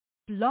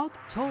Blog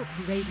Talk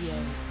Radio.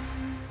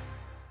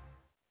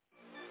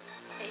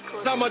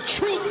 I'm a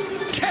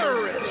truth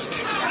terrorist.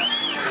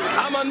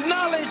 I'm a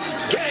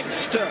knowledge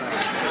gangster.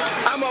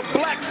 I'm a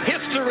black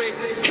history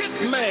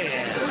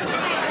hitman.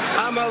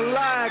 I'm a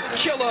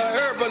lie killer,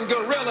 urban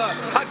gorilla.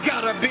 I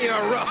gotta be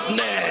a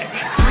roughneck.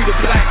 Free the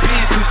Black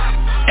Panthers,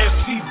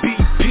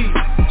 FCBP,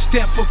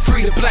 stand for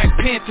Free the Black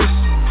Panthers.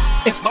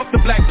 And fuck the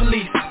black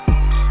police,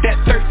 that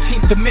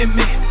 13th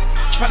Amendment,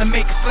 trying to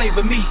make a slave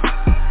of me.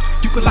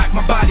 You can lock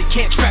my body,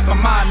 can't trap my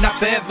mind, not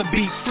forever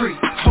be free.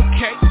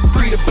 Okay,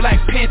 Free the Black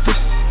Panthers,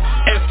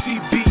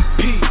 FCBP,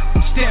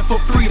 stand for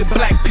Free the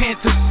Black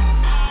Panthers.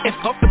 And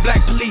fuck the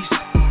black police.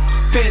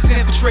 Feds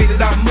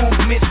infiltrated our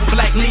movements for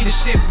black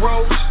leadership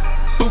roles,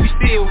 but we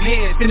still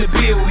here, in the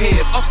bill here,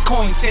 of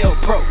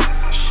COINTELPRO.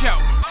 Show,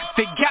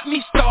 they got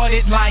me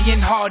started,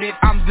 lion-hearted,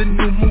 I'm the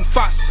new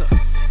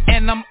Mufasa.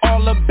 And I'm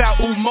all about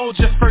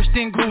Umoja, first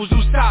in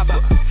Guzu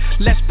Saba.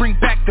 Let's bring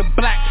back the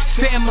black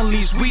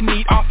families, we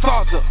need our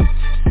father.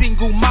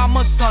 Single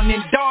mama, son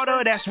and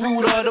daughter, that's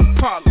root of the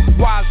problem.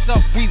 Wise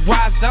up, we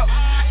rise up,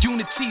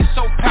 unity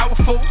so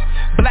powerful.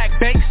 Black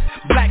banks,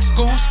 black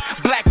schools,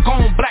 black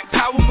on, black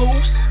power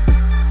moves.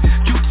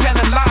 You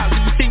telling lies,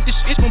 you think this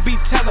shit gon' be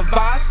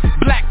televised.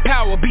 Black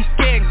power, be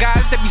scared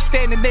guys, that be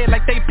standing there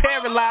like they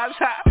paralyzed.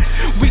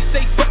 We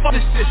say fuck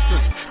the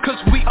system, cause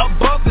we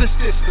above the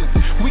system.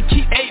 We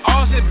keep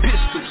ARs and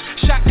pistols,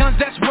 shotguns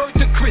that's worth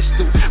the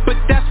crystal, but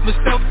that's for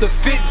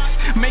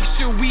self-defense. Make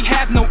sure we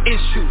have no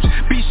issues,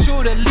 be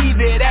sure to leave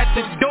it at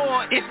the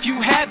door if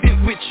you have it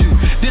with you.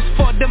 This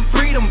for them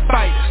freedom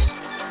fighters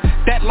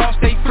that lost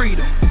their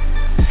freedom,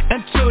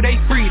 until they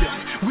freedom,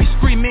 we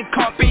screaming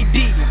carpe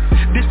diem.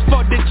 This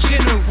for the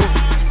general,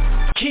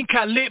 King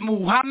Khalid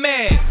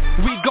Muhammad.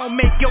 We gon'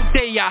 make your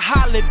day a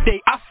holiday,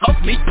 I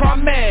fuck me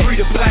promise. Free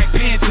the Black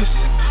Panthers,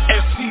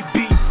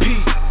 FCBP,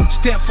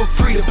 stand for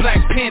Free the Black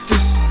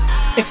Panthers.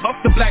 And fuck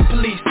the black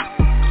police,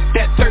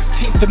 that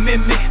 13th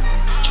Amendment,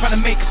 trying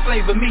to make a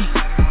slave of me.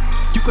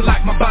 You can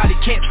lock my body,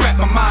 can't trap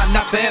my mind,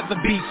 not forever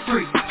be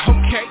free.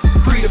 Okay,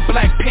 Free the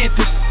Black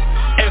Panthers,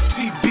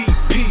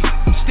 FCBP,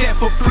 stand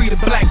for Free the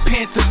Black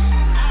Panthers.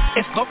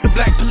 And fuck the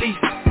black police.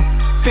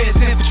 Feds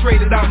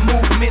infiltrated our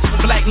movements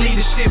for black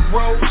leadership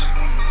roles,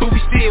 but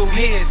we still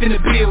here, in the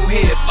bill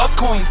here, of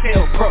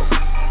COINTELPRO.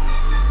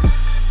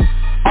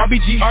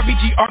 RBG,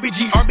 RBG,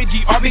 RBG,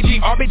 RBG,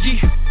 RBG,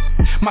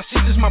 RBG. My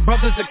sisters, my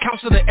brothers, the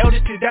council, the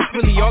elders, that's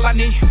really all I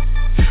need.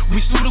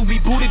 We suited, we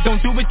booted,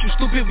 don't do it, you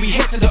stupid, we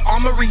head to the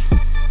armory.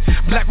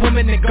 Black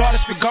woman and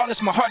goddess, regardless,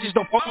 my heart just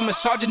don't fuck with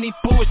misogyny,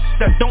 bullshit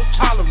that don't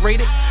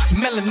tolerate it.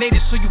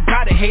 Melanated, so you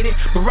gotta hate it.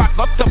 Barack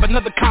up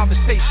another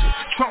conversation.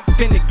 Trump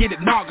finna get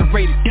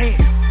inaugurated, damn.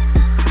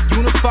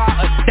 Unify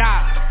or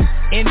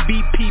die,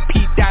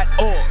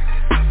 NBPP.org.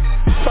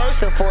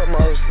 First and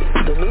foremost,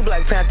 the new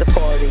Black Panther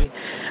Party,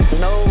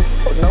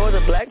 nor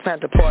the Black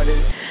Panther Party,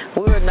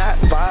 we are not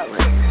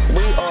violent.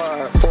 We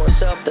are for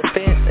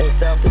self-defense and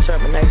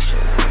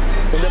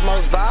self-determination. The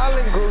most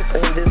violent group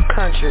in this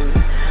country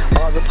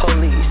are the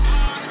police.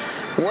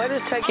 What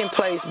is taking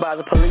place by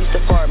the police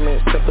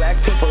departments to black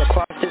people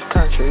across this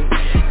country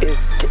is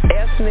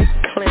ethnic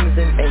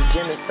cleansing and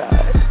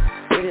genocide.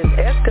 It has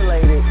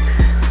escalated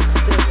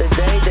since the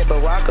day that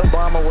Barack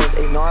Obama was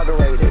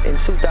inaugurated in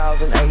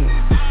 2008.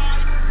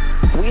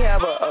 We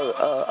have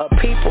a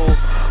people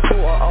who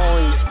are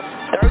only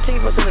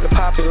 13% of the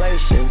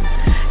population,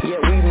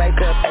 yet we make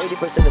up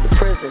 80% of the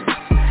prisons.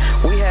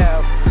 We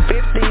have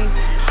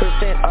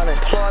 50%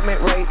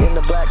 unemployment rate in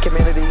the black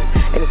community,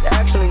 and it's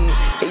actually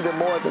even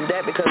more than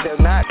that because they're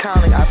not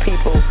counting our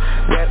people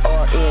that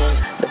are in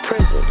the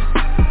prisons.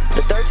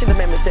 The 13th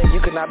Amendment says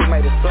you cannot be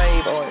made a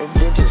slave or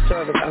indentured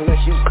servant unless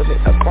you commit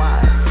a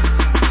crime.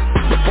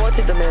 The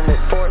 14th Amendment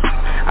forced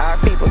our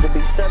people to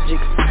be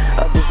subjects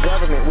of this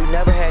government. We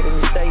never had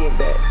any say in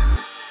that.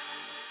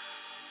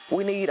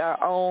 We need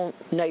our own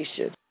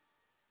nation.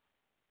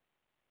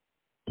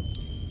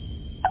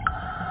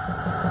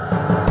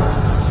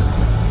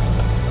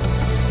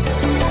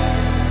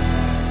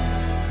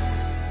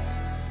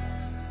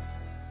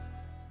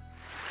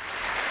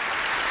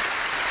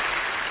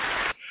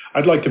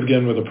 I'd like to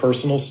begin with a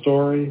personal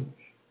story.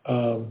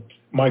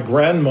 My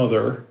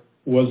grandmother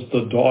was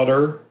the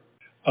daughter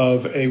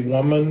of a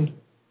woman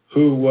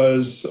who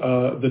was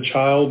the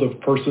child of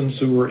persons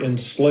who were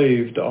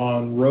enslaved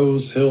on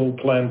Rose Hill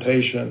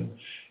Plantation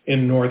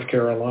in North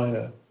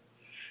Carolina.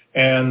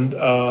 And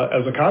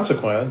as a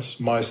consequence,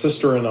 my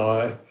sister and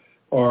I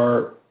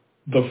are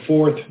the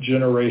fourth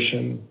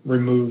generation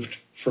removed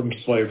from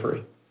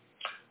slavery.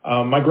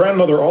 My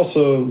grandmother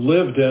also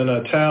lived in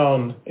a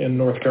town in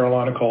North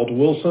Carolina called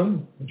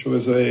Wilson, which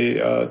was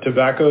a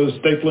tobacco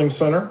stapling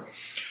center.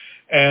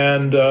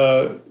 And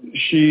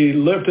she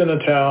lived in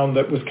a town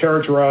that was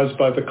characterized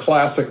by the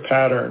classic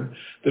pattern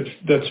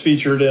that's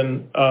featured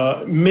in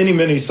many,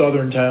 many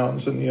southern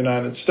towns in the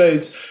United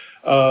States.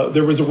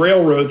 There was a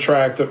railroad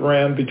track that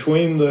ran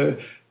between the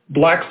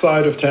black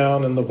side of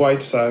town and the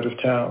white side of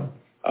town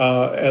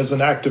as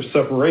an act of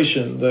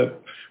separation that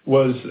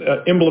was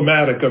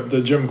emblematic of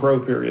the Jim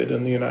Crow period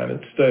in the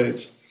United States.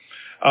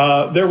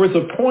 there was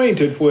a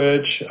point at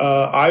which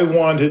I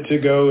wanted to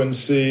go and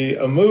see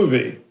a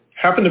movie.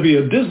 Happened to be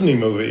a Disney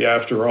movie,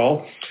 after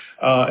all,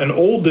 an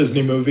old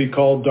Disney movie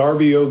called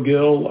Darby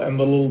O'Gill and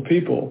the Little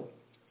People.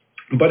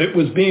 But it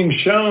was being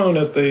shown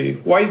at the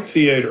White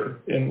Theater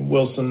in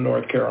Wilson,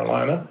 North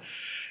Carolina.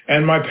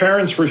 And my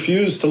parents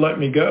refused to let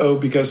me go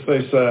because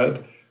they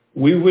said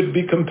we would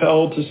be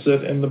compelled to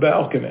sit in the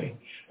balcony.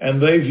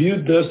 And they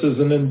viewed this as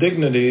an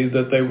indignity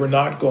that they were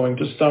not going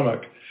to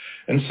stomach.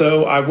 And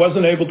so I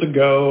wasn't able to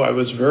go. I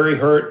was very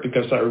hurt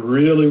because I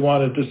really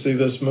wanted to see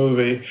this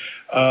movie.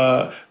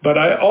 But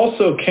I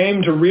also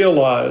came to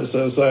realize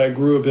as I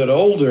grew a bit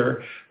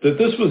older that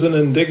this was an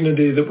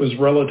indignity that was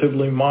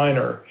relatively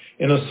minor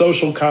in a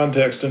social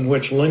context in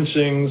which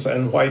lynchings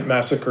and white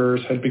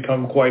massacres had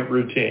become quite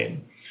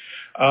routine.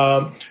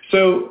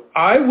 So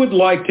I would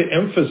like to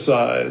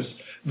emphasize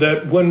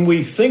that when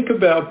we think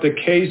about the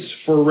case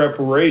for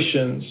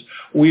reparations,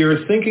 we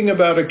are thinking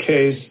about a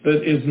case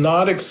that is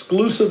not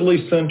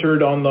exclusively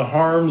centered on the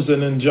harms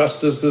and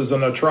injustices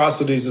and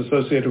atrocities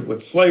associated with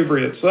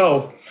slavery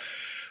itself,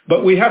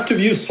 but we have to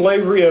view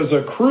slavery as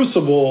a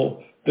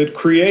crucible that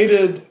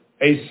created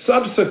a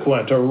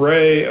subsequent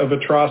array of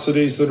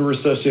atrocities that are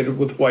associated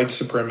with white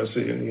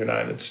supremacy in the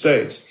United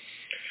States.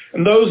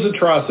 And those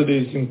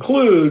atrocities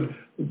include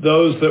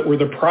those that were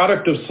the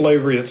product of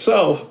slavery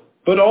itself,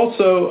 but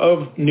also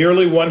of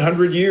nearly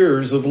 100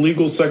 years of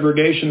legal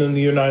segregation in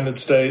the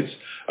United States,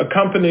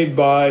 accompanied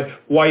by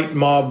white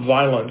mob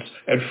violence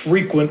at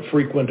frequent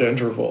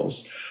intervals.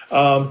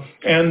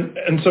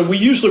 And so we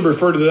usually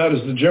refer to that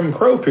as the Jim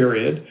Crow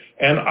period.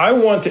 And I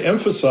want to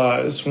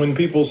emphasize when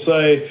people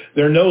say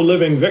there are no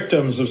living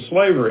victims of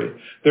slavery,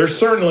 there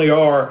certainly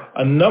are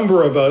a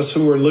number of us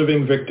who are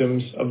living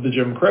victims of the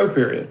Jim Crow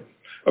period.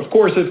 Of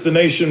course, if the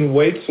nation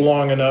waits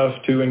long enough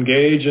to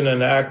engage in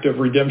an act of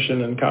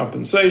redemption and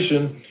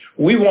compensation,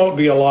 we won't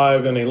be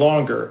alive any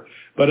longer.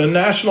 But a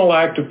national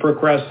act of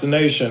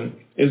procrastination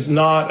is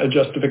not a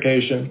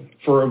justification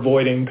for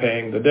avoiding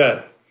paying the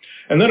debt.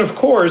 And then, of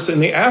course, in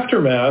the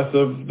aftermath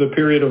of the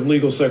period of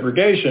legal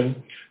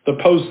segregation, the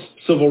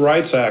post-Civil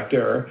Rights Act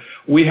era,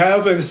 we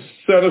have a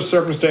set of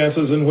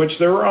circumstances in which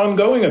there are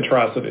ongoing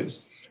atrocities,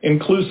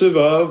 inclusive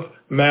of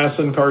mass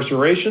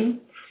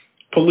incarceration,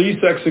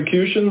 police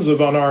executions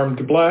of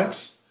unarmed blacks,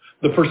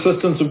 the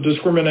persistence of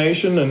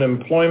discrimination in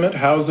employment,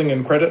 housing,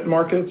 and credit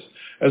markets,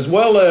 as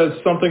well as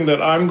something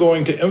that I'm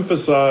going to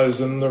emphasize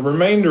in the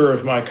remainder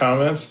of my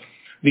comments,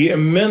 the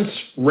immense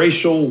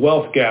racial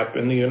wealth gap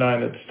in the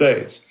United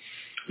States.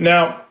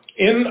 Now,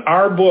 in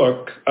our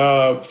book,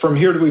 From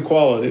Here to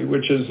Equality,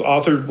 which is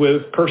authored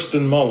with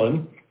Kirsten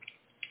Mullen,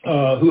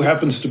 who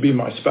happens to be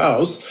my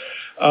spouse,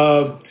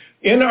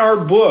 in our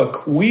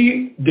book,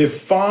 we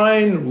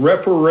define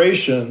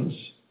reparations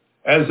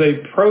as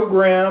a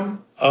program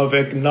of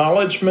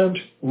acknowledgement,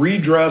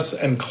 redress,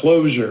 and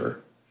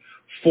closure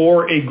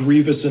for a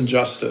grievous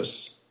injustice.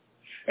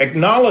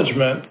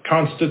 Acknowledgement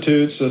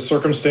constitutes a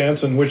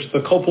circumstance in which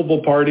the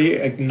culpable party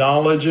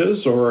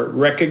acknowledges or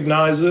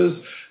recognizes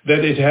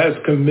that it has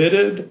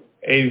committed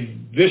a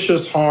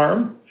vicious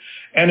harm,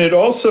 and it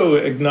also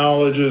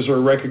acknowledges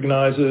or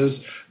recognizes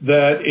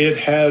that it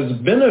has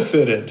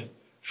benefited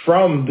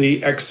from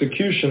the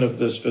execution of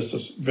this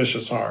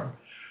vicious harm.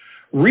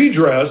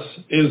 Redress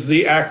is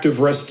the act of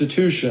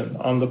restitution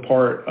on the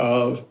part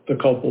of the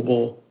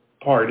culpable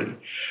party.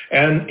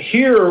 And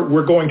here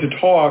we're going to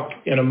talk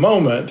in a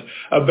moment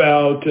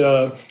about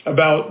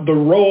the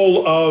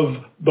role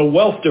of the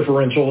wealth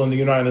differential in the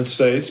United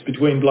States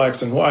between blacks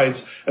and whites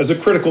as a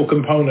critical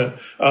component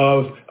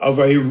of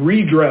a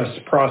redress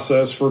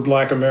process for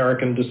black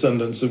American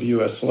descendants of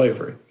U.S.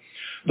 slavery.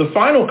 The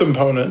final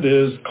component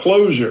is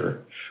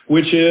closure,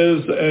 which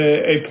is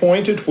a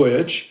point at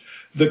which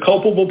the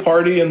culpable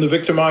party and the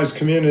victimized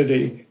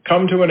community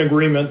come to an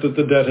agreement that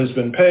the debt has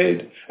been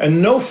paid,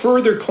 and no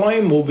further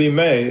claim will be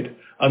made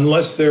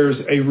unless there's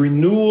a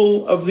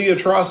renewal of the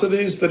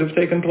atrocities that have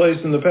taken place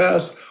in the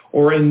past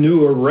or a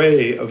new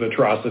array of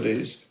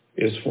atrocities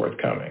is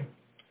forthcoming.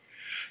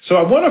 So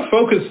I want to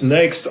focus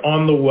next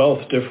on the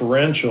wealth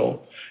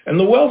differential. And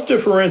the wealth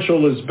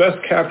differential is best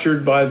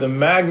captured by the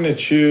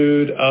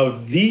magnitude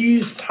of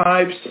these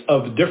types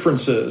of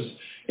differences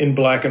in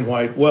black and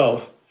white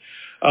wealth.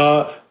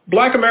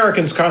 Black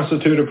Americans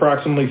constitute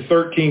approximately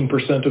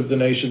 13% of the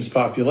nation's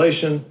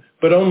population,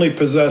 but only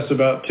possess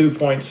about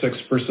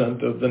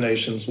 2.6% of the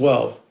nation's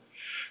wealth.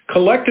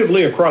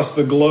 Collectively across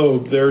the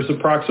globe, there's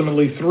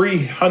approximately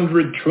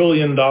 $300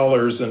 trillion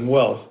in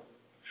wealth.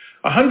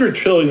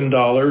 $100 trillion,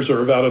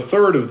 or about a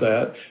third of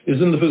that,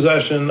 is in the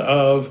possession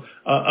of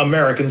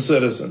American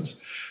citizens.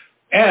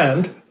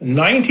 And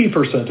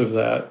 90% of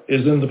that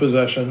is in the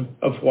possession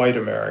of white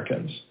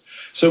Americans.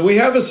 So we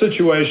have a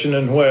situation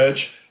in which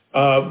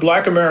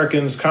black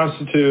Americans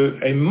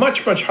constitute a much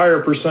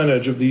higher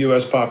percentage of the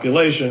U.S.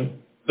 population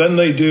than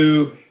they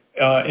do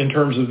in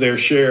terms of their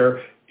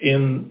share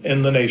in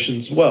the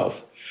nation's wealth.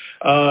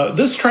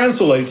 This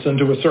translates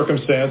into a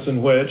circumstance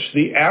in which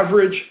the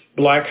average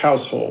black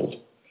household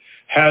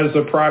has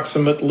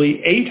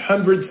approximately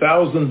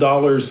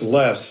 $800,000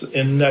 less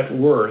in net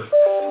worth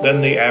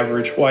than the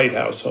average white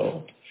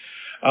household.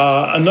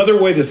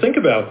 Another way to think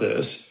about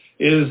this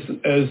is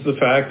the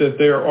fact that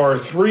there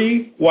are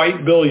 3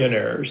 white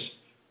billionaires,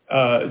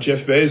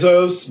 Jeff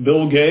Bezos,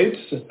 Bill Gates,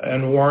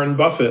 and Warren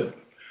Buffett,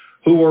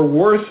 who are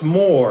worth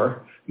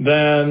more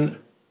than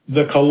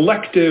the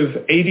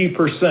collective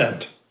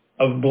 80%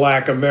 of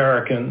black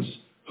Americans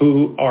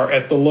who are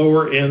at the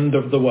lower end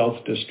of the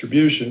wealth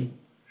distribution.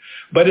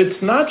 But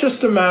it's not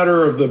just a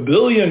matter of the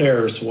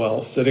billionaires'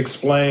 wealth that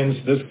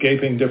explains this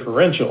gaping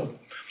differential.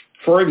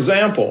 For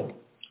example,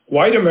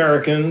 white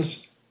Americans,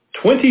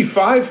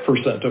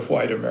 25% of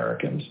white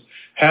Americans,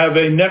 have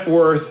a net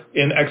worth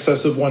in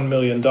excess of $1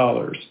 million,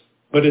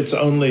 but it's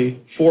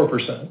only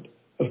 4%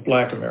 of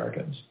black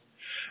Americans.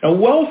 Now,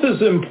 wealth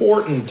is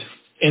important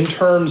in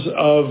terms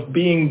of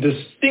being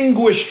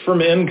distinguished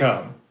from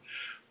income.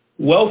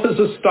 Wealth is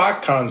a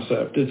stock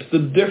concept. It's the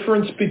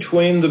difference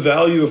between the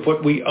value of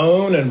what we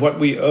own and what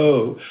we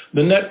owe,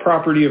 the net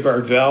property of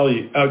our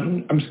value,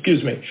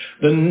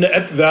 the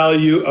net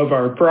value of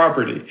our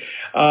property.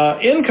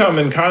 Income,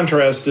 in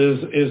contrast,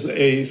 is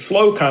a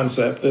flow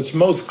concept that's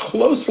most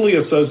closely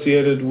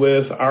associated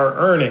with our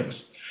earnings.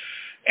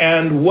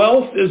 And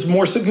wealth is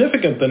more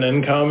significant than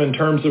income in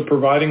terms of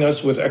providing us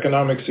with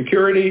economic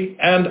security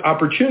and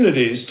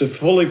opportunities to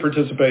fully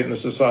participate in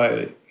the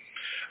society.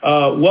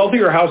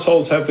 Wealthier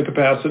households have the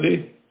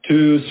capacity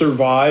to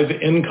survive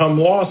income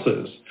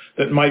losses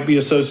that might be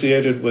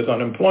associated with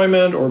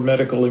unemployment or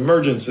medical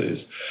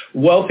emergencies.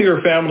 Wealthier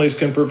families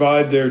can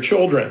provide their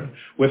children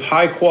with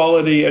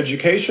high-quality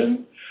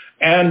education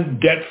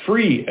and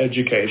debt-free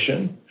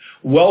education.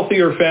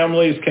 Wealthier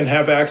families can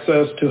have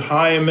access to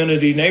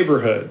high-amenity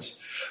neighborhoods.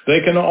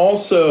 They can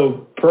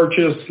also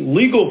purchase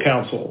legal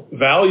counsel,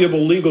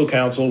 valuable legal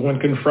counsel, when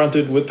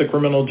confronted with the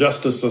criminal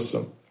justice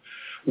system.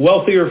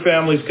 Wealthier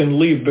families can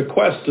leave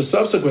bequests to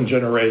subsequent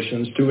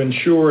generations to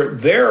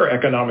ensure their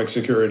economic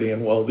security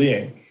and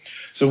well-being.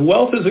 So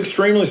wealth is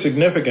extremely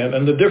significant,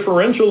 and the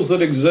differentials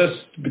that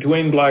exist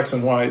between blacks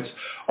and whites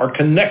are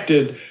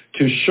connected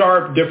to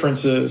sharp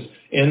differences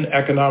in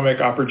economic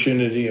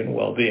opportunity and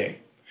well-being.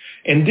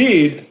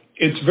 Indeed,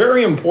 it's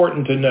very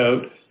important to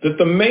note that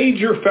the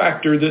major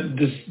factor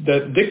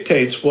that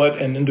dictates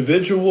what an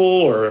individual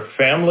or a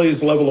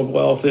family's level of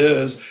wealth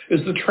is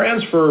the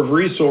transfer of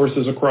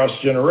resources across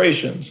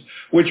generations,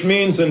 which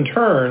means in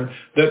turn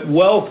that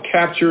wealth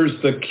captures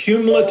the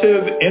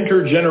cumulative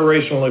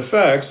intergenerational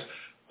effects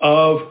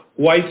of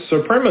white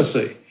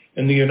supremacy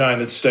in the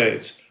United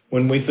States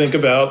when we think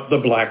about the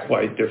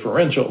black-white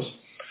differentials.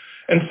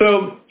 And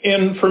so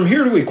From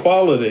Here to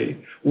Equality,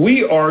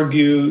 we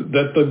argue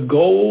that the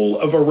goal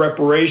of a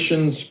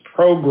reparations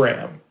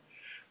program,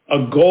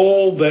 a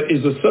goal that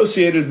is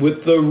associated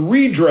with the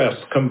redress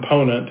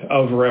component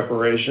of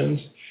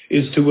reparations,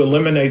 is to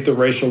eliminate the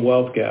racial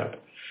wealth gap.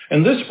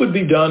 And this would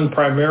be done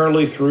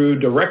primarily through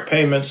direct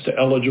payments to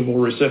eligible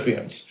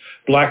recipients,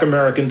 Black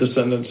American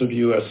descendants of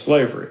U.S.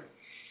 slavery.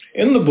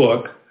 In the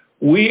book,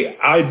 we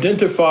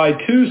identify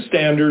 2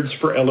 standards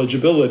for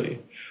eligibility.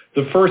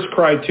 The first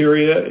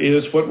criteria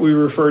is what we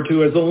refer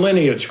to as a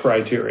lineage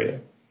criteria.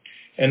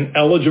 An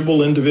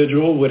eligible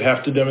individual would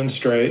have to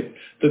demonstrate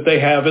that they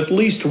have at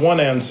least one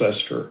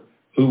ancestor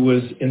who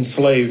was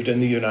enslaved in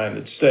the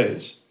United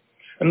States.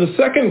 And the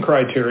second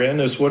criterion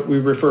is what we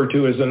refer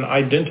to as an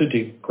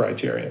identity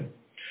criterion.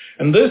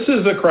 And this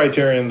is a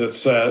criterion that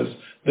says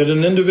that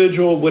an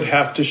individual would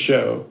have to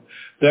show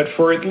that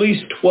for at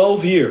least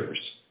 12 years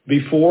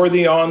before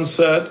the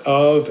onset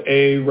of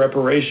a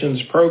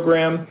reparations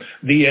program,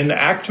 the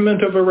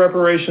enactment of a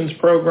reparations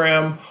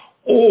program,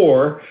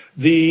 or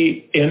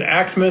the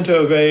enactment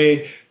of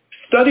a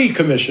study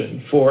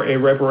commission for a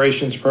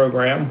reparations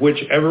program,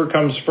 whichever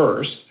comes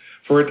first,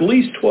 for at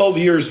least 12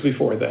 years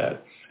before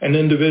that, an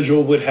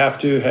individual would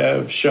have to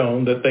have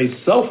shown that they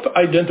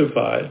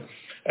self-identified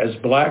as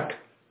Black,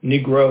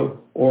 Negro,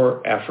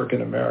 or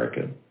African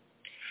American.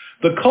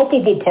 The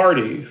culpable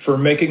party for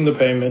making the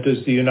payment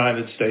is the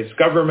United States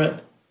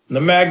government. The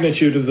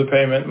magnitude of the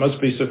payment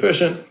must be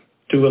sufficient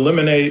to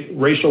eliminate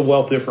racial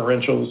wealth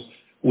differentials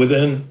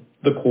within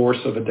the course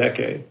of a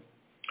decade.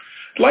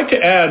 I'd like to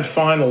add,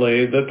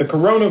 finally, that the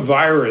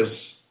coronavirus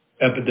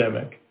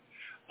epidemic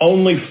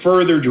only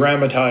further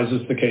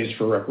dramatizes the case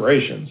for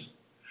reparations.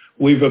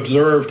 We've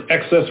observed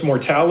excess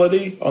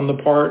mortality on the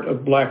part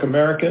of Black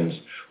Americans.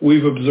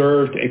 We've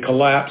observed a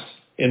collapse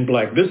in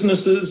Black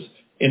businesses,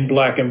 in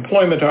Black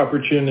employment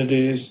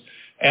opportunities,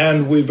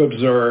 and we've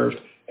observed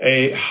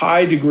a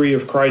high degree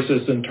of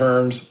crisis in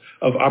terms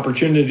of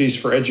opportunities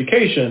for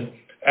education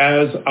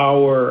as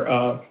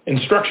our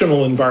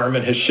instructional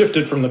environment has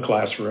shifted from the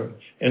classroom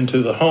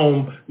into the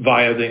home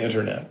via the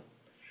internet.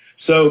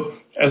 So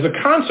as a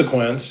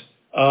consequence,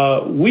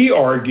 we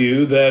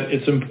argue that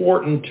it's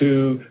important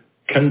to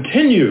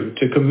continue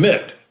to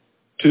commit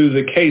to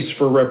the case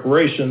for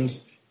reparations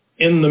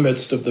in the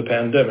midst of the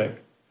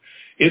pandemic.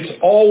 It's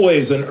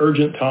always an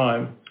urgent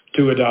time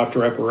to adopt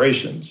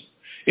reparations.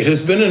 It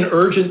has been an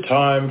urgent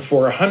time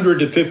for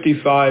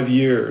 155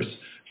 years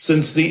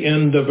since the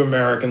end of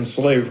American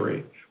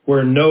slavery,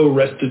 where no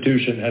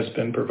restitution has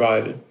been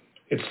provided.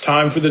 It's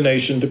time for the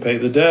nation to pay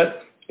the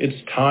debt.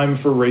 It's time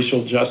for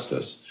racial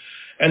justice.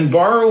 And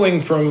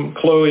borrowing from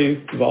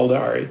Chloe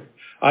Valdari,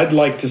 I'd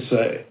like to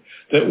say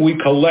that we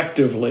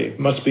collectively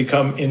must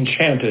become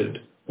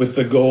enchanted with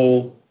the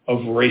goal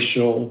of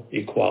racial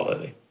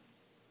equality.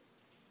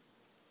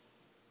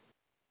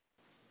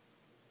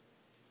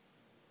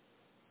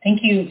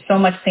 Thank you so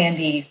much,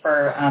 Sandy,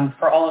 for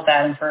all of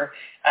that and for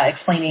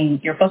explaining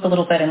your book a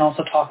little bit and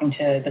also talking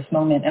to this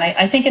moment. And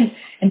I think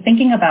in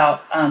thinking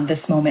about this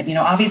moment,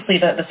 obviously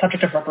the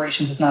subject of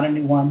reparations is not a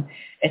new one.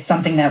 It's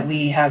something that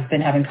we have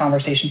been having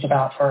conversations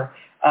about for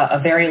a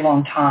very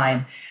long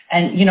time.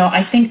 And,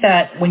 I think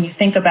that when you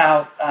think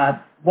about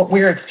what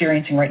we're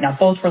experiencing right now,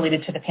 both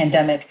related to the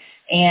pandemic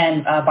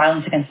and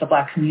violence against the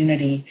Black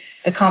community,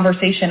 the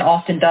conversation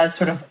often does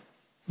sort of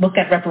look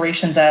at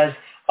reparations as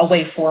a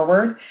way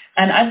forward.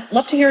 And I'd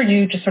love to hear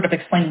you just sort of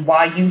explain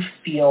why you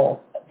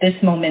feel this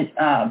moment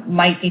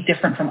might be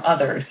different from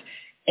others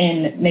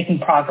in making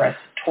progress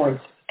towards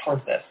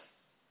this.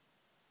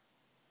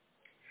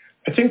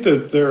 I think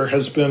that there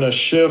has been a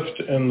shift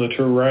in the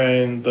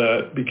terrain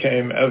that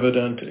became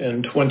evident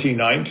in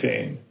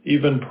 2019,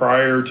 even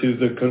prior to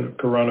the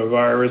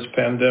coronavirus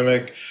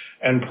pandemic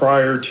and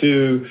prior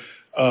to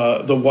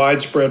the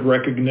widespread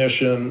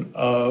recognition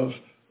of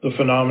the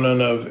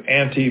phenomenon of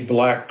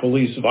anti-Black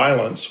police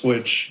violence,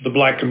 which the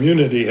Black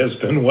community has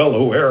been well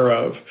aware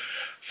of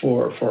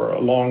for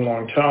a long,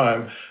 long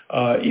time.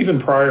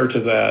 Even prior to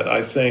that,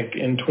 I think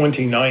in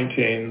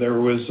 2019, there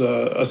was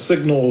a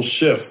signal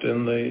shift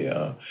in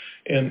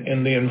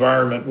the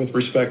environment with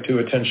respect to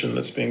attention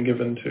that's being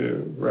given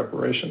to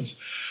reparations.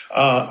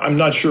 I'm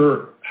not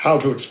sure how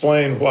to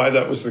explain why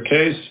that was the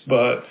case,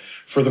 but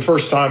for the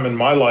first time in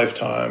my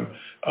lifetime,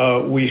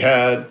 we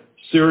had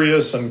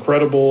serious and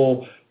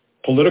credible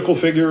political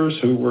figures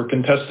who were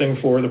contesting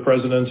for the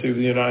presidency of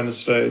the United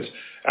States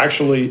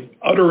actually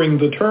uttering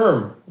the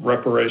term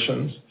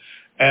reparations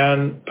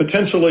and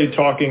potentially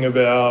talking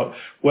about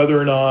whether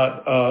or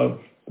not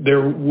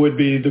there would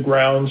be the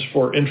grounds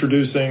for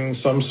introducing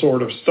some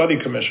sort of study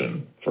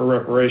commission for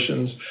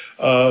reparations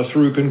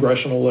through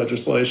congressional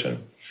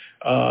legislation.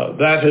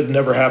 That had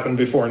never happened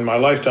before in my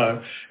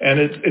lifetime. And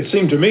it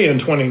seemed to me in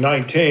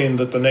 2019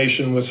 that the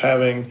nation was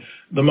having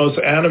the most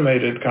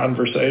animated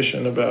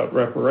conversation about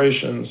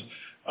reparations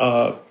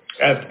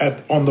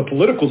on the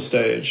political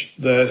stage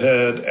that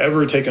had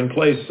ever taken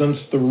place since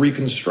the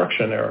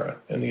Reconstruction era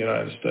in the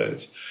United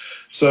States.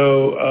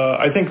 So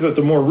I think that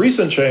the more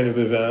recent chain of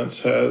events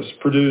has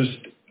produced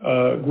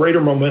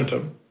greater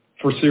momentum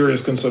for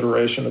serious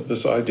consideration of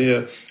this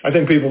idea. I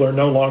think people are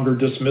no longer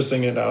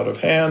dismissing it out of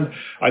hand.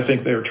 I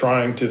think they're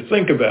trying to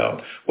think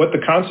about what the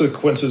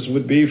consequences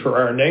would be for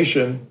our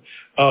nation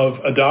of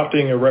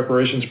adopting a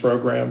reparations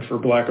program for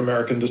Black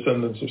American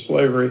descendants of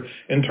slavery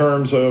in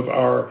terms of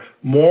our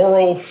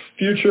moral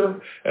future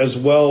as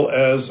well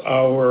as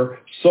our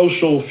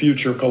social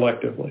future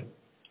collectively.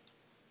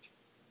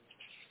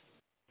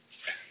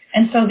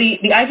 And so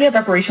the idea of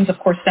reparations, of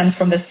course, stems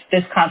from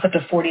this concept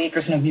of 40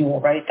 acres and a mule,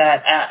 right?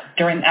 That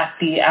after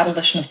the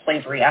abolition of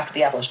slavery,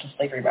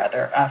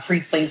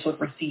 freed slaves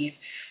would receive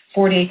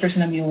 40 acres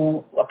and a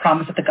mule, a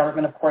promise that the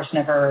government, of course,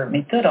 never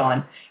made good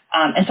on.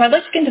 And so I'd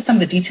like to get into some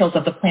of the details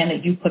of the plan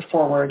that you put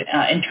forward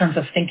in terms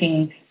of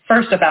thinking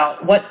first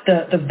about what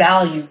the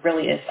value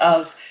really is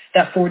of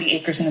that 40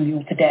 acres and a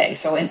mule today.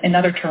 So in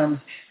other terms,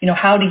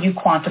 how do you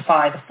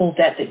quantify the full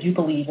debt that you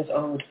believe is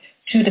owed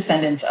to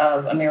descendants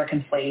of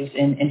American slaves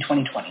in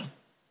 2020?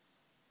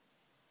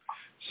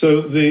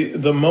 So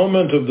the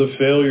moment of the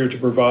failure to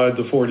provide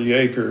the 40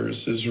 acres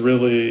is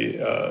really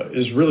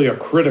a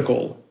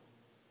critical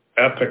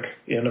epoch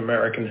in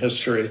American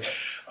history.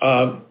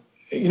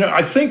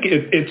 I think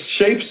it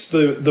shapes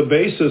the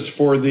basis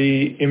for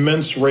the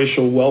immense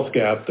racial wealth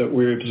gap that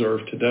we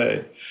observe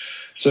today.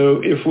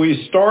 So if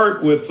we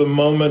start with the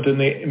moment in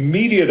the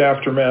immediate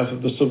aftermath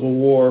of the Civil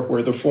War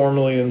where the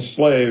formerly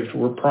enslaved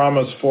were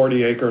promised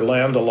 40-acre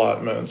land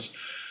allotments,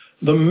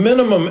 the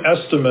minimum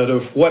estimate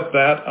of what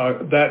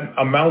that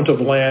amount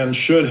of land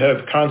should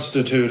have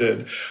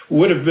constituted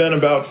would have been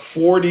about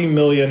 40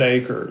 million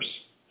acres.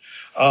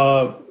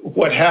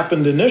 What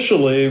happened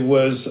initially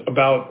was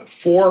about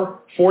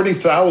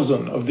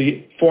 40,000 of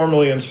the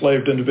formerly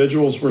enslaved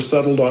individuals were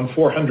settled on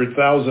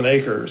 400,000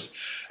 acres.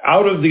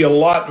 Out of the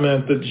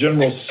allotment that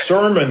General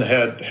Sherman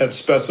had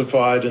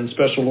specified in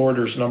Special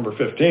Orders number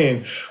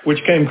 15, which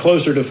came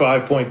closer to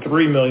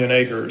 5.3 million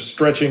acres,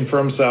 stretching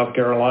from South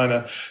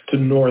Carolina to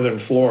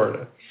northern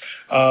Florida.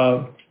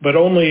 But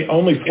only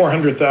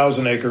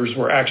 400,000 acres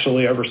were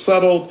actually ever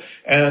settled,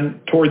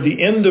 and toward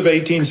the end of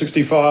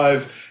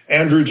 1865,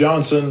 Andrew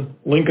Johnson,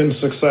 Lincoln's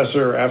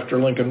successor after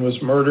Lincoln was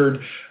murdered,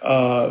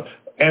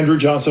 Andrew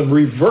Johnson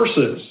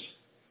reverses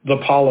the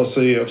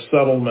policy of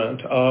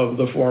settlement of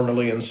the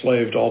formerly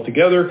enslaved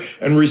altogether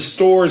and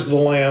restores the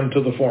land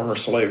to the former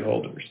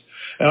slaveholders.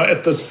 Now,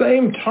 at the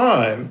same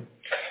time,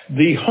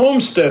 the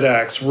Homestead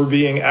Acts were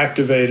being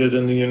activated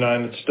in the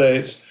United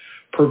States,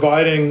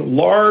 providing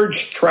large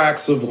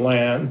tracts of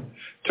land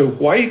to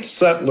white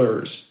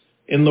settlers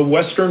in the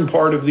western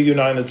part of the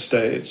United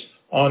States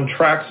on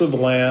tracts of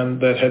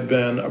land that had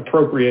been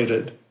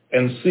appropriated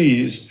and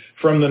seized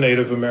from the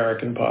Native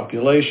American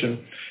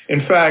population.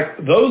 In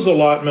fact, those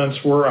allotments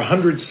were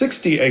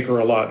 160-acre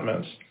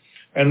allotments.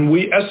 And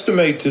we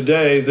estimate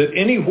today that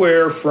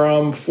anywhere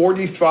from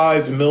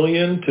 45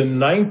 million to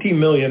 90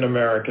 million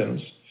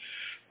Americans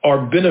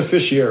are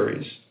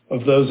beneficiaries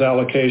of those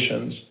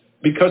allocations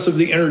because of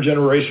the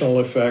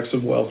intergenerational effects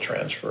of wealth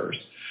transfers.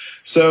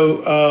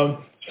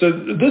 So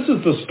this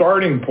is the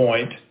starting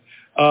point.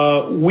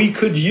 We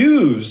could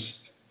use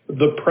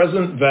the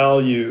present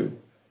value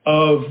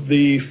of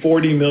the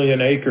 40 million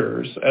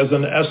acres as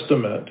an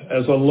estimate,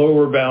 as a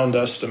lower bound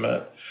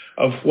estimate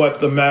of what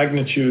the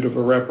magnitude of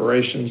a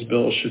reparations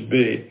bill should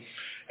be.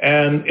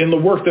 And in the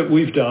work that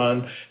we've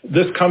done,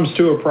 this comes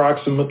to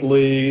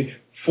approximately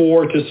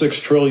 $4 to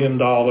 $6 trillion,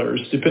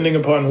 depending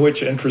upon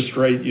which interest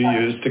rate you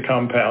use to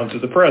compound to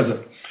the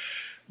present.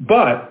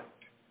 But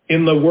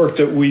in the work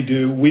that we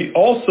do, we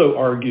also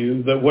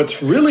argue that what's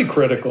really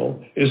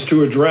critical is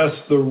to address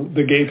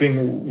the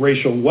gaping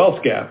racial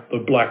wealth gap,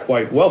 the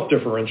black-white wealth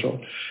differential.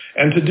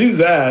 And to do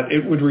that,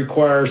 it would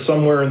require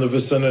somewhere in the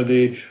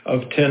vicinity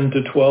of $10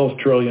 to $12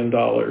 trillion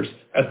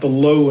at the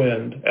low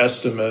end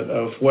estimate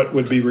of what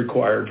would be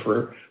required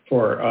for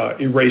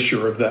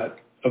erasure of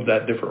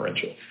that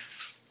differential.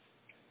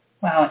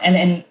 Wow.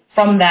 And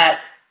from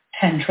that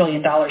 $10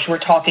 trillion, we're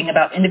talking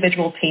about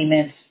individual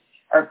payments,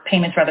 or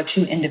payments rather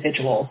to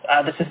individuals.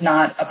 This is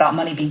not about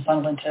money being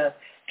funneled into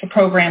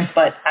programs,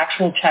 but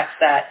actual checks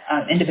that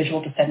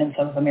individual descendants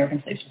of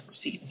American slaves would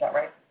receive. Is that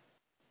right?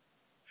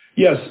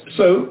 Yes.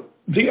 So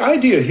the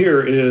idea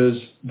here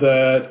is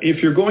that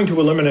if you're going to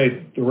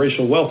eliminate the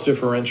racial wealth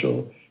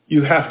differential,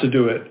 you have to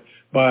do it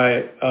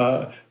by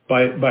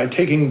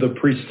taking the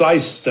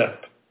precise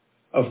step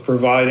of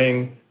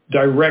providing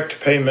direct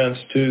payments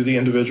to the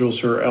individuals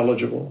who are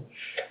eligible.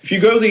 If you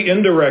go the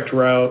indirect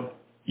route,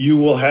 you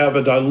will have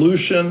a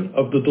dilution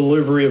of the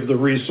delivery of the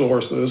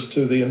resources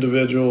to the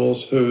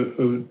individuals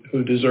who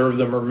deserve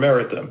them or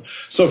merit them.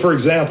 So, for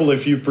example,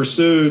 if you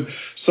pursued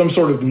some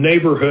sort of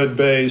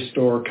neighborhood-based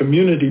or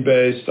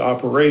community-based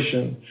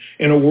operation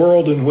in a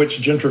world in which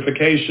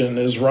gentrification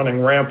is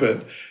running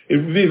rampant, it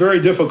would be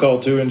very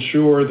difficult to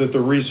ensure that the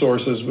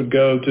resources would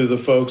go to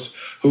the folks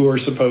who are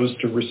supposed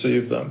to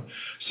receive them.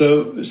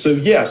 So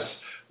yes,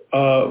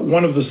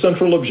 one of the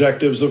central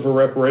objectives of a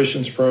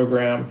reparations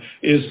program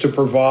is to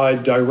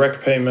provide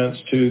direct payments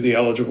to the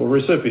eligible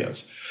recipients.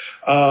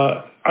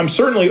 I'm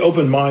certainly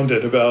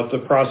open-minded about the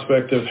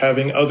prospect of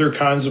having other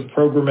kinds of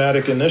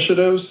programmatic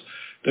initiatives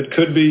that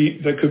could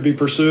be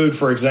pursued.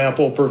 For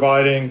example,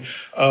 providing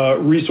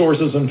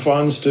resources and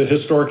funds to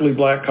historically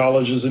black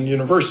colleges and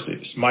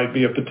universities might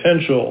be a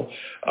potential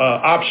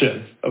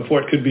option of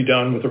what could be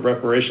done with a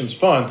reparations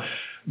fund.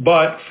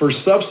 But for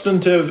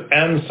substantive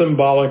and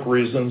symbolic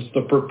reasons,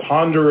 the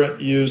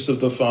preponderant use of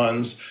the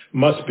funds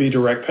must be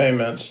direct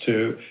payments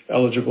to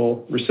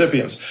eligible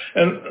recipients.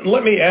 And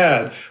let me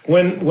add,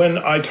 when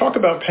I talk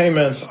about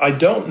payments, I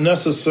don't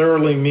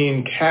necessarily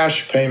mean cash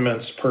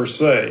payments per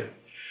se.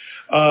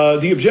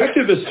 The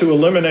objective is to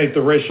eliminate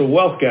the racial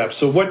wealth gap.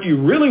 So what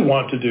you really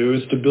want to do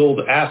is to build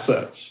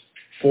assets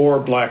for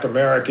Black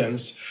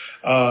Americans.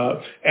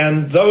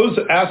 And those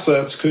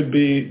assets could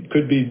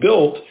be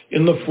built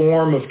in the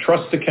form of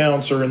trust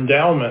accounts or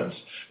endowments,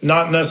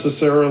 not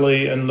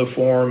necessarily in the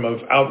form of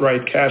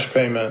outright cash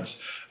payments.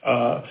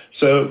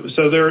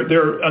 So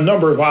there are a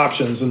number of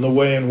options in the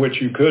way in which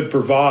you could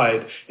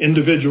provide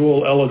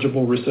individual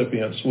eligible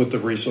recipients with the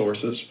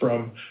resources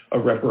from a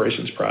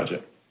reparations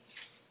project.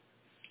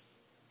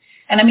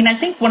 And I mean, I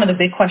think one of the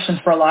big questions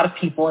for a lot of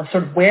people is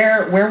sort of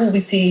where will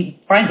we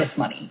find this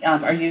money?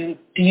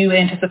 Do you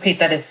anticipate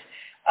that it's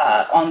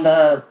on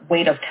the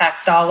weight of tax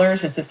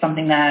dollars? Is this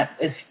something that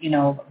is,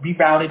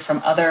 rerouted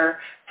from other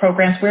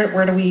programs?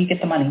 Where do we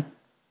get the money?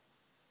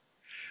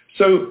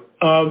 So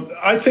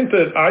I think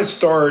that I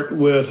start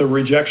with a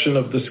rejection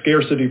of the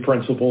scarcity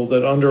principle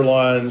that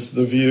underlines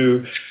the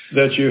view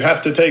that you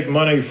have to take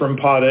money from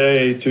pot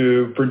A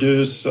to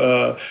produce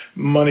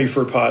money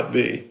for pot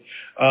B.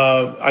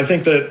 I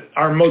think that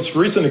our most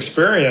recent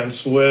experience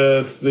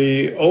with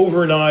the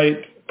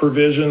overnight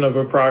provision of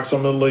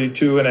approximately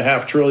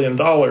 $2.5 trillion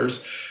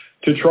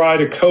to try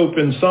to cope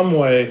in some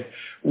way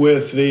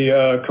with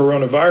the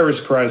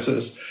coronavirus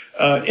crisis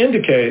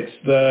indicates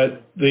that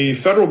the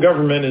federal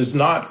government is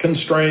not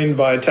constrained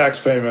by tax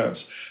payments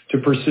to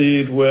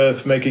proceed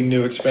with making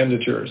new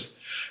expenditures.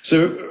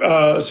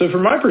 So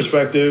from my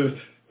perspective,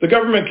 the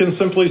government can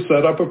simply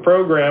set up a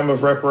program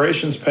of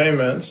reparations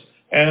payments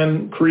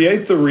and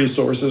create the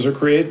resources or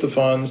create the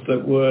funds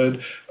that would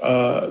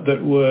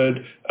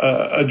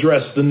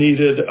address the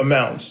needed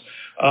amounts.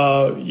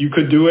 You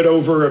could do it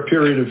over a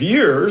period of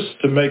years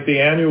to make the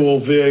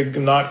annual VIG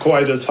not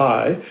quite as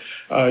high.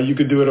 You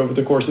could do it over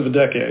the course of a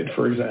decade,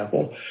 for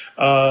example.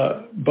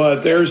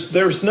 But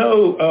there's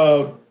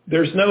no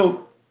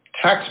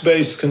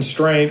tax-based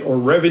constraint or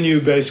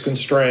revenue-based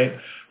constraint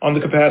on the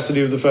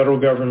capacity of the federal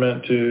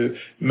government to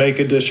make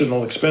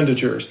additional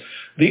expenditures.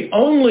 The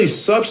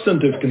only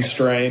substantive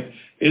constraint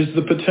is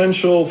the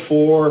potential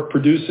for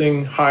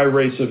producing high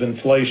rates of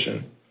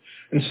inflation.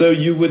 And so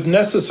you would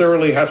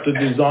necessarily have to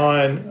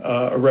design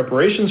a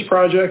reparations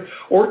project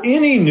or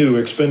any new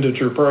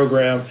expenditure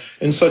program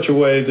in such a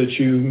way that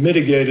you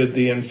mitigated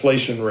the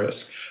inflation risk.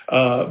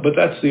 But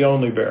that's the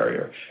only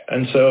barrier.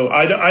 And so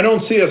I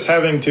don't see us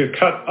having to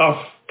cut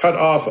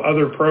off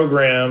other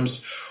programs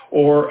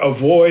or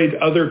avoid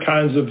other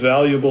kinds of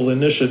valuable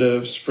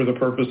initiatives for the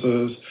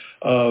purposes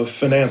of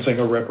financing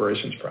a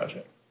reparations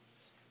project.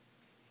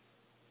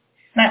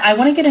 I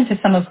want to get into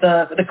some of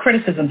the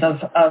criticisms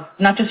of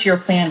not just your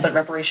plan, but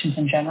reparations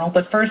in general.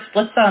 But first,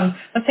 let's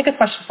take a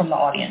question from the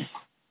audience.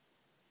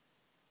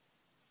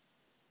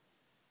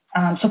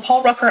 So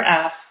Paul Rucker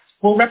asks,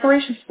 will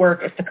reparations work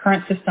if the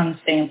current systems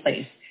stay in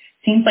place?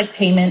 Seems like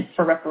payment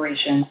of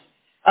reparations,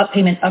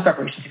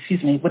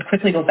 would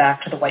quickly go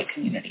back to the white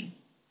community.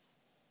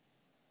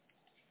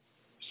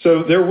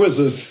 So there was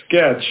a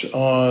sketch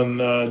on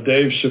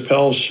Dave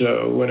Chappelle's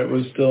show when it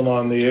was still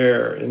on the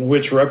air in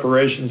which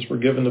reparations were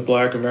given to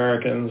black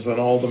Americans and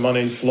all the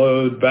money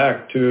flowed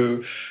back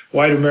to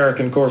white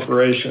American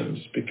corporations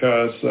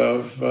because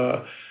of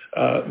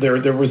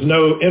there was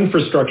no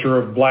infrastructure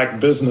of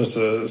black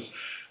businesses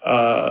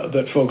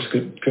that folks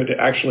could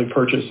actually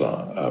purchase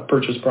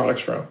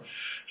products from.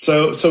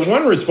 So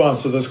one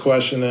response to this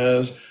question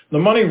is the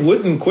money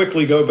wouldn't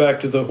quickly go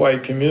back to the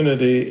white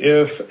community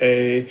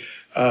if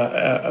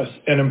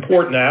an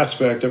important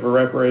aspect of a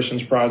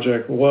reparations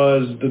project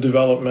was the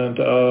development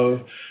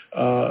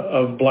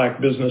of black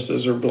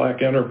businesses or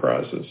black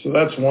enterprises. So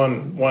that's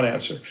one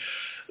answer.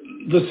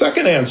 The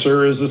second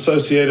answer is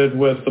associated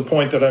with the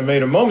point that I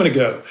made a moment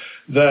ago,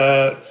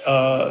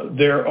 that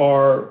there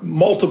are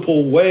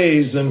multiple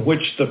ways in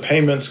which the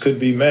payments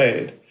could be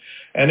made.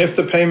 And if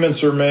the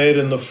payments are made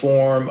in the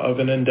form of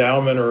an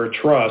endowment or a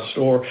trust,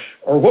 or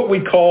what we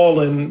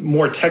call in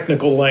more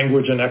technical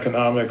language in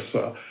economics,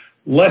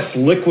 less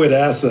liquid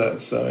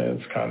assets. I mean,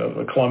 it's kind of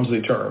a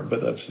clumsy term,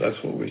 but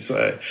that's what we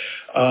say.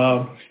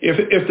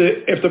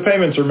 If the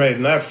payments are made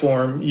in that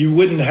form, you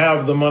wouldn't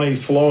have the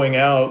money flowing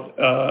out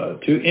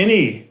to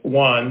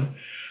anyone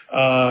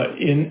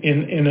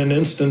in an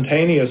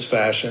instantaneous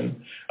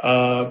fashion.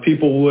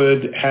 People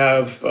would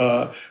have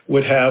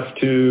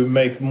to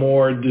make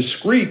more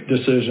discrete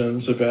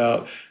decisions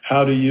about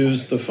how to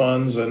use the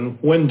funds and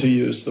when to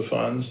use the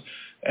funds.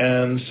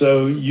 And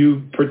so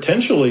you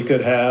potentially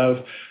could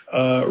have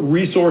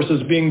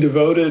resources being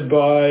devoted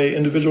by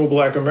individual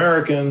black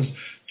Americans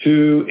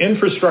to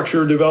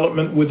infrastructure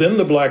development within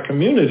the black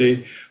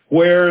community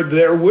where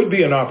there would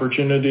be an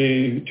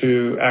opportunity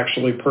to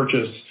actually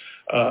purchase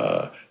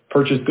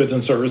goods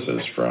and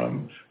services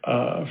from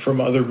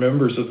other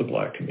members of the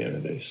black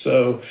community.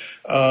 So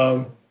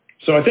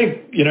I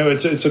think,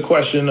 it's a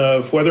question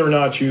of whether or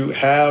not you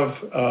have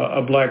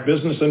a black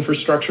business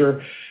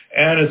infrastructure,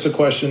 and it's a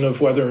question of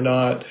whether or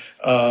not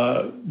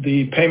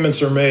the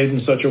payments are made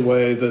in such a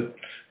way that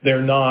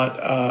they're not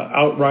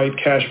outright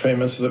cash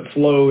payments that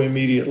flow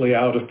immediately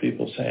out of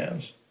people's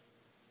hands.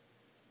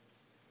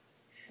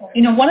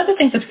 One of the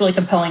things that's really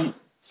compelling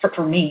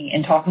for me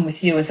in talking with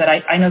you is that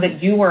I know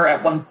that you were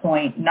at one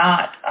point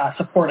not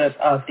supportive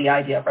of the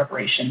idea of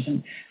reparations.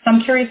 And so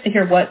I'm curious to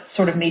hear what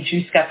sort of made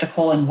you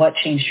skeptical and what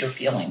changed your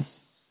feelings.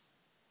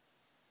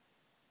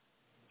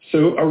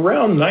 So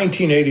around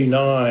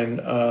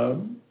 1989,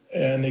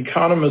 an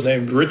economist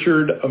named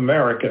Richard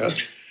America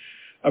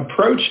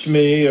approached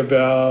me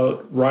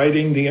about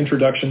writing the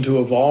introduction to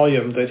a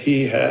volume that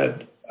he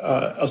had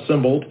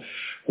assembled,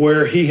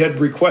 where he had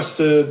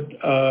requested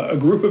a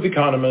group of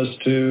economists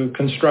to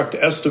construct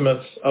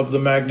estimates of the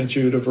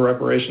magnitude of a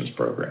reparations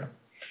program.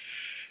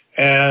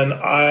 And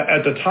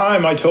at the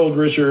time, I told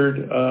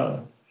Richard,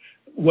 I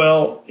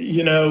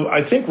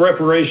think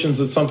reparations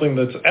is something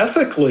that's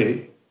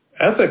ethically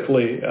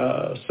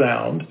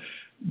sound,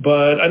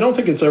 but I don't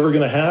think it's ever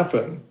going to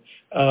happen.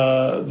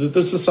 That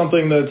this is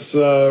something that's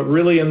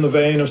really in the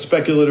vein of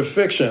speculative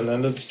fiction,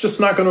 and it's just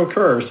not going to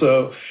occur.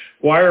 So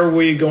why are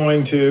we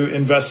going to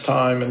invest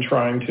time in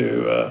trying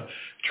to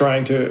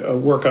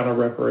work on a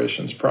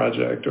reparations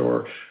project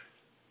or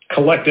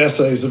collect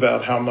essays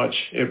about how much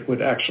it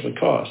would actually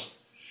cost?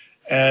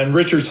 And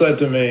Richard said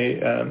to me,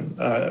 and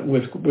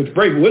with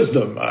great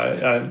wisdom,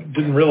 I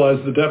didn't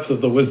realize the depth of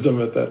the wisdom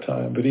at that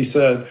time, but he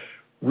said,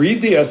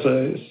 read the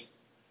essays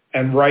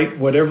and write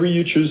whatever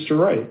you choose to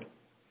write.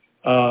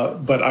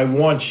 But I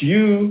want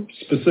you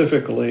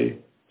specifically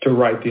to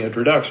write the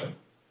introduction.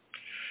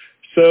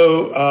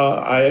 So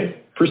I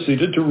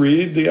proceeded to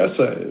read the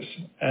essays.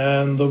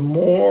 And the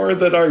more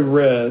that I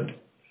read,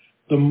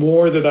 the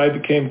more that I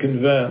became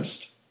convinced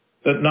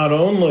that not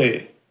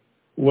only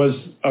was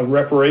a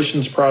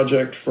reparations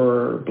project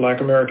for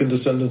black American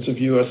descendants of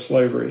U.S.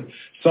 slavery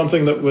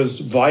something that was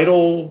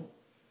vital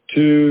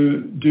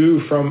to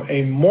do from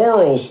a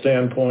moral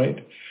standpoint,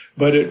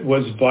 but it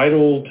was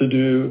vital to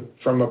do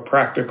from a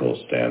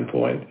practical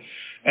standpoint.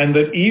 And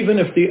that even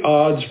if the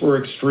odds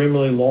were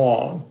extremely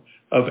long,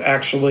 of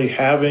actually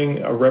having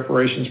a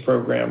reparations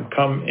program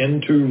come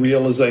into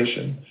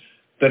realization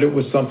that it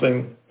was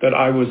something that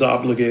I was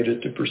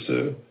obligated to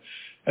pursue.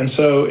 And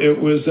so it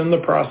was in the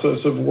process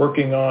of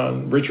working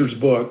on Richard's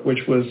book,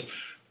 which was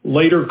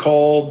later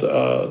called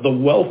The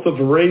Wealth of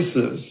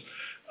Races,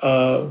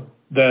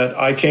 that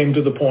I came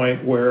to the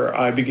point where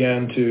I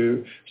began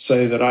to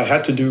say that I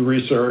had to do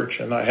research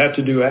and I had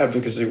to do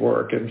advocacy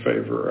work in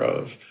favor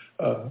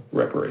of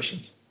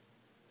reparations.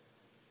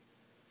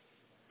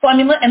 Well, I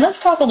mean, and let's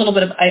talk a little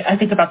bit, I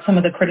think, about some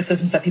of the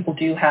criticisms that people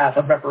do have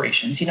of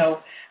reparations.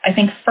 I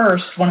think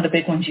first, one of the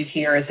big ones you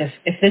hear is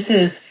if this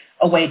is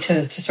a way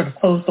to sort of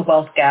close the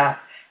wealth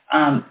gap,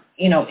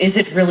 is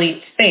it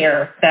really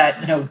fair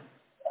that,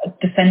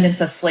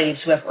 descendants of slaves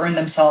who have earned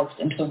themselves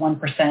into the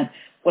 1%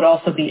 would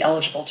also be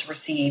eligible to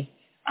receive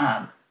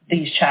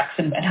these checks?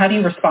 And how do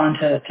you respond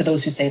to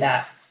those who say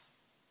that?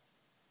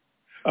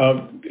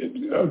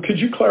 Could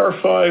you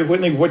clarify,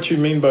 Whitney, what you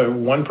mean by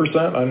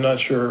 1%? I'm not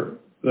sure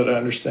that I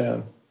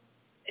understand.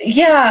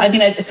 Yeah, I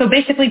mean, so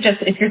basically just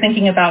if you're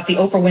thinking about the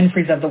Oprah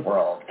Winfreys of the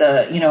world,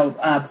 the,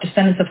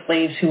 descendants of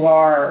slaves who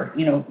are,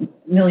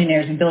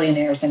 millionaires and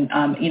billionaires, and,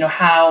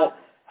 how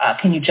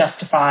can you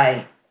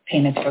justify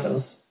payments for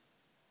those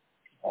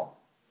people?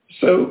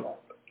 So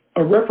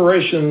a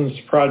reparations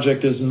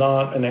project is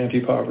not an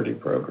anti-poverty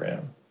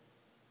program.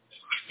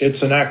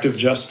 It's an act of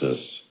justice,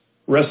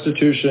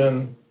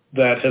 restitution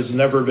that has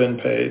never been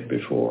paid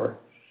before.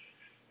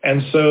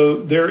 And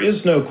so there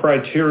is no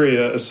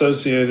criteria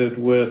associated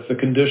with the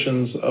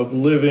conditions of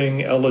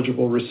living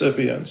eligible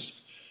recipients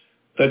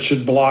that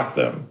should block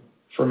them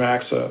from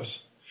access.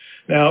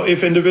 Now,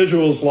 if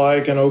individuals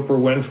like an Oprah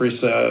Winfrey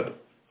said,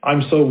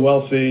 I'm so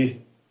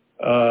wealthy,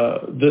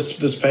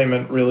 this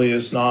payment really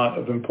is not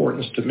of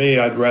importance to me,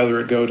 I'd rather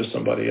it go to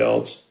somebody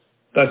else,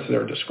 that's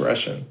their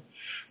discretion.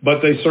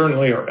 But they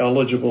certainly are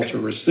eligible to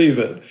receive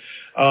it.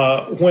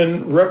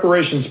 When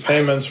reparations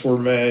payments were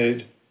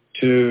made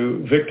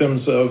to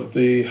victims of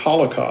the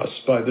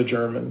Holocaust by the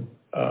German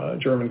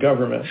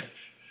government,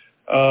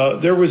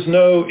 there was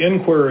no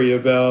inquiry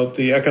about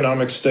the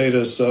economic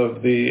status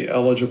of the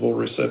eligible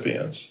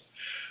recipients.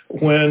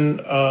 When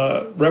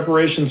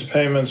reparations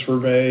payments were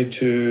made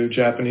to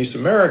Japanese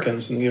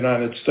Americans in the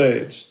United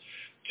States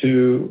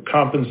to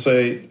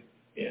compensate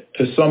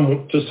to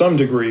some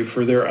degree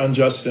for their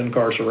unjust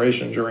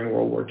incarceration during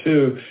World War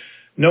II,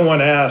 no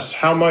one asked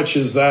how much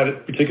is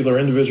that particular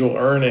individual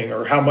earning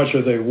or how much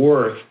are they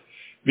worth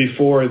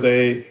before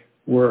they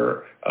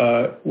were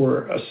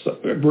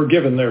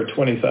given their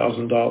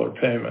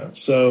 $20,000 payment.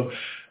 So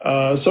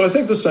I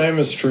think the same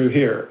is true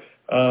here.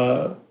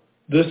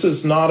 This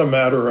is not a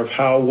matter of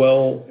how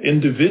well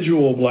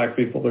individual black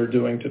people are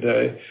doing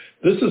today.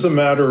 This is a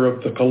matter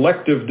of the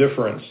collective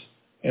difference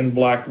in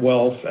black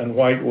wealth and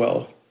white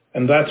wealth,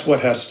 and that's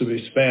what has to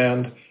be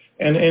spanned.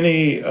 And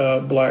any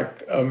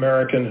black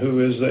American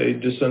who is a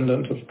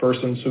descendant of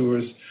persons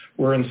who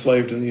were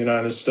enslaved in the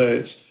United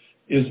States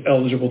is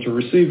eligible to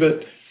receive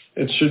it.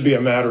 It should be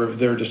a matter of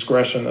their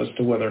discretion as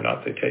to whether or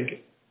not they take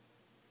it.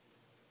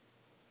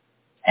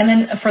 And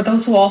then for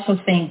those who also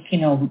think,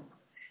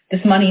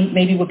 this money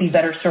maybe would be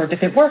better served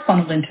if it were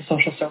funneled into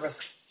social service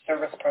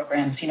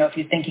programs, if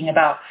you're thinking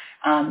about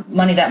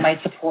money that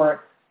might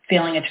support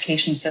failing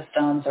education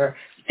systems, or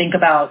think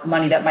about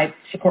money that might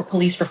support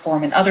police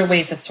reform and other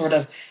ways that sort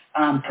of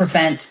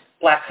prevent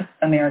black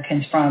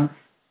Americans from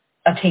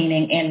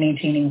attaining and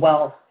maintaining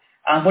wealth.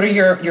 What are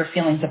your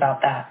feelings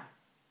about that?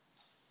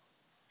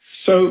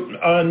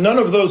 So none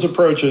of those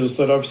approaches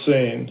that I've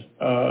seen,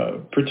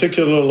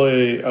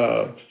 particularly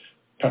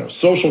kind of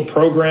social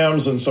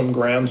programs in some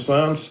grand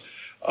sense,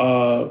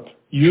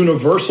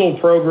 universal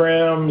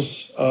programs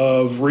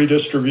of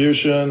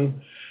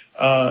redistribution,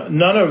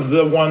 none of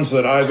the ones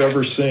that I've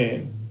ever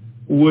seen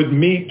would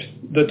meet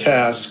the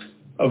task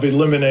of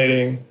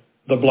eliminating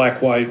the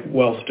black-white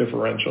wealth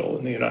differential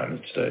in the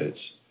United States.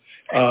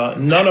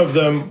 None of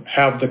them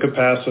have the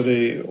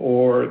capacity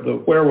or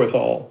the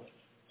wherewithal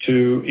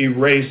to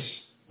erase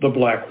the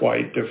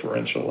black-white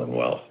differential in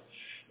wealth.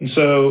 And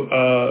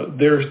so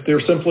they're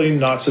simply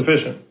not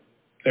sufficient.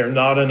 They're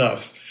not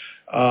enough.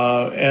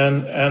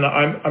 And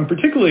I'm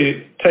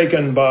particularly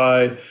taken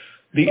by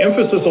the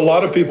emphasis a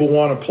lot of people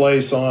want to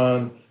place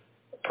on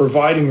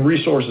providing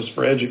resources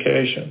for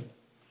education.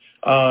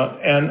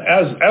 And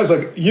as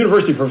a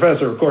university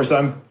professor, of course,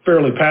 I'm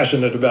fairly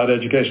passionate about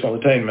educational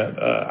attainment.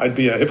 I'd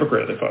be a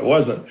hypocrite if I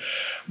wasn't.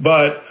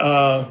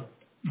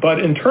 But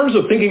in terms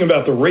of thinking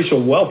about the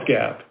racial wealth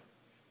gap,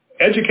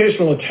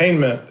 educational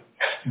attainment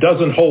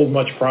doesn't hold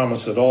much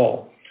promise at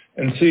all.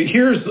 And see,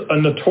 here's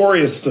a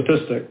notorious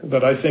statistic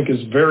that I think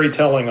is very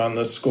telling on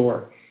this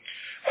score.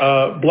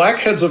 Black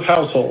heads of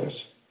households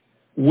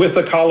with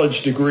a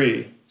college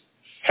degree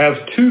have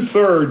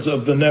 2/3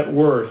 of the net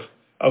worth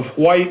of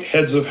white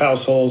heads of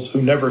households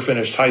who never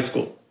finished high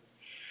school.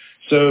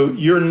 So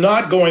you're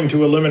not going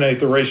to eliminate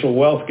the racial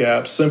wealth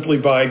gap simply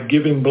by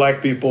giving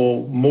black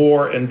people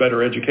more and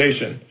better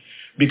education,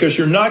 because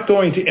you're not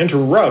going to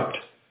interrupt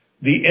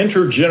the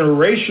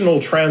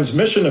intergenerational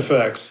transmission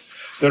effects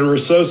that are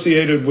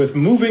associated with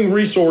moving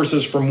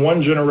resources from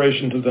one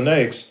generation to the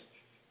next,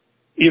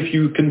 if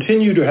you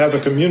continue to have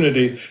a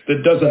community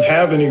that doesn't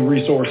have any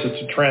resources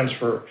to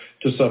transfer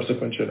to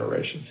subsequent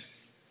generations.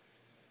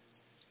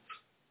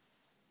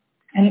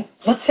 And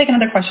let's take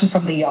another question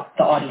from the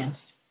audience.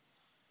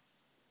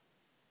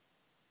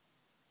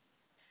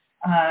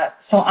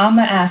 So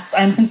Amma asks,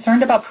 I'm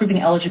concerned about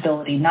proving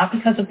eligibility, not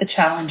because of the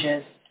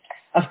challenges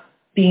of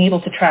being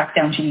able to track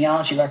down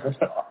genealogy records,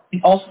 but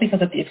also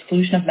because of the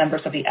exclusion of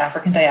members of the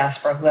African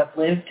diaspora who have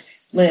live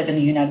in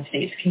the United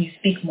States. Can you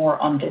speak more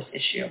on this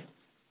issue?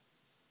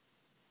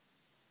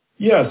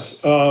 Yes.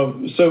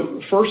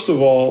 So first of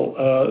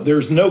all,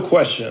 there's no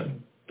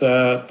question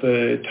that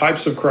the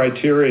types of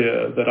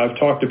criteria that I've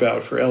talked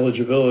about for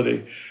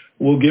eligibility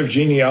will give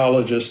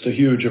genealogists a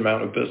huge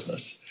amount of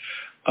business.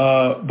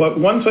 But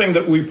one thing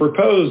that we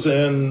propose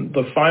in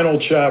the final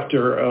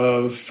chapter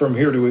of From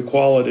Here to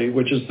Equality,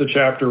 which is the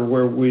chapter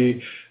where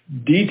we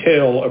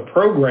detail a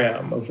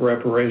program of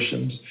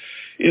reparations,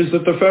 is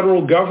that the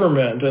federal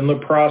government, in the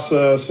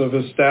process of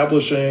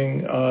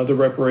establishing the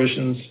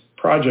reparations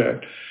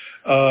project,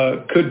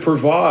 could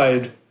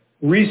provide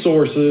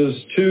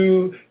resources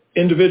to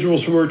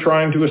individuals who are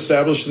trying to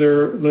establish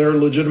their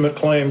legitimate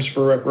claims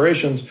for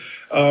reparations,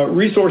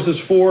 resources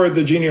for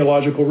the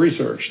genealogical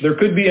research. There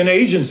could be an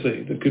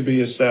agency that could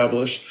be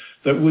established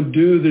that would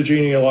do the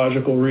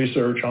genealogical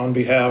research on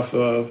behalf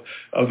of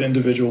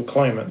individual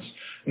claimants.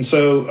 And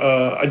so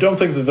I don't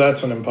think that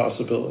that's an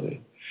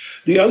impossibility.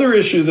 The other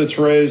issue that's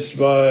raised in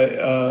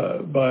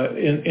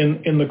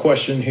the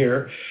question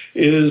here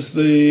is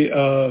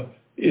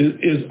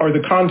are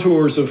the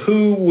contours of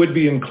who would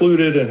be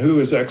included and who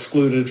is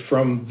excluded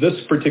from this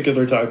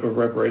particular type of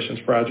reparations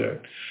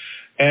project.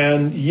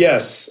 And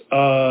yes,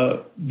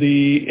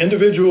 the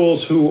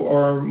individuals who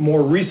are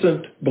more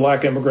recent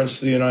black immigrants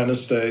to the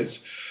United States,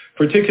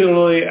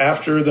 particularly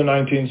after the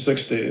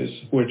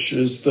 1960s, which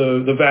is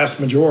the vast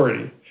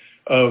majority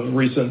of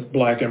recent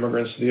black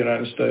immigrants to the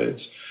United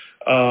States,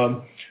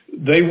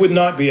 they would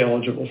not be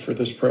eligible for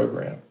this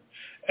program.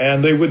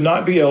 And they would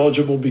not be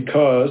eligible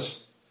because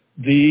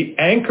the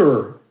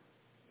anchor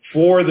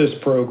for this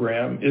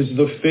program is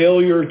the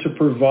failure to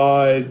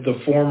provide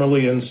the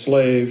formerly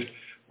enslaved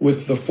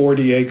with the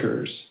 40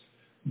 acres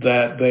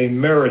that they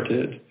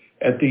merited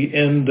at the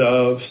end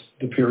of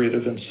the period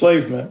of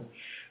enslavement.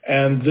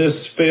 And this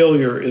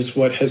failure is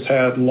what has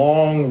had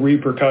long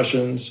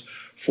repercussions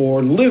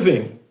for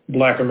living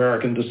black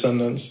American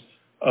descendants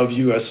of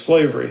U.S.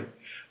 slavery.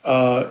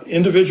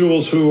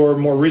 Individuals who are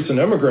more recent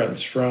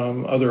immigrants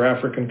from other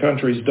African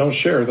countries don't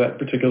share that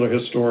particular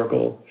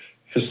historical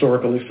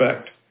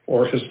effect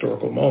or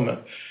historical moment.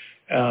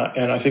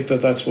 And I think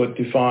that that's what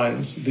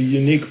defines the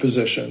unique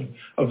position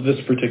of this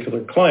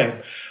particular claim.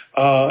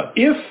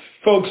 If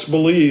folks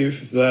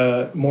believe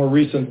that more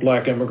recent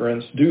black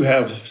immigrants do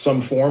have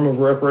some form of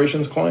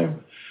reparations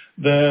claim,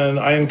 then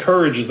I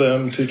encourage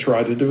them to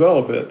try to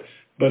develop it.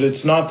 But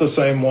it's not the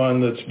same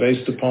one that's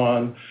based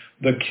upon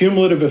the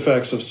cumulative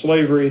effects of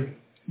slavery,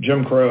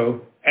 Jim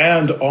Crow,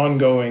 and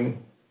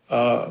ongoing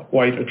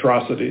white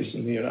atrocities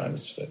in the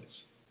United States.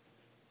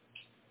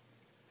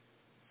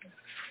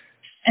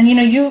 And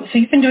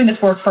you've been doing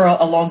this work for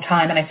a long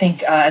time, and I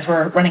think as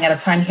we're running out of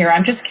time here,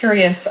 I'm just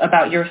curious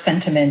about your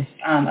sentiments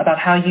about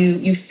how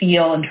you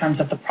feel in terms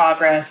of the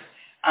progress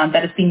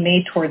that is being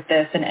made towards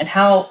this, and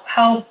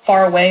how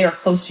far away or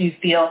close do you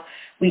feel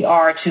we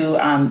are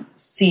to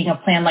seeing a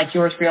plan like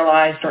yours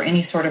realized or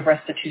any sort of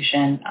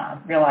restitution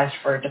realized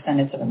for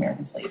descendants of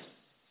American slaves?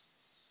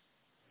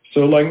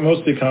 So like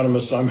most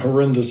economists, I'm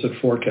horrendous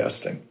at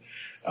forecasting.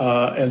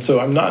 And so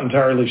I'm not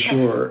entirely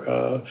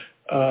sure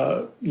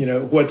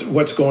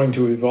what's going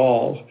to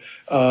evolve.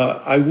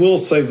 I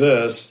will say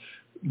this,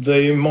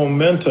 the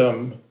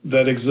momentum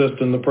that exists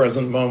in the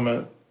present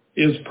moment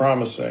is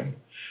promising.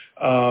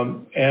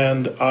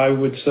 And I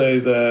would say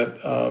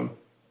that,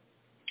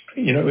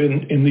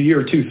 in the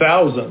year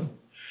 2000,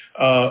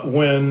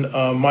 when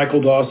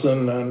Michael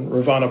Dawson and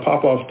Ravana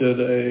Popov did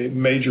a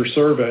major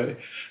survey,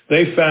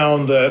 they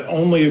found that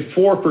only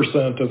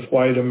 4% of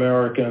white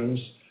Americans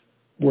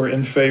were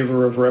in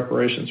favor of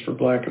reparations for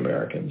black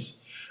Americans.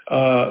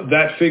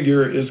 That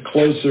figure is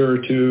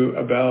closer to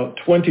about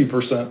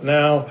 20%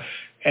 now,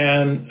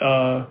 and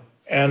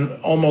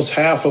almost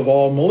half of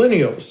all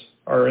millennials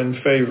are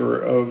in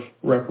favor of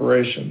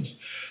reparations.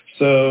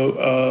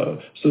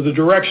 So the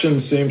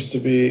direction seems to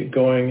be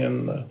going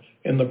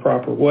in the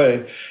proper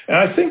way. And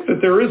I think that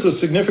there is a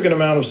significant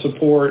amount of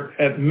support,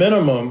 at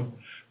minimum,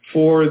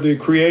 for the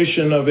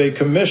creation of a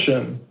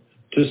commission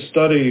to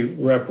study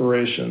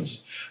reparations.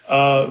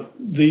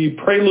 The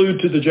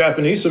prelude to the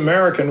Japanese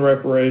American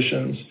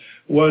reparations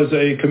was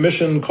a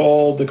commission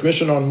called the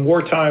Commission on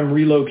Wartime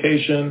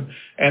Relocation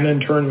and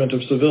Internment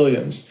of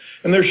Civilians.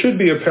 And there should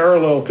be a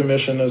parallel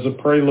commission as a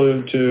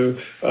prelude to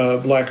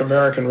Black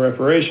American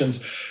reparations.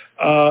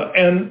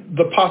 And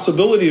the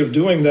possibility of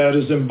doing that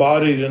is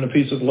embodied in a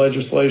piece of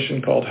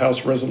legislation called House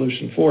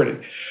Resolution 40.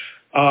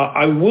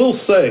 I will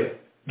say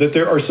that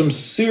there are some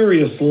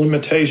serious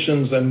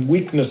limitations and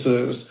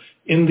weaknesses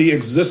in the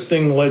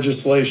existing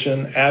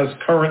legislation as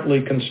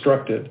currently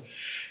constructed.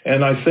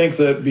 And I think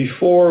that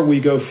before we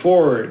go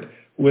forward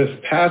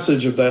with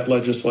passage of that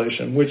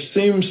legislation, which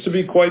seems to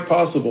be quite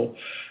possible,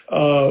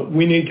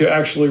 we need to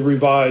actually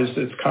revise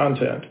its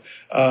content.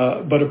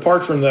 But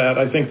apart from that,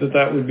 I think that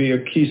that would be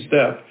a key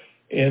step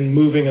in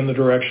moving in the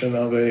direction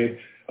of a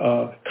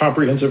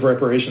comprehensive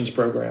reparations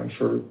program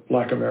for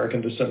Black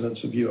American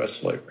descendants of U.S.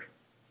 slavery.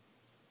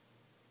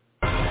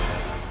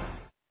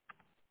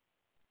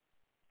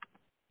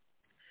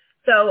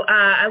 So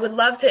I would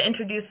love to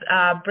introduce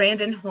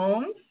Brandon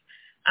Holmes,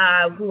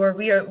 who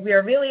we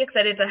are really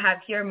excited to have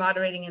here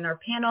moderating in our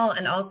panel,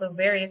 and also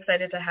very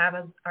excited to have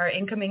as our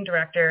incoming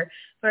director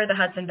for the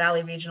Hudson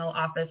Valley Regional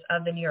Office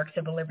of the New York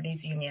Civil Liberties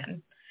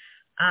Union.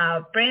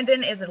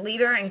 Brandon is a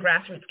leader in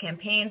grassroots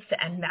campaigns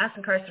to end mass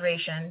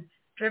incarceration,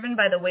 driven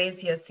by the ways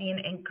he has seen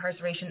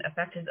incarceration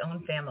affect his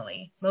own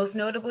family. Most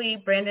notably,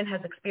 Brandon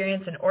has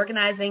experience in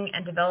organizing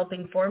and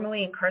developing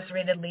formerly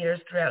incarcerated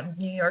leaders throughout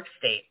New York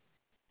State.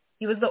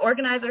 He was the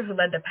organizer who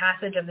led the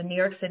passage of the New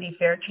York City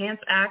Fair Chance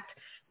Act,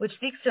 which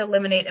seeks to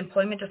eliminate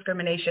employment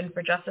discrimination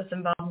for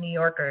justice-involved New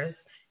Yorkers,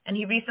 and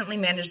he recently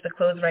managed the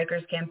Close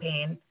Rikers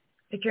campaign,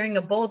 securing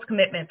a bold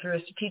commitment through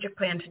a strategic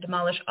plan to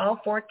demolish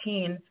all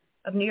 14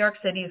 of New York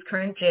City's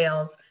current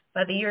jails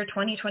by the year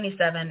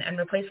 2027 and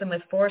replace them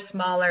with 4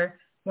 smaller,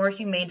 more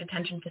humane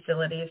detention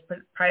facilities,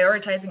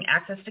 prioritizing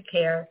access to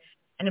care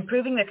and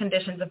improving the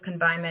conditions of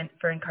confinement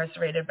for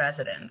incarcerated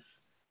residents.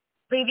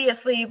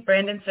 Previously,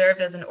 Brandon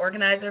served as an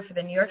organizer for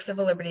the New York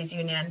Civil Liberties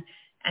Union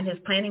and is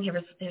planning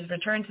his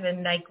return to the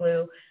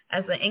NYCLU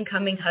as the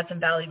incoming Hudson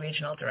Valley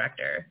Regional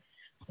Director.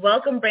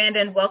 Welcome,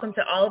 Brandon. Welcome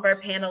to all of our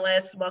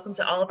panelists. Welcome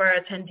to all of our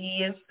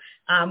attendees.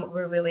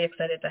 We're really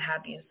excited to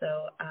have you.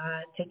 So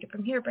take it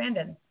from here,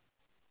 Brandon.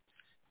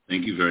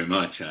 Thank you very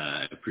much.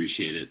 I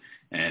appreciate it.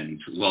 And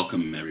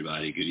welcome,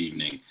 everybody. Good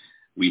evening.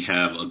 We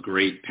have a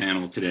great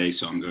panel today,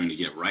 so I'm going to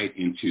get right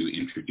into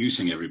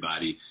introducing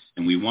everybody.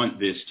 And we want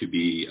this to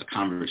be a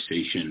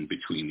conversation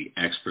between the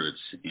experts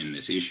in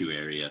this issue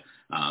area,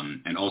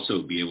 and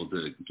also be able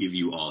to give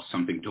you all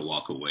something to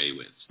walk away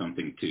with,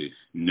 something to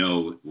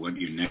know what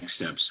your next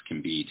steps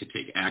can be to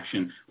take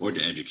action or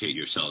to educate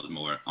yourselves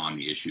more on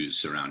the issues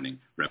surrounding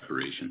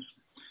reparations.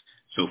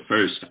 So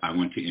first, I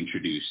want to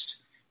introduce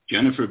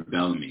Jennifer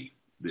Bellamy,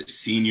 the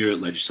Senior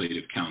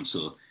Legislative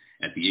Counsel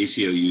at the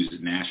ACLU's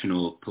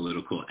National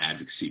Political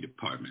Advocacy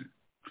Department.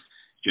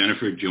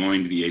 Jennifer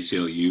joined the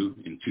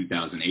ACLU in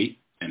 2008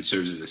 and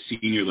serves as a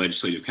Senior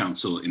Legislative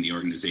Counsel in the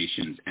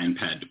organization's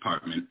NPAD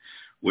department,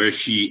 where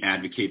she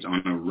advocates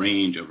on a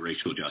range of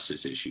racial justice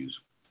issues.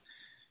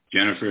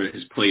 Jennifer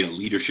has played a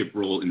leadership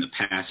role in the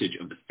passage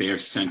of the Fair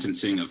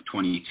Sentencing of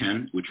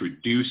 2010, which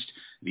reduced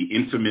the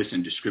infamous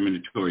and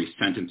discriminatory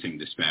sentencing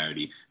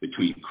disparity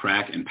between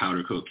crack and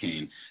powder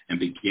cocaine and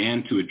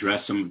began to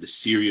address some of the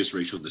serious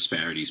racial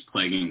disparities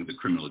plaguing the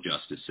criminal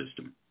justice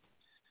system.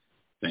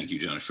 Thank you,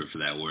 Jennifer, for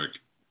that work.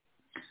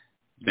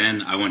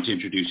 Then I want to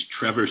introduce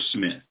Trevor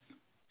Smith.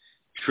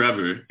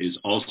 Trevor is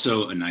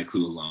also a NYCLU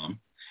alum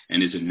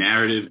and is a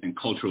narrative and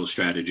cultural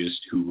strategist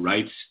who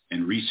writes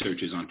and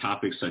researches on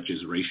topics such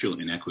as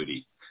racial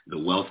inequity, the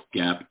wealth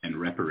gap, and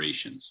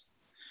reparations.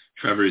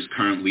 Trevor is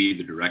currently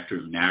the Director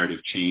of Narrative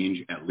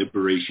Change at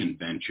Liberation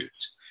Ventures,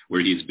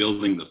 where he is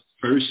building the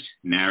first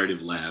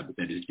narrative lab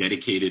that is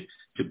dedicated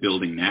to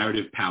building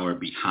narrative power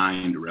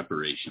behind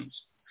reparations.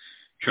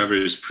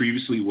 Trevor has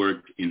previously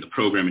worked in the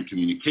program and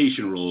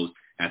communication roles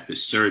at the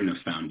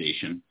Surdna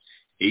Foundation,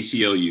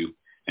 ACLU,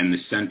 and the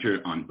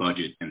Center on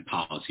Budget and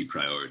Policy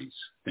Priorities.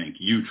 Thank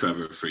you,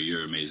 Trevor, for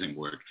your amazing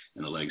work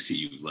and the legacy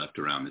you've left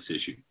around this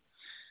issue.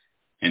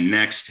 And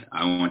next,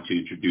 I want to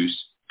introduce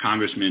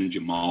Congressman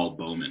Jamal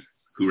Bowman,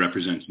 who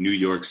represents New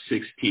York's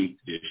 16th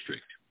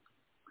District.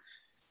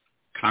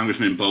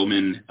 Congressman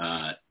Bowman's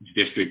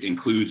district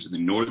includes the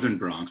Northern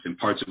Bronx and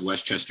parts of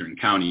Westchester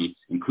County,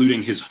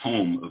 including his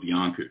home of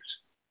Yonkers.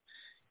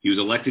 He was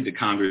elected to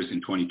Congress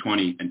in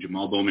 2020, and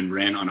Jamal Bowman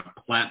ran on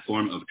a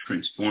platform of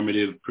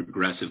transformative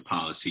progressive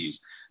policies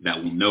that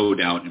will no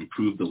doubt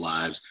improve the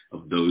lives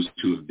of those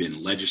who have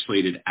been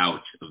legislated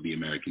out of the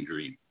American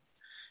dream.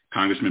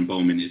 Congressman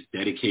Bowman is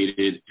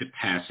dedicated to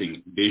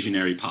passing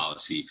visionary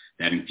policy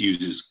that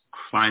infuses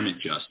climate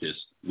justice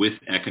with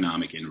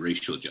economic and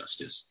racial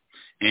justice,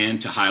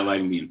 and to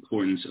highlighting the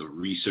importance of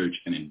research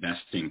and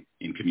investing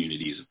in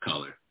communities of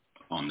color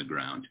on the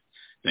ground.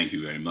 Thank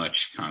you very much,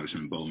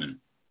 Congressman Bowman.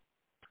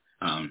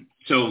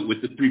 So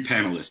with the three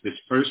panelists, this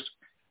first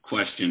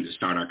question to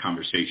start our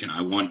conversation,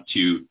 I want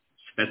to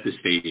set the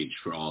stage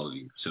for all of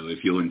you. So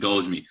if you'll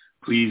indulge me,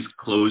 please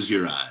close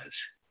your eyes.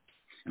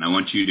 And I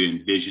want you to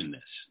envision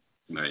this,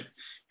 right?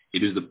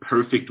 It is the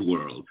perfect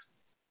world.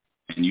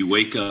 And you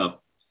wake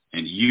up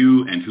and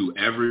you and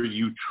whoever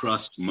you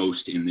trust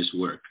most in this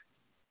work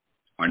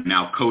are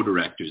now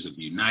co-directors of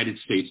the United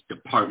States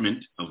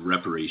Department of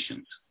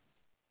Reparations.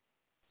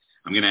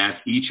 I'm going to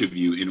ask each of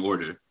you in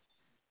order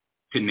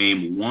to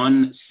name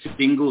one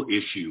single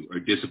issue or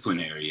discipline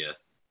area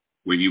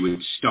where you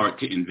would start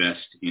to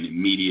invest in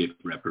immediate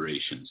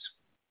reparations.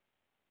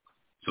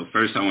 So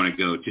first I want to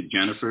go to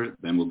Jennifer,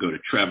 then we'll go to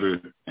Trevor,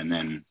 and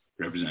then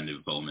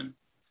Representative Bowman.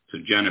 So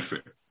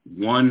Jennifer,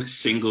 one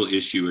single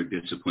issue or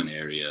discipline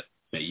area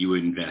that you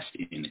would invest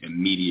in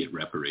immediate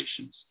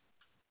reparations.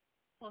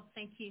 Well,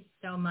 thank you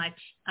so much,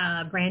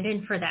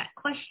 Brandon, for that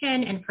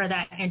question and for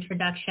that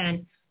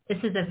introduction. This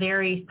is a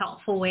very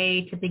thoughtful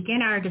way to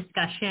begin our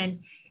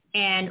discussion.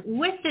 And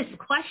with this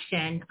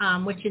question,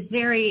 which is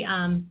very,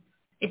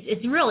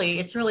 it's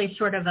really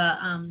sort of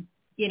a,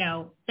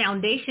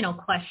 foundational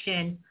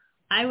question,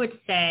 I would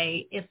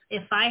say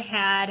if I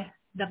had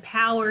the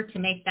power to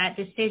make that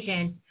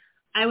decision,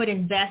 I would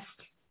invest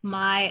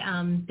my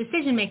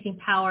decision-making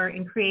power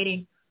in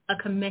creating a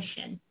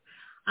commission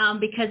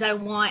because I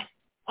want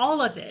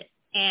all of it,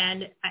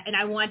 and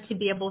I want to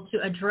be able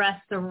to address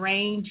the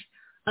range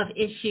of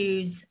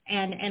issues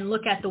and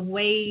look at the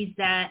ways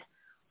that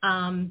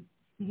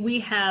we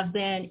have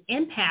been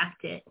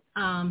impacted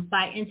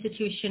by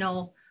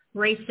institutional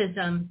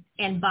racism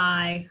and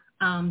by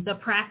the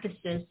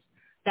practices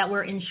that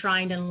were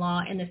enshrined in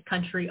law in this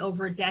country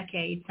over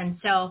decades. And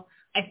so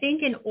I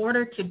think in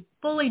order to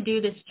fully do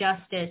this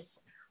justice,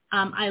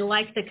 I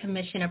like the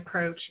commission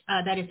approach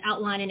that is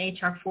outlined in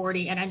H.R.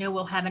 40, and I know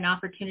we'll have an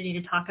opportunity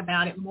to talk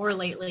about it more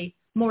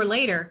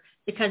later,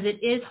 because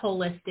it is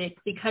holistic,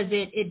 because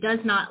it does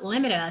not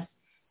limit us,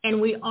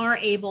 and we are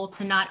able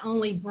to not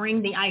only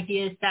bring the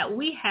ideas that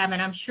we have,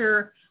 and I'm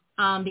sure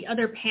the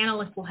other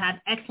panelists will have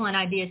excellent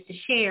ideas to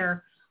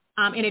share.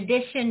 In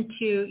addition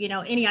to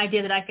any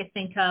idea that I could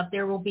think of,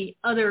 there will be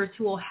others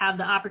who will have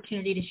the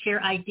opportunity to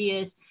share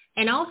ideas.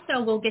 And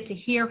also we'll get to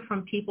hear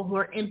from people who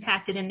are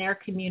impacted in their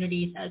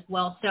communities as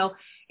well. So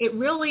it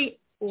really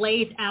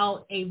lays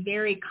out a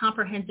very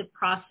comprehensive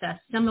process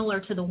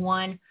similar to the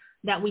one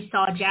that we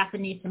saw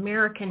Japanese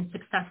Americans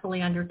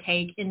successfully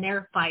undertake in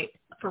their fight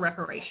for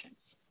reparations.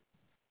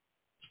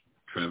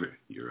 Trevor,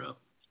 you're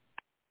up.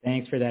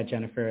 Thanks for that,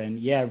 Jennifer. And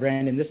yeah,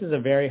 Brandon, this is a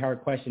very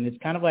hard question.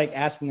 It's kind of like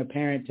asking a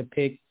parent to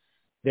pick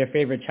their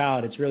favorite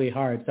child. It's really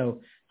hard.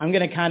 So I'm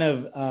going to kind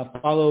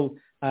of follow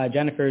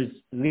Jennifer's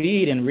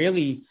lead, and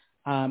really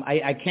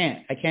I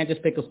can't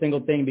just pick a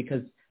single thing,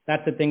 because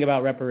that's the thing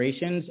about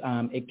reparations.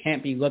 It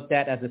can't be looked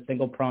at as a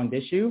single-pronged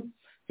issue,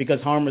 because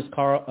harm was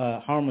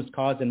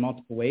caused in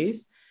multiple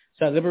ways.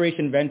 So at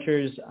Liberation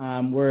Ventures,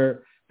 we're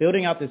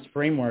building out this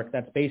framework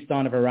that's based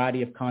on a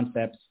variety of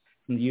concepts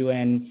from the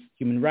UN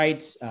Human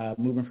Rights,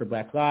 Movement for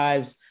Black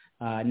Lives,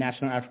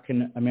 National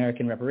African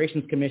American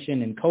Reparations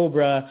Commission, and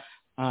COBRA,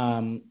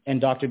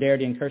 and Dr.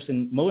 Darity and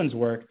Kirsten Mullen's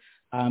work,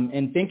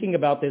 and thinking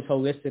about this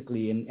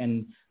holistically,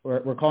 and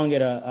we're calling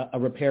it a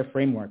repair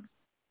framework.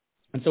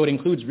 And so it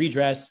includes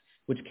redress,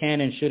 which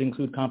can and should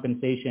include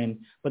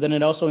compensation, but then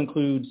it also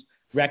includes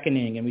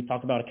reckoning, and we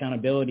talk about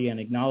accountability and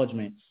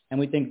acknowledgement. And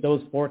we think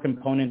those four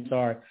components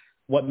are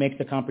what makes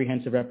a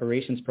comprehensive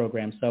reparations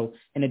program. So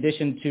in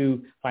addition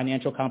to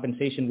financial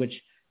compensation, which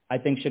I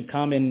think should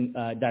come in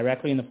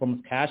directly in the form of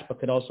cash, but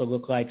could also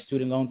look like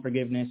student loan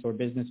forgiveness or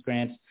business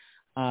grants,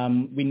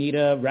 we need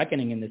a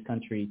reckoning in this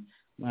country.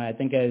 I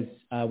think as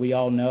we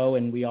all know,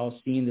 and we all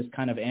seen this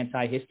kind of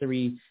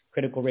anti-history,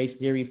 critical race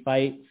theory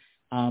fight,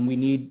 we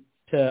need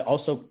to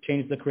also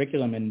change the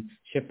curriculum and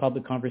shift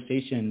public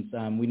conversations.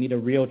 We need a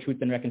real truth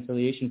and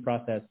reconciliation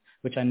process,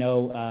 which I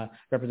know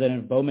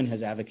Representative Bowman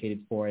has advocated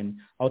for. And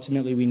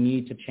ultimately, we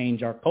need to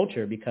change our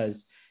culture because,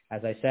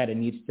 as I said, it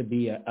needs to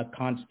be a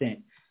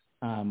constant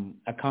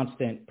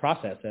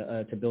process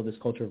to build this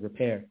culture of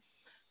repair.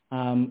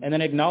 And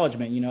then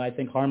acknowledgement. I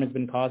think harm has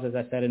been caused, as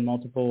I said, in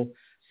multiple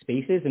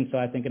spaces. And so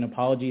I think an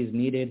apology is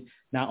needed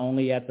not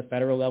only at the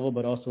federal level,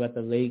 but also at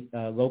the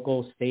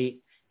local,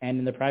 state, and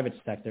in the private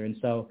sector. And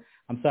so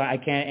I'm sorry, I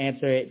can't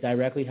answer it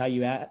directly how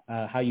you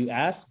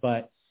asked,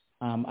 but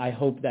I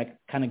hope that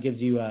kind of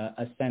gives you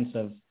a sense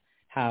of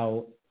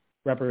how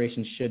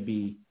reparations should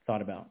be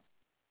thought about.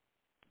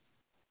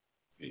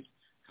 Great.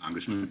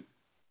 Congressman?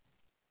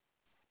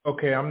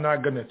 Okay, I'm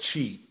not going to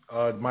cheat.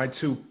 My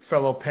two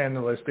fellow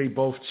panelists, they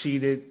both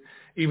cheated.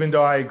 Even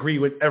though I agree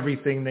with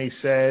everything they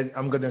said,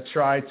 I'm going to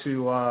try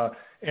to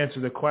answer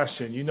the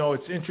question.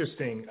 It's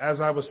interesting. As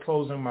I was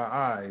closing my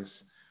eyes,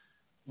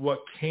 what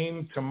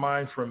came to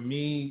mind for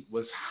me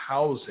was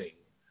housing.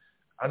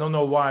 I don't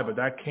know why, but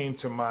that came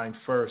to mind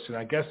first. And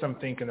I guess I'm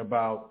thinking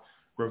about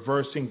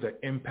reversing the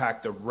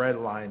impact of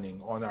redlining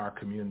on our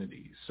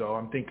communities. So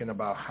I'm thinking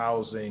about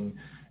housing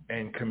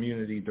and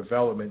community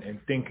development and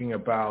thinking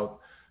about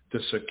the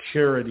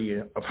security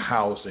of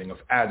housing, of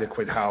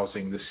adequate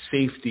housing, the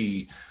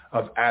safety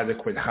of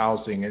adequate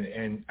housing,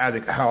 and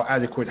how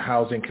adequate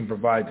housing can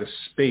provide the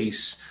space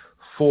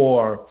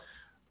for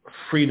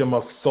freedom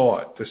of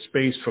thought, the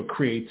space for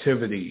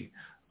creativity,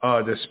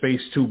 the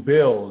space to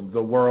build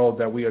the world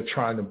that we are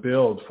trying to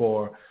build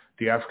for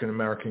the African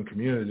American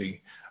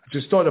community. I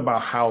just thought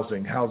about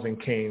housing. Housing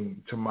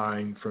came to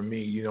mind for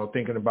me,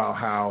 thinking about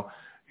how,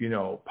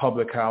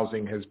 public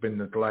housing has been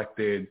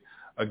neglected,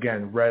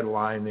 again,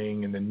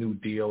 redlining and the New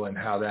Deal and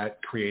how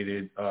that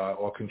created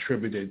or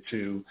contributed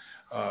to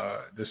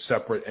the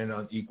separate and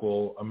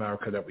unequal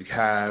America that we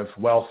have,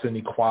 wealth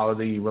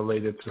inequality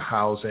related to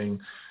housing.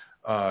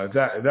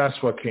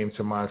 That's what came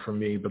to mind for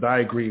me. But I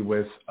agree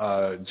with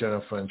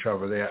Jennifer and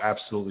Trevor. They're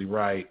absolutely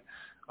right.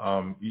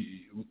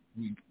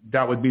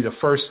 That would be the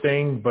first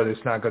thing, but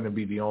it's not going to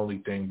be the only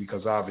thing,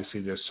 because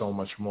obviously there's so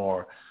much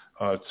more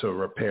to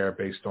repair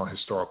based on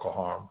historical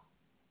harm.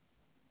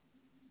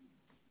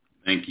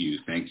 Thank you,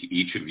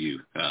 each of you,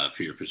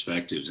 for your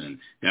perspectives, and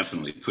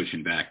definitely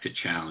pushing back to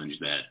challenge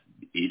that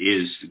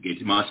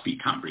it must be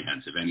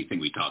comprehensive. Anything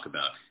we talk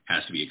about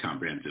has to be a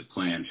comprehensive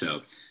plan.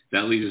 So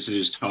that leads us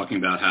to just talking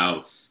about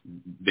how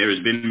there has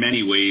been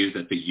many ways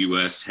that the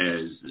U.S.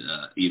 has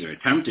either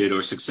attempted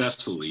or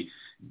successfully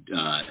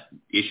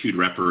issued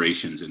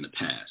reparations in the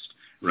past,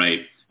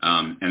 right?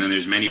 And then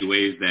there's many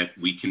ways that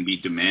we can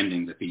be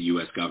demanding that the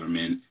U.S.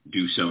 government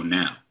do so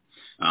now.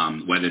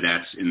 Whether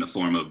that's in the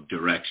form of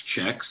direct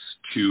checks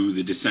to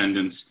the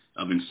descendants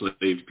of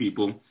enslaved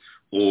people,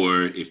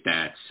 or if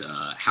that's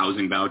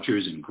housing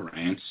vouchers and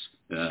grants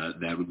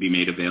that would be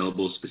made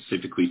available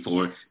specifically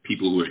for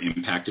people who are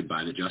impacted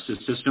by the justice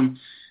system.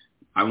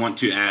 I want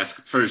to ask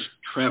first,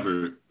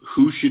 Trevor,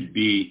 who should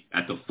be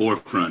at the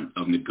forefront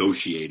of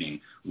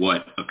negotiating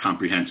what a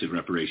comprehensive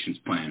reparations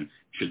plan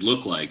should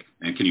look like?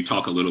 And can you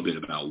talk a little bit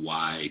about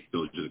why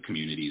those are the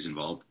communities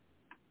involved?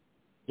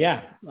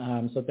 Yeah,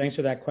 so thanks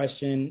for that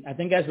question. I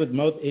think as with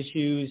most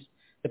issues,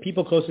 the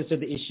people closest to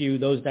the issue,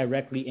 those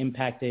directly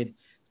impacted,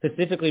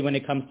 specifically when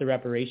it comes to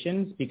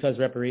reparations, because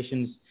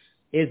reparations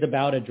is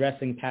about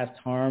addressing past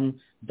harm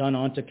done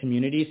onto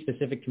communities,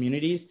 specific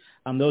communities,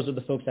 those are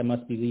the folks that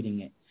must be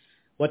leading it.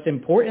 What's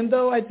important,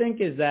 though, I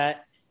think, is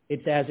that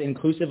it's as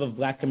inclusive of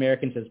Black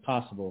Americans as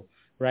possible,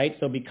 right?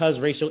 So because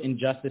racial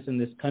injustice in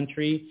this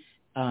country,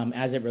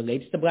 as it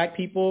relates to Black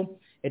people,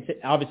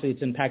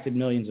 it's impacted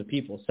millions of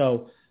people.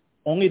 So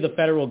only the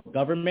federal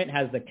government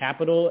has the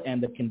capital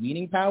and the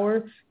convening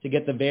power to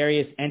get the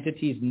various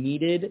entities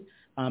needed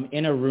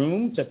in a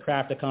room to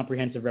craft a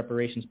comprehensive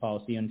reparations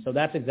policy. And so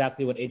that's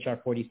exactly what H.R.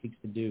 40 seeks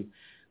to do.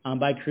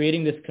 By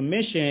creating this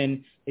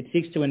commission, it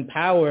seeks to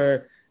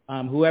empower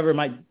whoever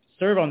might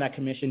serve on that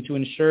commission to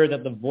ensure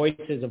that the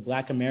voices of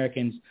Black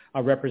Americans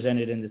are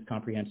represented in this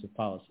comprehensive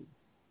policy.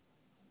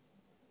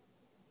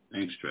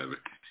 Thanks, Trevor.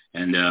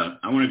 And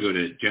I want to go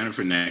to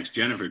Jennifer next.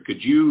 Jennifer,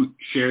 could you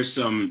share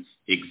some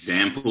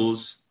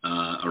examples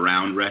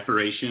around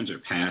reparations or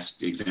past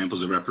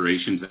examples of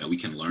reparations that we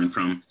can learn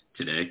from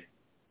today?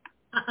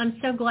 I'm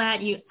so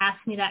glad you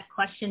asked me that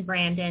question,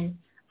 Brandon.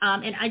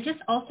 And I just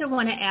also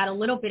want to add a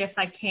little bit, if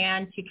I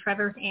can, to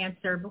Trevor's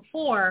answer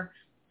before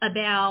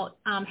about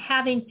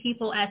having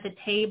people at the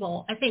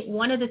table. I think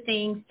one of the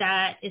things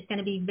that is going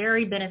to be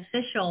very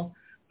beneficial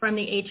from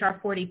the H.R.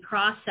 40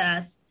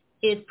 process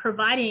is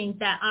providing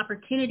that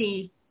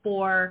opportunity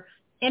for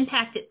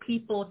impacted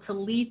people to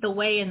lead the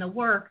way in the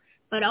work,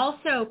 but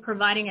also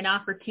providing an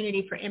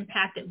opportunity for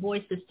impacted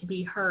voices to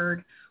be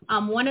heard.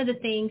 One of the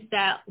things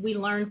that we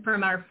learned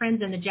from our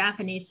friends in the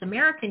Japanese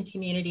American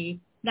community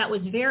that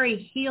was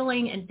very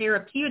healing and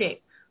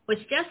therapeutic was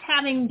just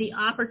having the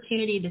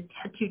opportunity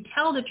to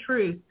tell the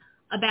truth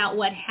about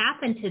what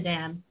happened to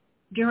them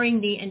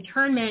during the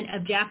internment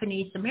of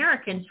Japanese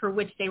Americans for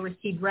which they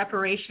received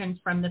reparations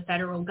from the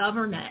federal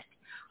government.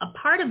 A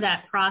part of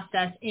that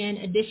process, in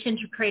addition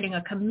to creating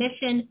a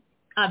commission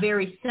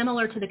very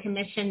similar to the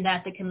commission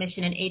that the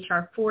commission in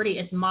H.R. 40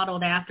 is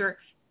modeled after,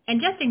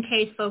 and just in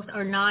case folks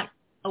are not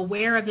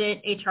aware of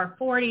it, H.R.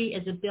 40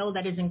 is a bill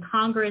that is in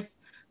Congress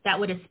that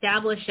would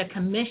establish a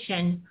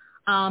commission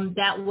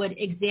that would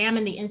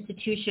examine the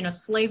institution of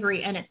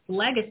slavery and its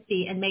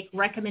legacy and make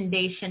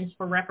recommendations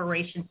for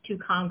reparations to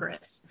Congress.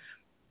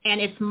 And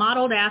it's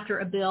modeled after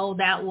a bill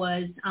that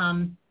was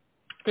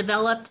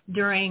developed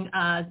during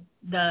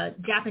the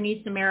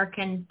Japanese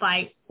American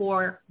fight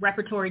for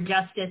reparatory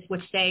justice,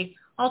 which they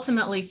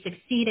ultimately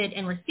succeeded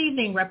in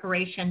receiving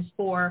reparations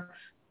for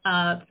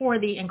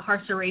the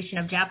incarceration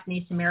of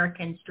Japanese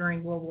Americans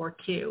during World War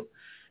II.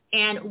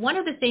 And one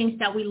of the things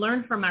that we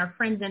learned from our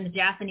friends in the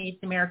Japanese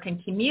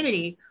American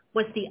community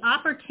was the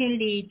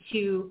opportunity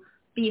to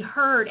be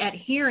heard at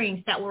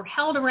hearings that were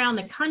held around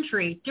the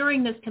country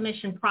during this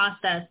commission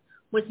process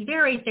was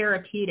very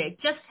therapeutic,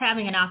 just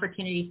having an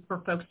opportunity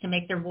for folks to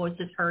make their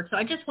voices heard. So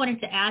I just wanted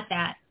to add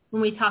that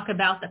when we talk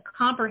about the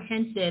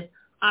comprehensive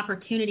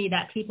opportunity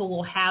that people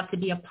will have to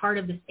be a part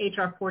of this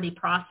HR 40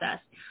 process.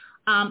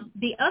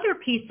 The other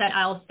piece that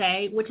I'll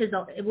say, which is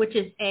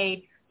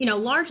a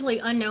largely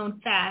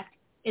unknown fact,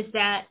 is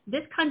that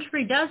this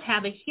country does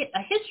have a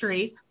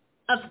history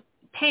of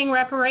paying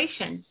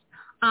reparations.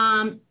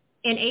 In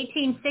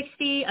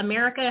 1860,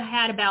 America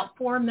had about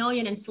 4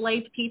 million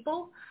enslaved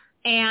people.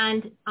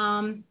 And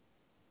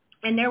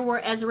there were,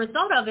 as a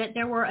result of it,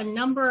 there were a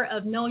number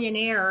of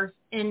millionaires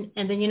in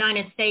the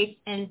United States,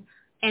 and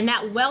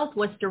that wealth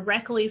was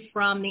directly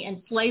from the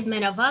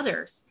enslavement of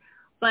others.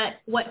 But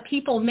what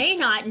people may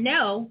not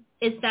know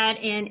is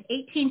that in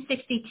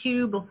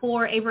 1862,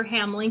 before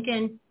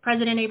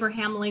President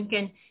Abraham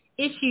Lincoln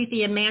issued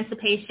the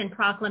Emancipation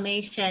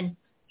Proclamation,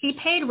 he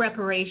paid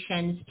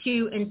reparations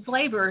to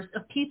enslavers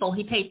of people.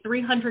 He paid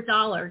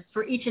 $300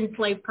 for each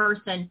enslaved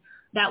person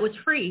that was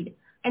freed.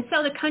 And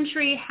so the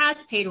country has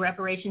paid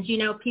reparations. You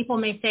know, people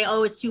may say,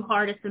 oh, it's too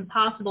hard, it's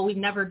impossible, we've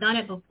never done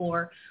it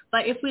before.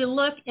 But if we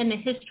look in the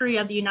history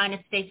of the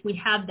United States, we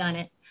have done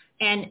it.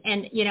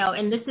 And you know,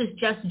 and this is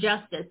just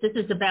justice. This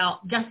is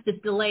about justice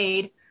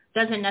delayed,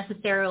 doesn't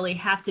necessarily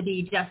have to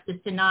be justice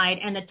denied.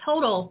 And the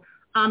total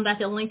that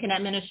the Lincoln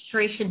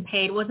administration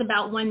paid was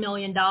about $1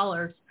 million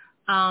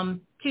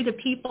to the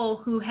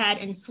people who had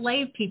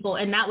enslaved people,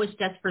 and that was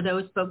just for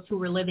those folks who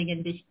were living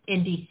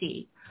in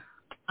D.C.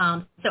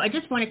 So I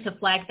just wanted to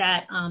flag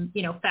that,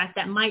 you know, fact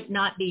that might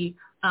not be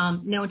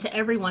known to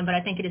everyone, but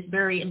I think it is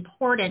very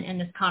important in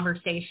this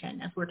conversation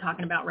as we're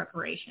talking about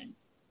reparations.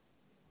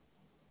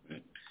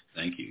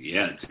 Thank you.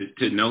 Yeah,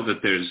 to know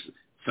that there's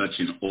such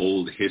an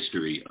old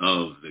history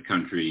of the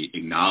country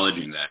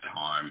acknowledging that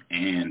harm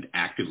and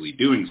actively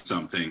doing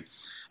something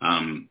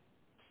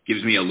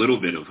gives me a little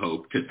bit of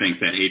hope to think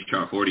that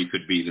H.R. 40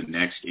 could be the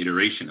next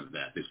iteration of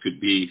that. This could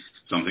be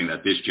something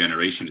that this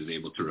generation is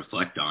able to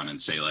reflect on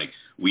and say, like,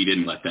 we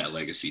didn't let that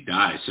legacy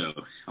die. So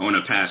I want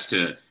to pass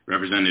to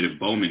Representative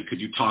Bowman.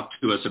 Could you talk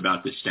to us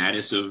about the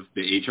status of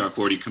the H.R.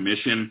 40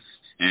 Commission,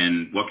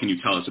 and what can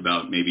you tell us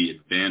about maybe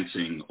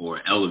advancing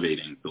or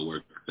elevating the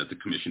work that the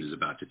commission is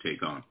about to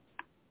take on?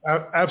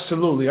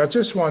 Absolutely. I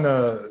just want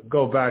to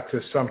go back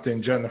to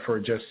something Jennifer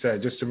just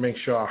said, just to make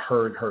sure I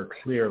heard her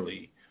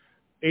clearly.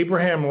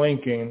 Abraham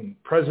Lincoln,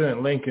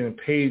 President Lincoln,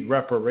 paid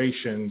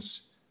reparations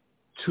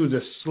to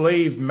the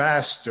slave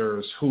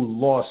masters who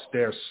lost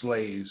their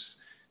slaves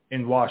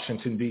in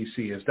Washington,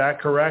 D.C. Is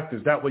that correct?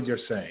 Is that what you're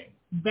saying?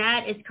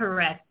 That is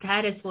correct.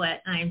 That is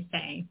what I'm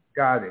saying.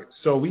 Got it.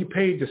 So we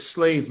paid the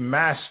slave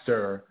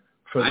master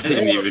for I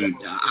didn't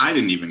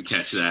even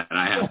catch that,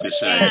 I have to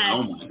say. Yeah.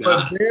 Oh my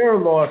God. For their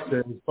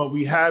losses, but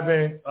we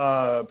haven't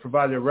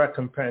provided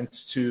recompense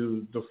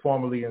to the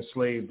formerly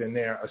enslaved and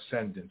their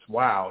ascendants.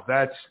 Wow,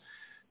 that's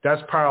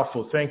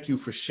powerful. Thank you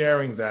for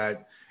sharing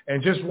that.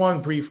 And just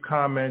one brief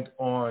comment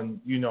on,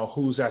 you know,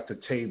 who's at the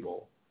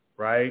table,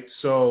 right?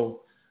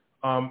 So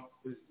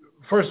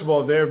first of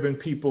all, there have been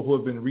people who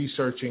have been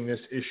researching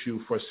this issue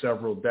for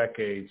several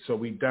decades, so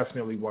we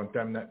definitely want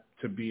them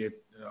to be a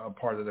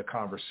part of the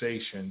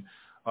conversation.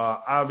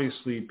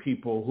 Obviously,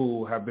 people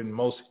who have been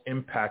most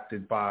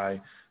impacted by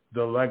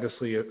the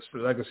legacy of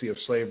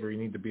slavery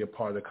need to be a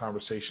part of the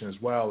conversation as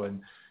well.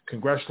 And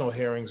congressional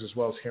hearings as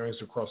well as hearings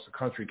across the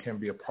country can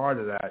be a part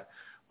of that.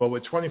 But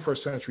with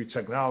 21st century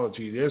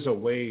technology, there's a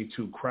way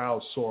to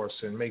crowdsource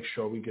and make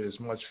sure we get as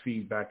much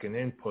feedback and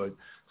input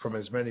from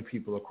as many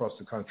people across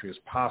the country as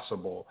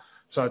possible.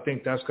 So I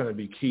think that's going to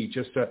be key,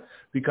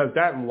 because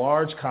that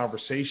large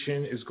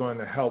conversation is going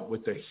to help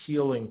with the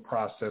healing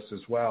process as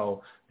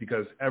well,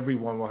 because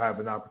everyone will have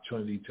an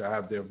opportunity to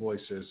have their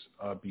voices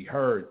be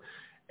heard.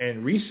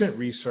 And recent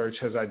research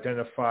has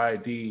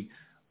identified the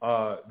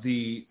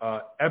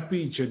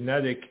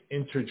epigenetic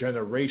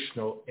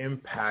intergenerational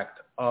impact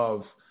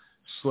of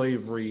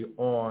slavery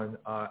on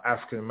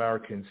African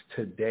Americans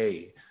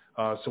today.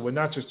 So we're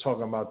not just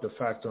talking about the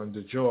fact on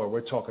de jure, we're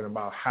talking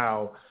about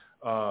how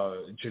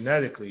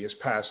genetically is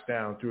passed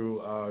down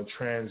through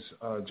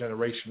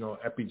transgenerational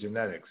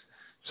epigenetics.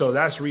 So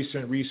that's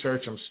recent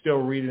research. I'm still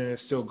reading it,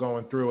 still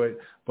going through it,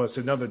 but it's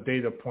another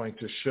data point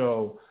to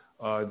show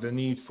the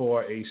need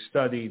for a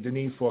study, the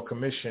need for a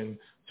commission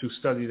to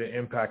study the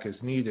impact is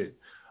needed.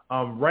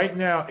 Right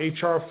now,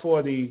 H.R.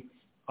 40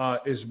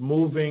 is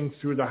moving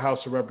through the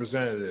House of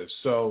Representatives.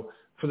 So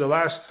for the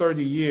last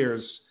 30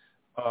 years,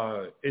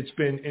 it's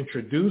been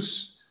introduced,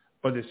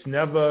 but it's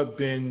never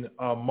been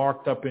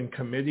marked up in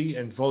committee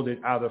and voted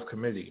out of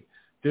committee.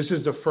 This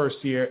is the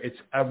first year it's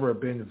ever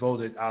been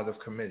voted out of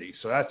committee.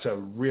 So that's a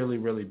really,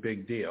 really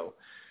big deal.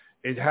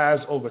 It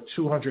has over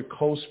 200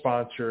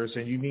 co-sponsors,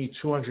 and you need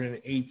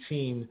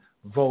 218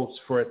 votes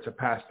for it to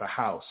pass the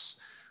House.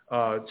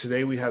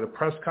 Today we had a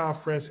press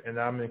conference, and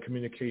I'm in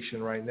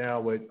communication right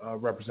now with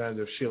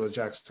Representative Sheila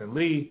Jackson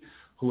Lee,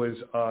 who is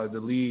the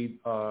lead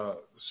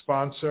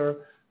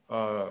sponsor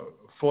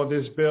for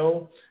this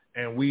bill.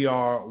 And we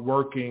are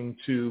working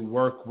to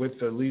work with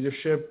the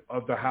leadership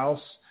of the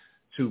House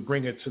to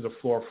bring it to the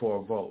floor for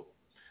a vote.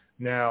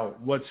 Now,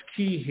 what's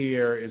key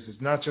here is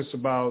it's not just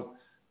about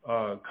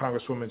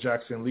Congresswoman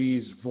Jackson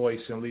Lee's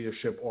voice and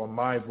leadership or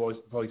my voice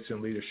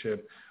and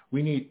leadership.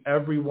 We need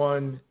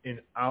everyone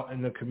out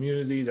in the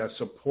community that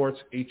supports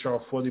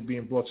H.R. 40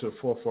 being brought to the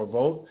floor for a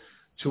vote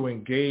to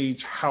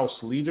engage House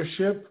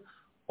leadership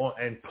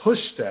and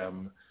push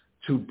them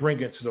to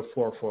bring it to the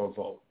floor for a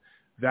vote.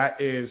 That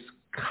is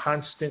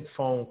constant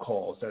phone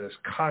calls, that is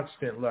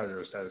constant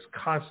letters, that is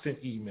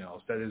constant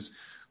emails, that is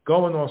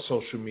going on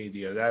social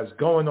media, that is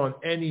going on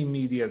any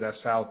media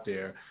that's out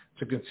there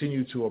to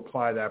continue to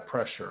apply that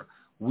pressure.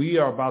 We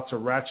are about to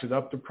ratchet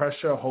up the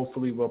pressure.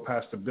 Hopefully we'll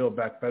pass the Build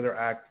Back Better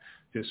Act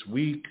this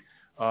week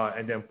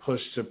and then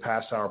push to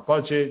pass our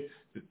budget,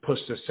 push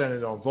the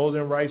Senate on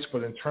voting rights.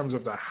 But in terms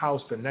of the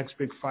House, the next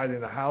big fight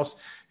in the House,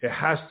 it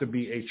has to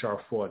be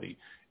H.R. 40.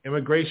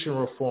 Immigration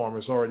reform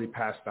has already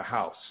passed the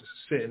House,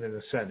 sitting in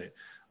the Senate.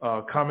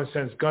 Common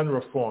sense gun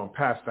reform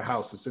passed the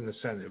House, it's in the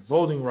Senate.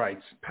 Voting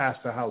rights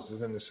passed the House,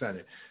 it's in the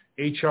Senate.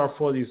 H.R.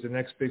 40 is the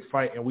next big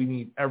fight, and we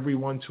need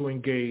everyone to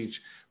engage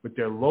with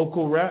their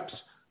local reps,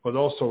 but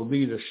also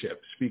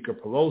leadership. Speaker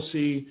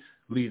Pelosi,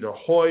 Leader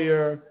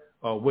Hoyer,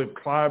 Whip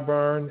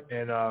Clyburn,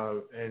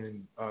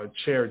 and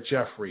Chair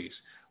Jeffries.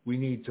 We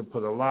need to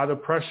put a lot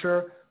of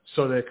pressure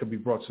so that it can be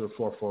brought to the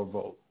floor for a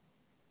vote.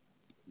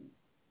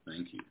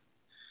 Thank you.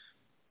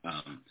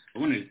 I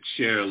want to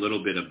share a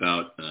little bit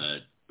about a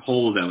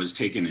poll that was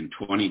taken in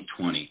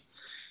 2020.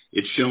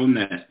 It's shown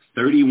that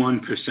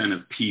 31%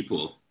 of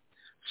people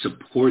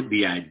support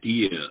the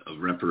idea of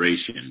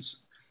reparations,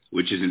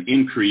 which is an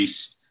increase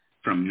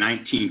from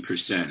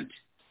 19%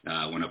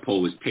 when a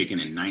poll was taken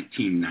in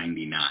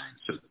 1999.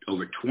 So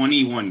over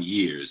 21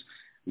 years,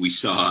 we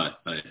saw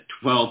a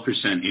 12%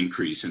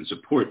 increase in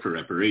support for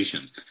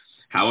reparations.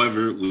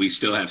 However, we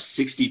still have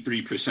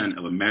 63%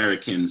 of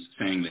Americans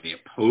saying they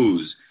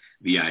oppose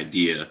the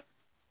idea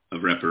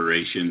of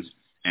reparations,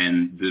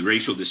 and the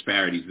racial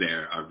disparities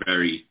there are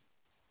very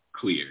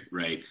clear,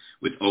 right?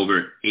 With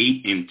over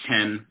 8 in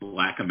 10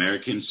 Black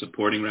Americans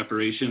supporting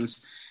reparations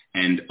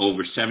and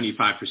over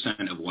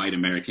 75% of white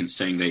Americans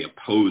saying they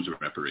oppose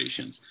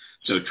reparations.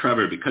 So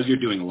Trevor, because you're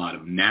doing a lot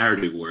of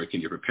narrative work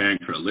and you're preparing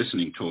for a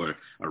listening tour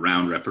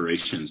around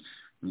reparations,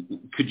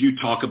 could you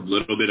talk a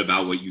little bit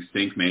about what you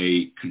think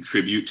may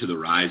contribute to the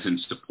rise in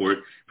support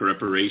for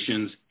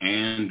reparations,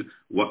 and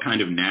what kind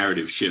of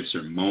narrative shifts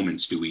or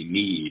moments do we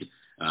need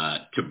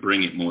to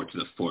bring it more to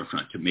the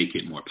forefront, to make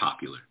it more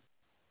popular?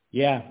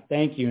 Yeah,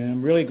 thank you. And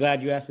I'm really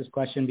glad you asked this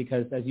question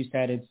because, as you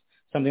said, it's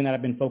something that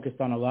I've been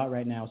focused on a lot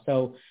right now.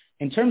 So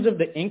in terms of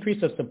the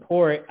increase of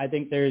support, I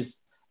think there's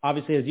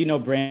obviously, as you know,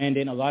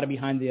 Brandon, a lot of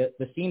behind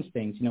the scenes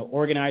things. You know,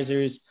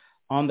 organizers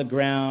on the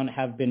ground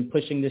have been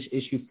pushing this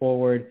issue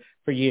forward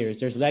for years.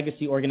 There's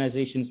legacy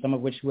organizations, some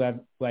of which who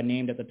I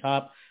named at the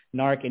top,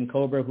 NARC and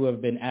COBRA, who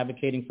have been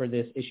advocating for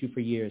this issue for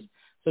years.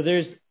 So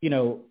there's, you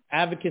know,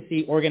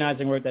 advocacy,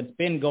 organizing work that's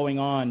been going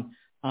on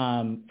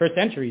for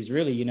centuries,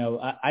 really. You know,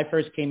 I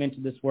first came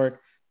into this work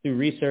through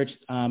research,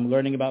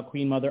 learning about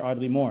Queen Mother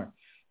Audley Moore.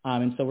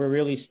 And so we're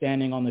really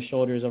standing on the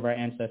shoulders of our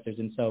ancestors.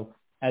 And so,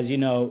 as you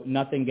know,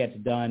 nothing gets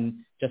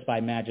done just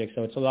by magic.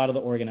 So it's a lot of the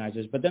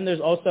organizers. But then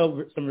there's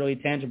also some really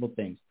tangible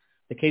things.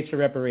 The Case for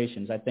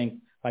Reparations, I think,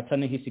 by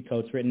Ta-Nehisi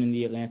Coates, written in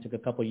The Atlantic a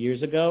couple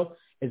years ago,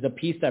 is a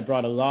piece that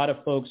brought a lot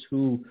of folks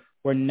who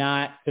were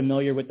not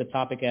familiar with the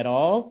topic at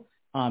all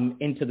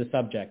into the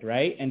subject,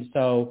 right? And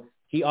so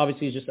he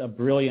obviously is just a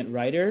brilliant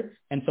writer.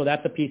 And so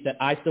that's a piece that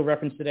I still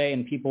reference today,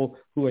 and people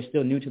who are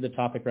still new to the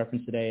topic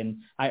reference today. And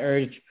I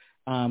urge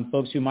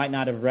folks who might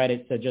not have read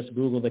it to just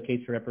Google The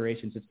Case for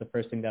Reparations. It's the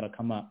first thing that'll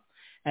come up.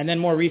 And then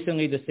more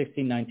recently, the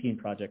 1619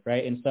 Project,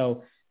 right? And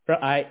so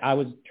I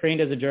was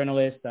trained as a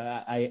journalist.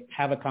 I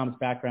have a comms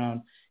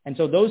background. And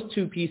so those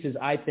two pieces,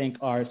 I think,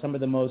 are some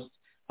of the most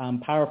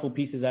powerful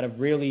pieces that have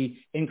really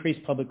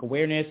increased public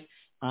awareness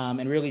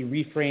and really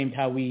reframed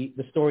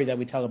the story that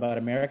we tell about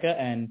America.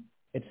 And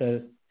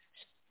it's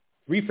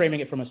reframing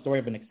it from a story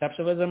of an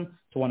exceptionalism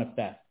to one of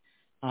theft.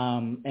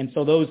 And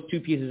so those two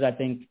pieces, I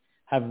think,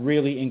 have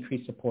really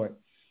increased support.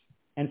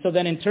 And so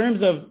then in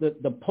terms of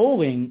the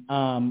polling,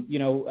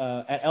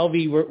 at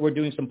LV, we're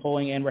doing some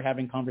polling and we're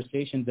having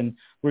conversations, and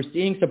we're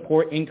seeing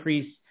support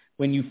increase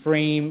when you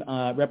frame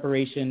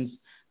reparations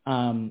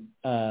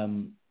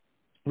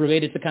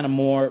related to kind of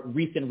more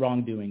recent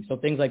wrongdoing. So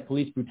things like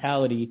police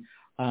brutality,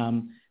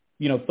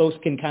 folks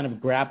can kind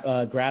of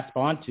grasp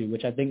onto,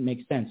 which I think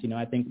makes sense. You know,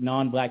 I think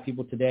non-Black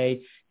people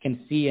today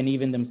can see and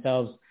even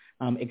themselves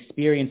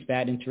experience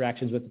bad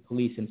interactions with the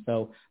police. And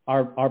so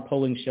our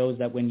polling shows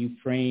that when you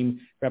frame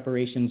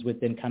reparations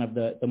within kind of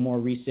the more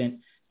recent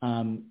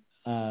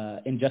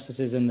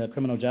injustices in the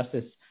criminal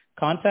justice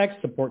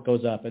context, support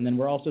goes up. And then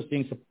we're also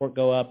seeing support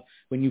go up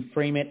when you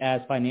frame it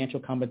as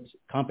financial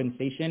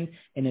compensation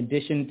in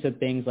addition to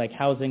things like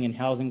housing and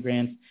housing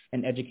grants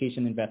and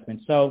education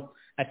investments. So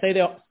I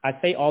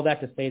say all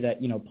that to say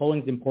that, you know,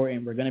 polling is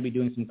important. We're going to be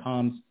doing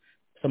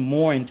some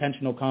more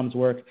intentional comms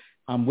work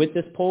with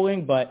this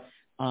polling, but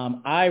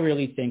I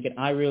really think, and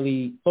I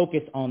really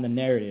focus on the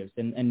narratives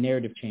and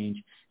narrative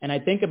change. And I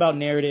think about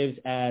narratives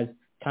as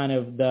kind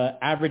of the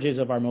averages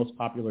of our most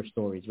popular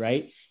stories,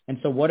 right? And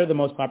so what are the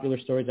most popular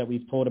stories that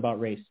we've told about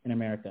race in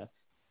America?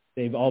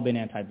 They've all been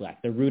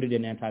anti-Black. They're rooted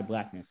in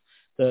anti-Blackness.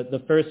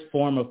 The first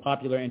form of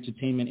popular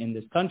entertainment in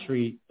this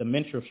country, the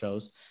minstrel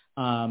shows,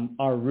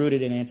 are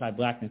rooted in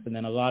anti-Blackness. And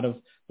then a lot of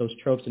those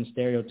tropes and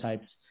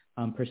stereotypes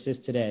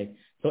persist today.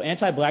 So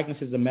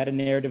anti-Blackness is a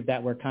meta-narrative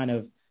that we're kind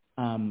of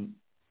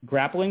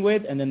grappling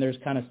with, and then there's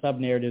kind of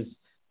sub-narratives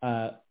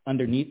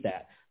underneath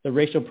that. The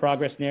racial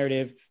progress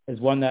narrative is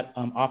one that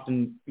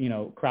often,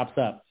 crops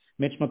up.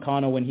 Mitch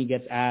McConnell, when he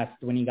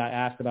got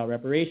asked about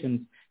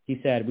reparations, he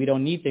said, we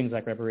don't need things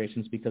like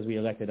reparations because we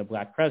elected a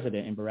Black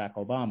president in Barack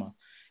Obama.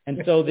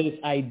 And so this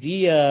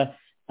idea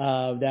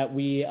that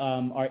we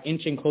are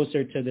inching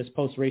closer to this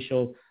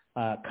post-racial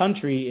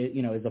country,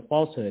 is a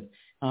falsehood.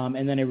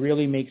 And then it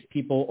really makes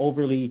people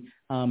overly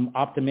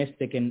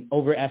optimistic and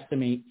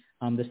overestimate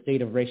the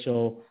state of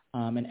racial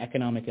and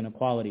economic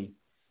inequality.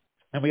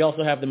 And we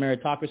also have the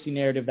meritocracy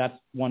narrative. That's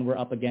one we're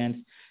up against.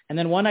 And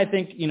then one I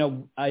think,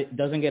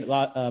 doesn't get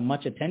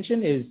much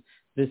attention is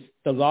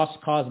the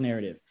lost cause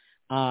narrative.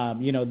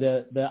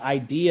 The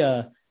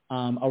idea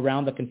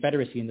around the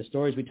Confederacy and the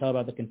stories we tell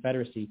about the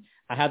Confederacy.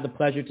 I had the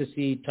pleasure to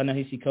see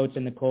Ta-Nehisi Coates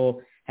and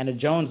Nicole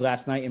Hannah-Jones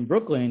last night in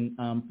Brooklyn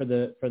for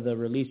the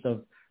release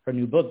of her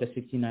new book, The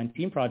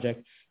 1619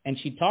 Project. And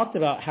she talked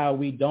about how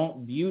we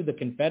don't view the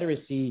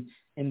Confederacy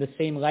in the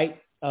same light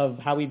of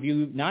how we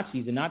view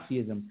Nazis and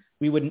Nazism.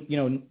 We would,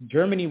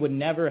 Germany would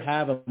never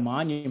have a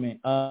monument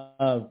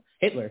of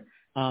Hitler,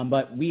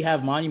 but we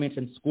have monuments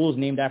in schools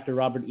named after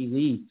Robert E.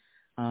 Lee,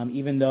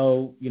 even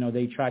though,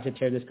 they tried to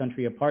tear this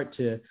country apart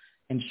to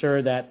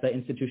ensure that the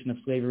institution of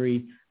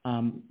slavery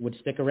would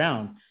stick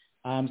around.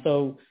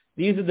 So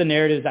these are the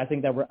narratives I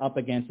think that we're up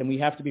against, and we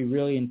have to be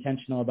really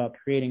intentional about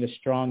creating a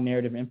strong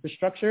narrative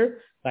infrastructure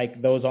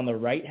like those on the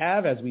right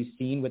have, as we've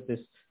seen with this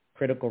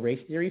critical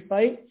race theory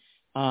fight,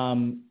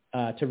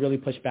 to really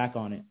push back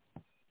on it.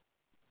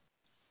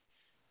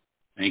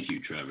 Thank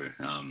you, Trevor.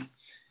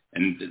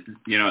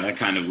 That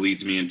kind of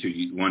leads me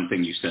into one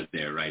thing you said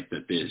there, right,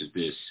 that there's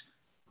this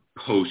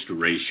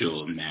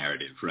post-racial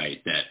narrative,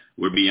 right, that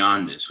we're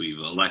beyond this. We've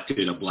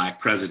elected a black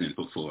president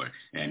before,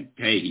 and,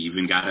 hey, he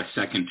even got a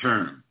second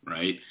term,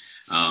 right?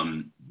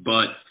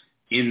 But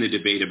in the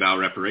debate about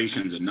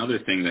reparations, another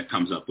thing that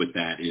comes up with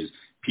that is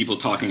people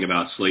talking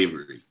about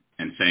slavery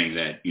and saying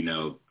that,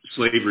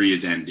 slavery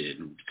is ended,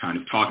 kind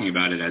of talking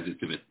about it as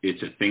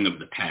it's a thing of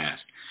the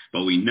past.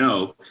 But we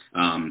know,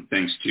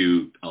 thanks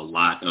to a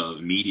lot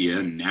of media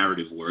and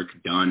narrative work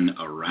done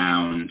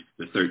around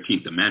the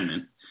 13th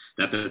Amendment,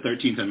 that the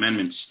 13th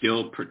Amendment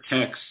still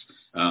protects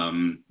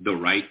the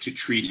right to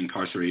treat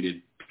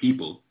incarcerated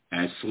people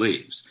as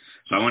slaves.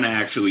 So I want to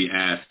actually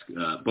ask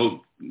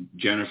both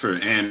Jennifer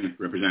and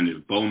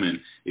Representative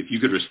Bowman, if you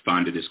could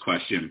respond to this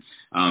question.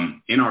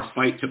 In our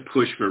fight to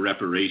push for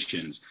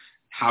reparations,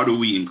 how do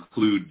we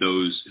include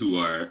those who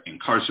are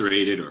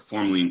incarcerated or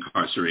formerly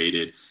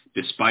incarcerated,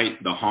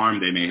 despite the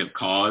harm they may have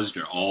caused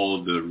or all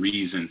of the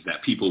reasons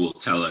that people will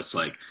tell us,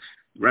 like,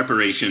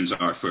 reparations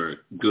are for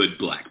good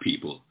black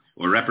people,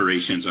 or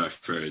reparations are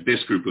for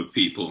this group of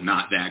people,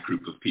 not that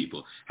group of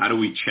people? How do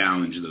we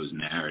challenge those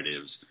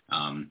narratives?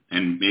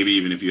 And maybe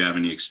even if you have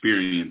any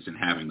experience in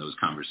having those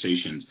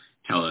conversations,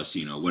 tell us,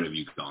 what have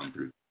you gone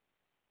through?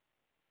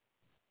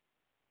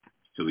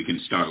 So we can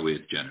start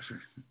with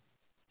Jennifer.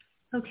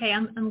 Okay,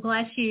 I'm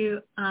glad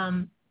you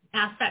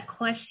asked that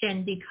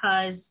question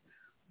because,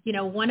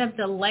 one of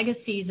the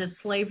legacies of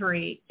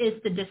slavery is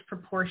the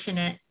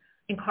disproportionate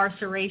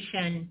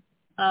incarceration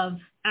of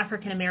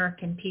African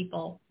American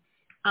people.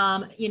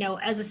 As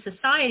a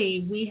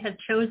society, we have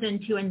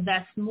chosen to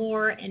invest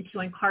more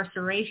into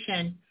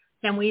incarceration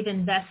than we've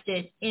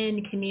invested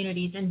in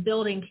communities and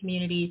building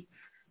communities.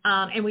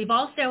 And we've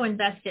also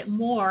invested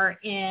more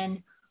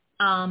in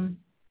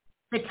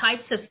the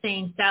types of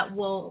things that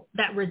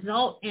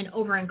result in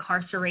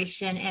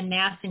over-incarceration and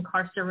mass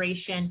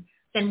incarceration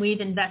than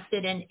we've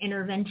invested in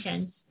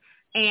interventions.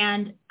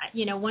 And,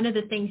 one of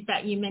the things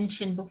that you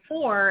mentioned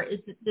before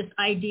is this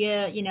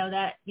idea,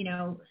 that,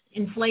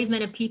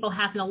 enslavement of people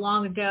happened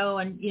long ago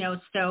and,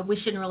 so we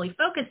shouldn't really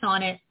focus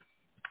on it.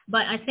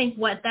 But I think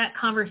what that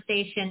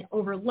conversation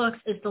overlooks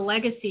is the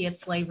legacy of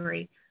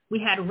slavery. We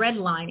had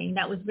redlining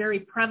that was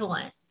very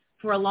prevalent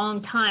for a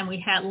long time. We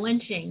had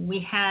lynching. We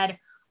had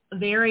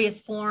various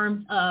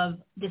forms of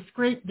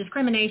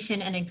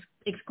discrimination and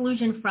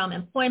exclusion from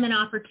employment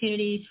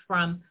opportunities,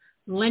 from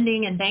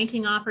lending and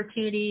banking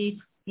opportunities,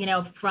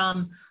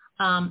 from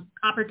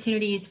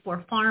opportunities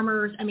for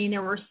farmers. I mean,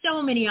 there were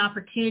so many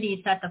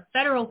opportunities that the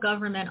federal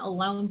government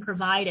alone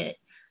provided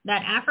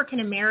that African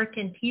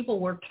American people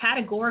were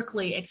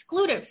categorically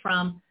excluded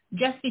from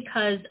just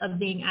because of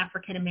being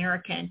African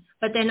American.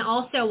 But then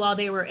also, while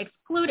they were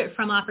excluded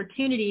from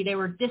opportunity, they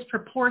were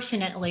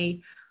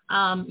disproportionately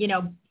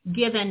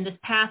given this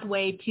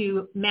pathway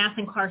to mass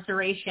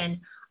incarceration.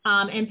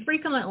 And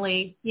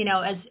frequently,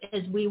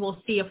 as we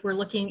will see if we're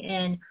looking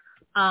in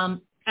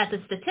at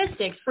the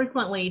statistics,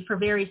 frequently for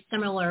very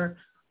similar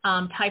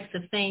types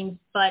of things,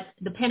 but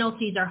the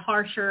penalties are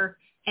harsher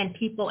and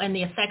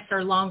the effects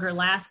are longer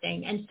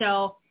lasting. And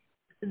so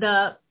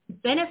the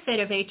benefit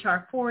of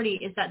HR 40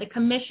 is that the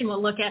commission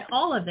will look at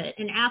all of it.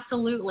 And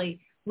absolutely,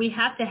 we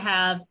have to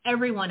have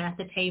everyone at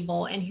the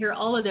table and hear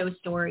all of those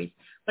stories.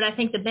 But I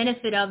think the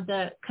benefit of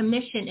the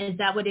commission is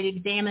that would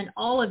examine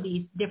all of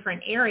these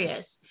different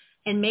areas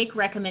and make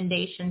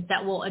recommendations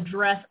that will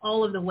address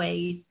all of the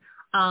ways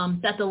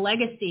that the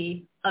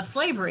legacy of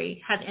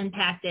slavery has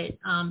impacted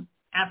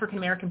African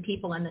American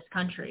people in this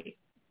country.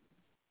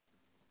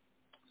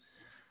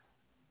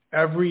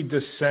 Every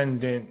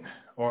descendant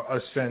or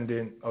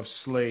ascendant of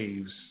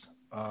slaves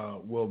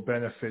will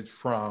benefit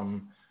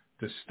from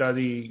the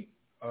study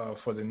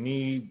for the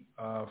need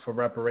for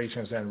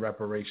reparations and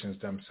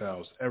reparations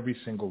themselves, every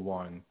single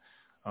one.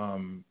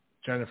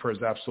 Jennifer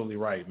is absolutely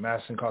right.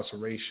 Mass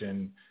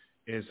incarceration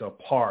is a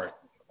part,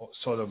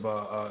 sort of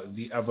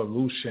the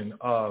evolution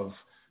of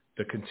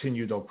the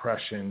continued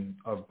oppression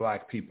of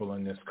black people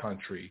in this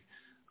country.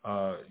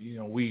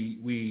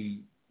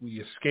 We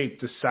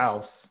escaped the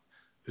South,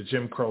 the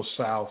Jim Crow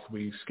South.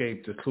 We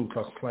escaped the Ku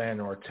Klux Klan,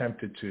 or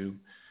attempted to,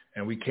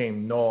 and we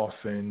came north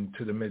and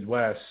to the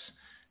Midwest,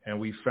 and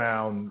we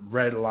found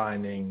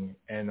redlining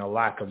and a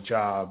lack of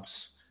jobs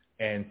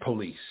and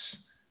police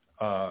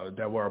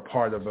that were a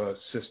part of a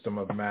system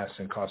of mass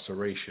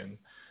incarceration.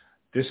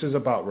 This is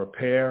about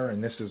repair,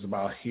 and this is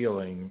about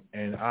healing,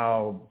 and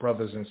our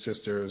brothers and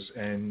sisters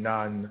and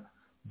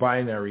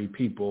non-binary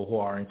people who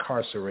are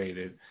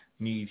incarcerated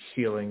need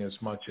healing as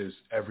much as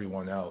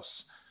everyone else.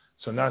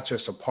 So not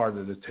just a part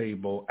of the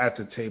table, at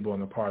the table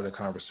and a part of the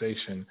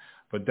conversation,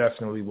 but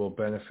definitely will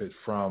benefit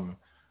from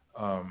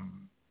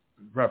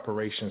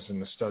reparations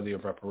and the study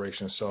of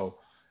reparations. So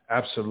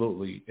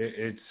absolutely,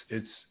 it's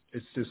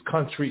this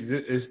country,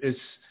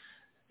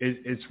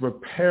 it's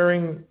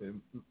repairing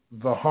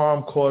the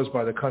harm caused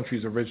by the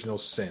country's original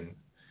sin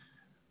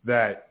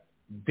that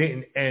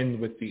didn't end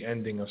with the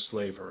ending of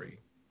slavery.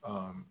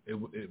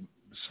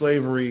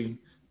 Slavery,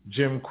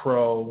 Jim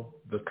Crow,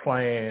 the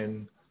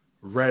Klan,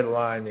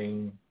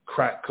 redlining,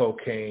 crack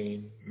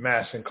cocaine,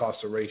 mass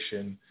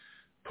incarceration,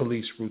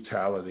 police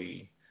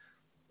brutality,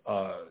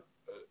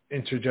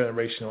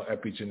 intergenerational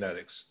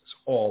epigenetics. It's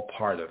all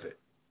part of it,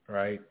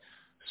 right?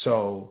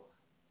 So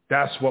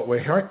that's what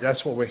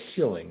we're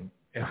healing.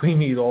 And we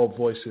need all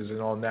voices and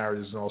all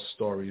narratives and all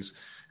stories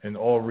and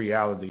all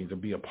reality to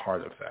be a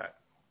part of that.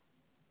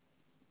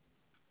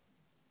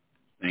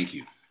 Thank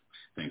you.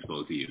 Thanks,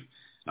 both of you.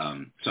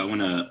 So I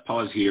want to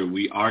pause here.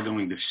 We are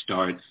going to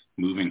start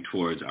moving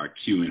towards our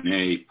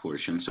Q&A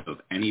portion. So if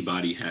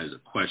anybody has a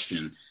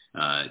question,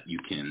 you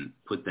can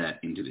put that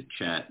into the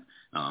chat,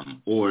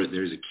 or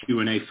there's a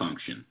Q&A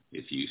function.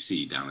 If you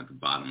see down at the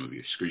bottom of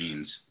your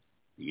screens,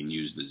 you can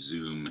use the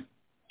Zoom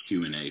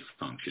Q&A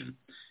function.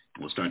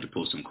 We'll start to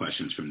pull some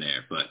questions from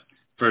there. But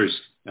first,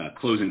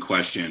 closing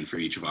question for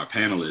each of our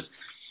panelists.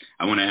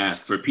 I want to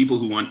ask, for people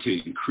who want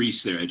to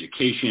increase their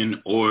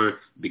education or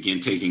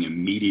begin taking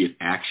immediate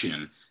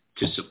action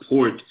to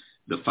support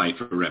the fight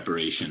for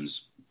reparations,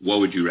 what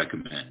would you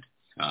recommend?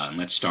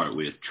 Let's start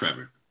with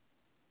Trevor.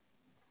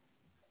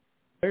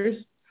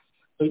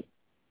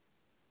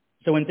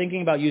 So when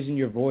thinking about using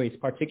your voice,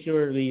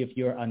 particularly if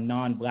you're a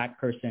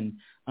non-Black person,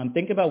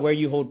 think about where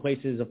you hold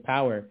places of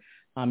power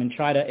and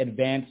try to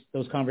advance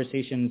those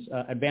conversations,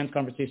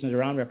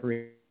 around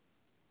reparations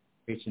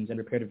and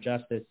reparative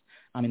justice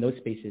in those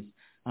spaces.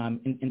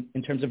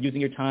 In terms of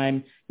using your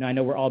time, I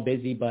know we're all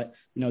busy, but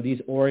these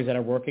orgs that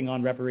are working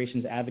on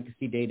reparations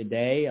advocacy day to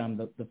day,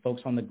 the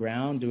folks on the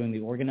ground doing the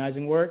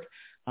organizing work,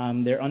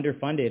 they're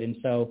underfunded. And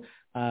so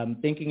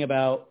thinking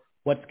about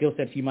what skill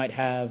sets you might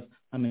have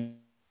and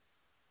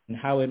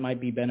how it might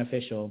be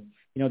beneficial.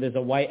 There's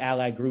a white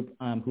ally group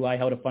who I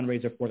held a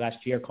fundraiser for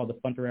last year called the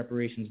Fund for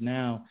Reparations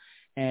Now.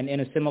 And in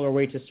a similar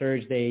way to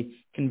Surge, they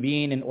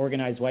convene and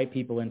organize white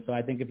people. And so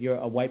I think if you're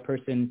a white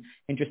person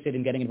interested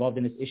in getting involved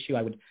in this issue,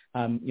 I would,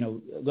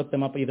 look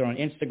them up either on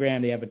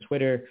Instagram. They have a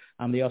Twitter.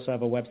 They also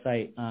have a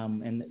website,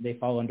 and they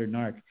follow under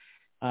NARC.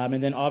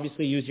 And then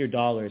obviously use your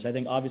dollars. I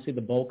think obviously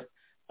the bulk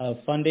of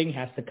funding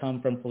has to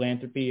come from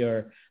philanthropy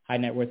or high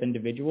net worth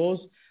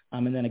individuals.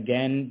 And then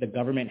again, the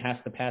government has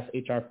to pass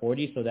HR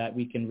 40 so that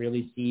we can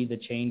really see the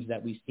change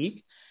that we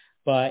seek.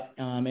 But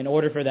in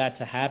order for that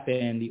to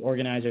happen, the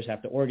organizers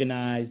have to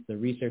organize, the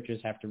researchers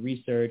have to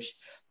research,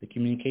 the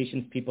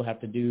communications people have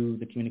to do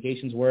the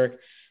communications work.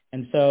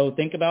 And so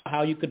think about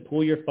how you could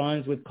pool your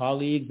funds with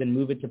colleagues and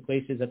move it to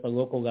places at the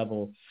local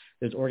level.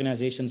 There's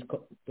organizations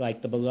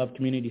like the Beloved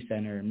Community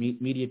Center,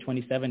 Media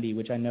 2070,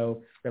 which I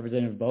know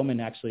Representative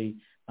Bowman actually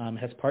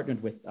has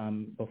partnered with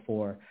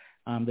before.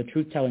 The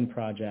Truth Telling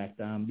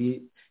Project.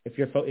 If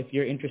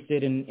you're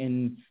interested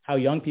in how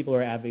young people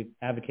are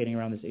advocating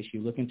around this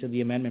issue, look into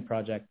the Amendment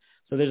Project.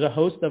 So there's a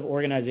host of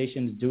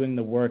organizations doing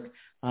the work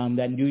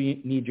that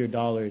need your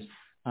dollars.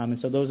 And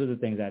so those are the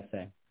things I'd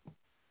say.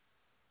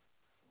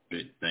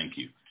 Great, thank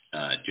you.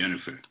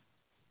 Jennifer.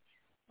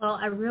 Well,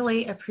 I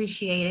really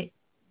appreciated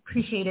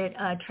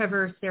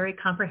Trevor's very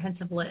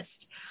comprehensive list.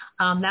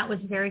 That was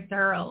very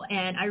thorough,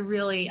 and I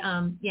really,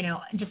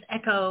 just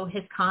echo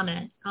his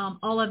comment.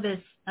 All of his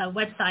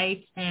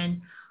websites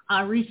and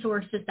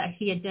resources that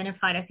he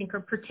identified, I think, are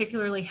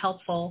particularly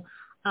helpful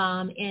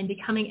in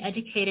becoming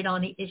educated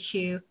on the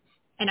issue.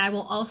 And I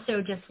will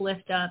also just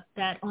lift up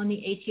that on the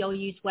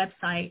ACLU's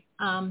website,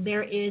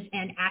 there is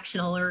an action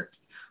alert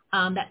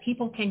that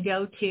people can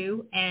go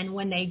to, and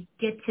when they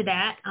get to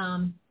that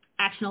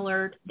action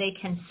alert, they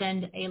can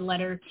send a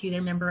letter to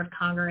their member of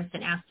Congress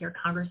and ask their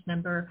Congress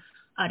member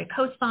to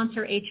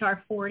co-sponsor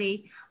HR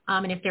 40.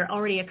 And if they're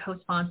already a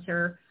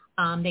co-sponsor,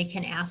 they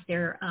can ask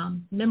their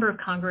member of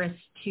Congress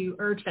to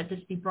urge that this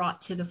be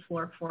brought to the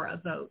floor for a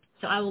vote.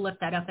 So I will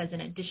lift that up as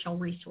an additional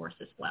resource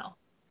as well.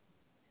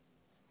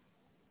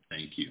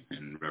 Thank you.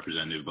 And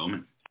Representative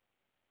Bowman.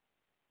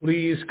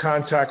 Please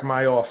contact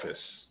my office.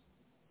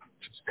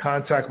 Just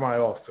contact my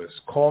office.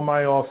 Call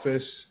my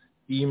office.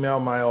 Email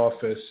my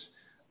office.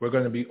 We're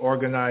going to be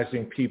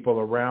organizing people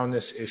around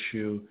this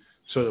issue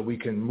so that we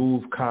can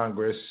move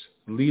Congress,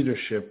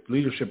 leadership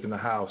in the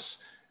House,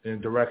 in the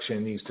direction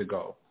it needs to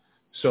go.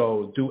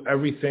 So do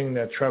everything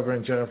that Trevor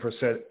and Jennifer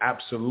said,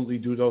 absolutely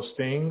do those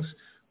things,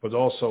 but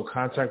also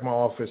contact my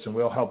office and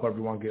we'll help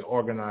everyone get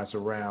organized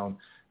around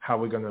how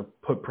we're going to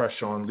put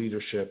pressure on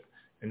leadership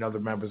and other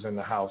members in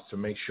the House to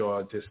make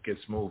sure this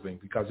gets moving,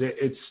 because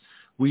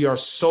we are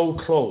so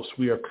close.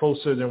 We are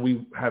closer than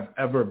we have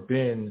ever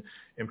been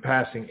in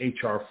passing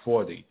H.R.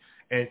 40.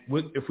 And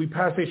if we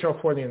pass H.R.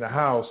 40 in the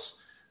House,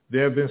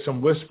 there have been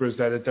some whispers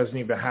that it doesn't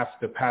even have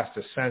to pass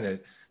the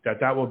Senate,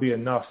 that will be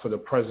enough for the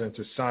president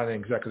to sign an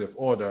executive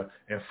order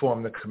and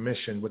form the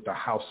commission with the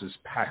House's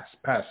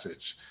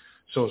passage.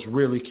 So it's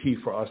really key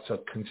for us to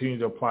continue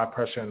to apply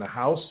pressure in the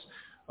House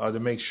to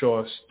make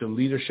sure the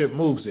leadership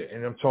moves it.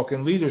 And I'm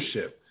talking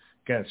leadership.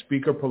 Again,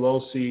 Speaker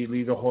Pelosi,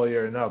 Leader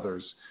Hoyer, and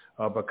others.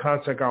 But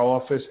contact our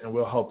office and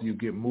we'll help you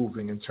get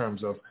moving in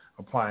terms of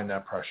applying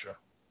that pressure.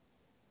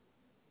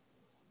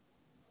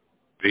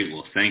 Great.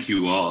 Well, thank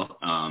you all.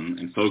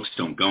 And folks,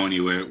 don't go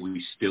anywhere.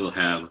 We still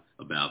have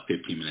about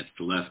 15 minutes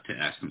left to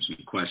ask them some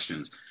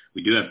questions.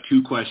 We do have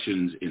 2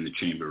 questions in the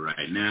chamber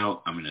right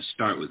now. I'm going to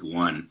start with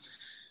one.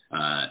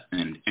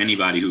 And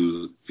anybody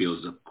who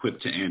feels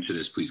equipped to answer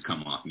this, please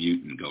come off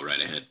mute and go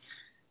right ahead.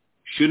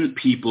 Shouldn't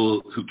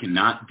people who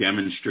cannot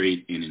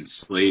demonstrate an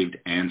enslaved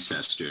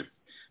ancestor,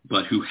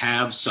 but who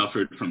have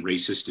suffered from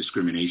racist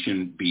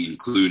discrimination, be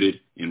included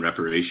in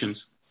reparations?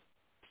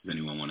 Does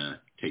anyone want to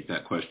take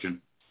that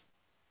question?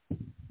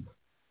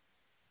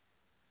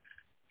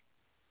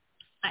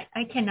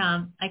 I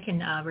can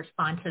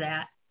respond to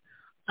that.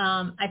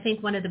 I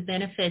think one of the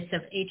benefits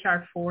of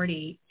H.R.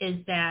 40 is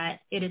that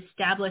it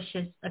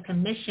establishes a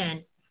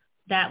commission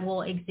that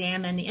will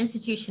examine the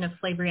institution of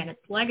slavery and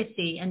its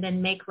legacy and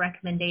then make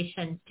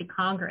recommendations to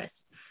Congress.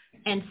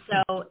 And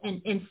so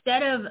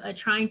instead of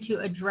trying to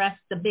address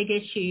the big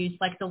issues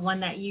like the one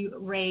that you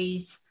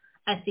raised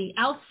at the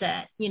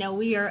outset,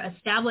 we are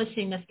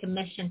establishing this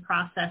commission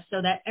process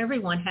so that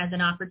everyone has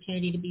an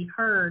opportunity to be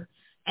heard.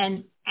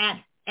 And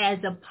as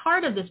a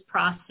part of this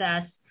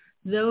process,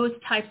 those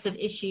types of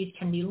issues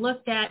can be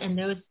looked at and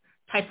those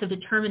types of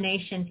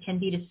determinations can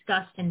be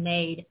discussed and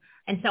made.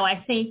 And so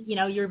I think,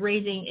 you're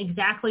raising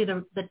exactly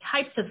the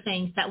types of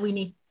things that we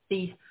need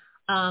to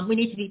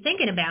be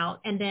thinking about.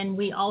 And then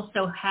we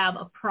also have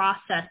a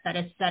process that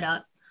is set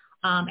up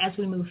as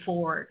we move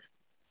forward.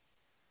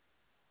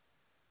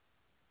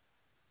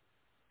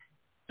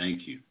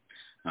 Thank you.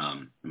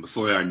 And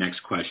before our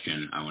next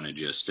question, I want to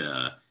just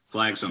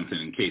flag something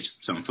in case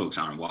some folks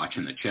aren't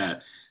watching the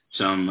chat.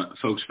 Some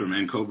folks from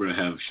NCOBRA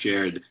have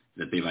shared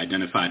that they've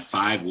identified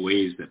 5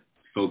 ways that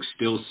folks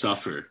still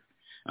suffer,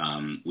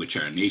 which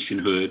are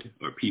nationhood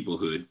or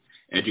peoplehood,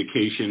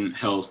 education,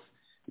 health,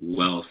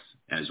 wealth,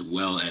 as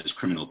well as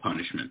criminal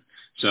punishment.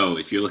 So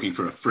if you're looking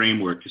for a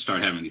framework to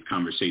start having these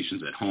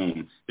conversations at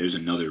home, there's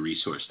another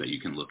resource that you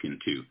can look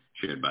into,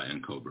 shared by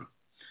NCOBRA.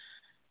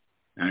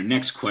 Our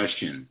next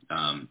question,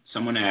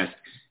 someone asked,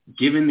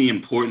 given the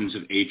importance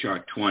of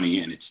H.R. 20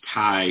 and its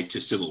tie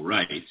to civil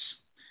rights,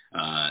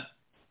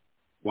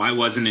 why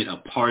wasn't it a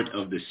part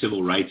of the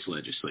civil rights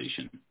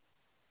legislation?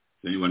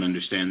 Does anyone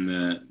understand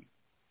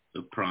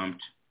the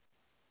prompt?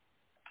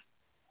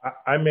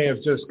 I may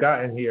have just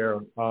gotten here.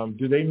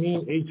 Do they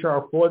mean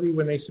H.R. 40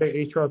 when they say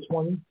H.R.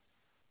 20?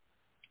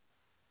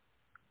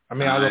 I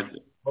mean, I don't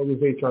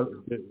know H.R.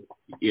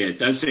 Yeah, it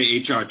does say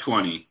H.R.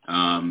 20,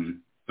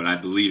 but I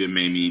believe it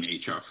may mean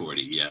H.R.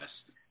 40, yes.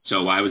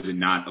 So why was it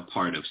not a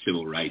part of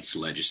civil rights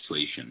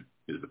legislation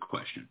is the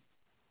question.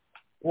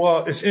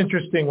 Well, it's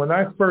interesting. When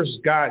I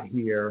first got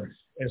here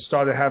and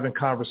started having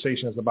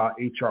conversations about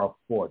H.R.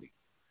 40,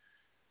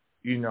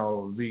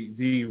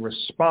 the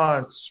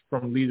response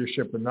from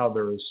leadership and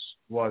others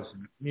was,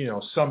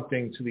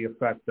 something to the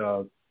effect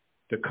of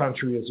the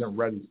country isn't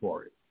ready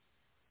for it.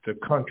 The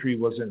country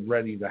wasn't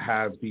ready to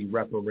have the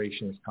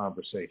reparations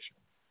conversation.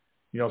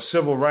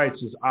 Civil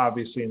rights is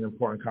obviously an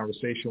important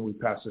conversation. We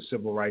passed the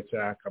Civil Rights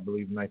Act, I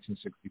believe, in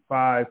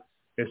 1965.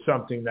 It's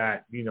something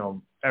that,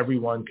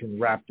 everyone can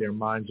wrap their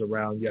minds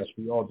around. Yes,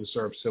 we all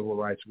deserve civil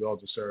rights. We all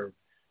deserve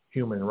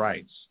human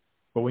rights.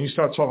 But when you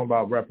start talking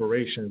about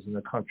reparations in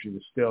a country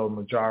that's still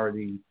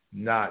majority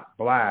not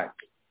black,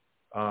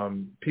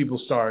 people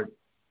start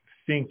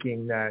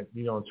thinking that,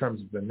 in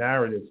terms of the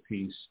narrative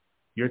piece,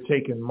 you're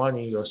taking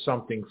money or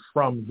something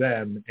from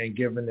them and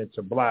giving it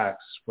to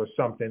blacks for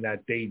something that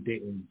they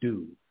didn't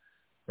do,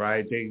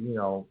 right?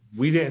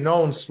 We didn't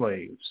own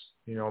slaves.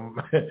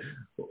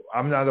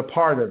 I'm not a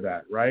part of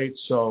that, right?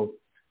 So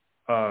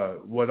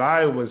what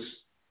I was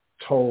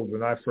told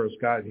when I first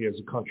got here is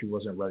the country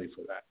wasn't ready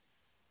for that,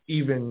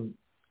 even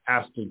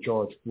after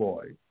George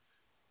Floyd.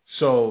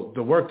 So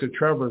the work that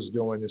Trevor's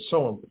doing is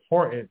so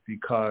important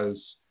because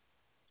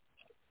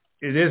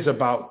it is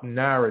about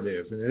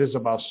narrative and it is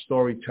about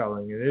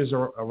storytelling. It is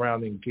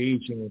around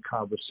engaging in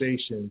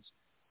conversations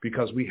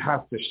because we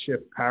have to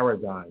shift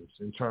paradigms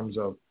in terms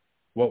of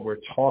what we're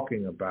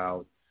talking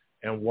about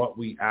and what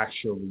we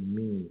actually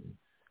mean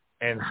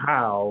and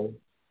how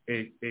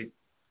it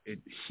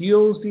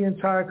heals the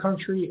entire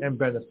country and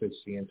benefits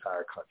the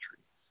entire country.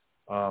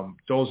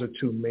 Those are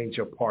 2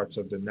 major parts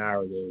of the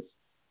narrative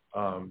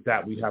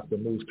that we have to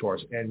move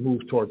towards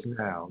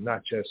now,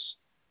 not just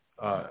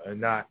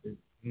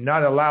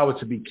not allow it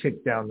to be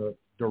kicked down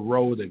the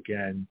road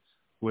again,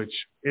 which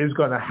is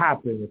going to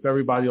happen if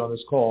everybody on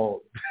this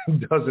call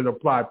doesn't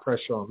apply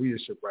pressure on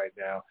leadership right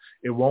now.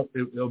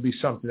 It'll be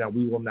something that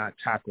we will not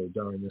tackle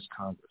during this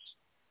Congress.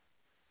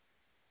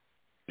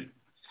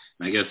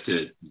 I guess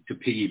to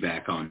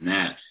piggyback on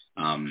that,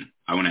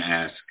 I want to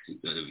ask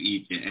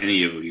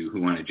any of you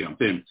who want to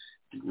jump in,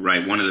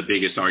 right? One of the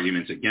biggest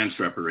arguments against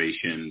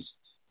reparations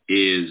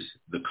is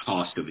the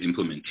cost of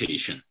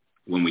implementation.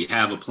 When we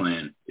have a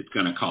plan, it's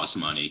going to cost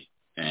money,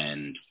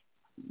 and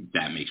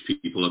that makes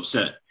people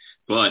upset.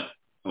 But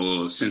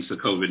since the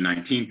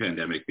COVID-19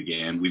 pandemic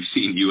began, we've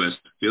seen U.S.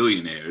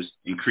 billionaires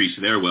increase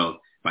their wealth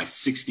by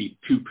 62%,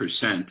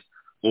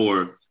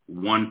 or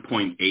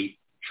 $1.8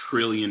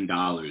 trillion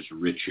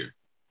richer.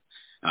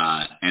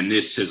 And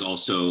this has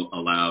also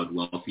allowed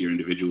wealthier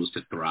individuals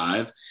to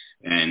thrive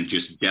and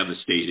just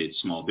devastated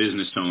small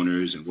business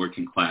owners and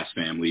working class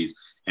families,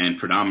 and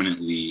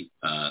predominantly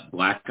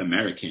Black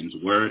Americans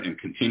were and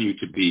continue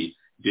to be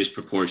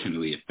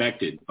disproportionately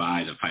affected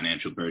by the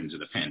financial burdens of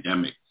the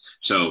pandemic.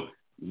 So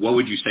what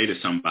would you say to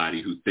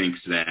somebody who thinks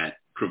that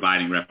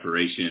providing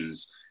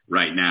reparations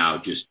right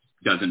now just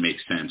doesn't make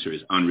sense or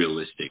is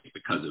unrealistic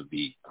because of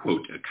the,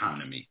 quote,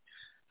 economy?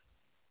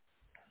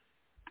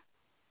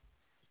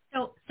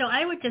 So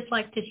I would just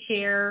like to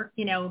share,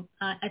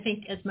 I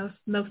think as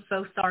most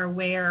folks are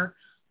aware,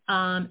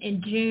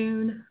 in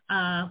June,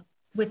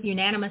 with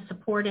unanimous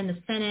support in the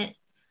Senate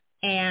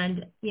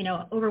and,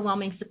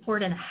 overwhelming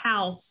support in the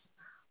House,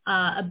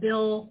 a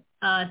bill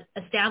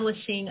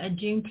establishing a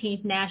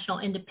Juneteenth National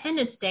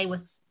Independence Day was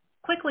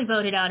quickly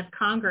voted out of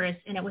Congress,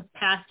 and it was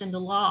passed into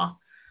law,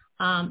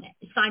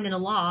 signed into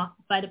law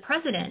by the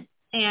president.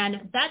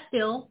 And that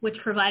bill, which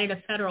provided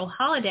a federal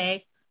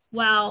holiday,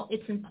 while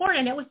it's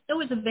important, it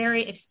was a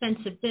very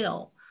expensive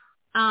bill.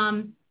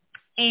 And,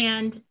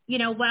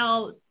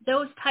 while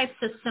those types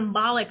of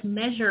symbolic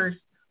measures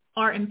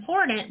are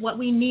important, what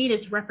we need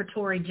is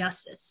reparatory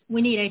justice.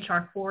 We need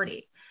H.R.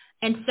 40.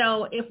 And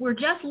so if we're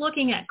just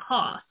looking at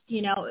cost,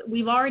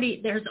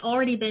 there's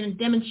already been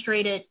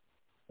demonstrated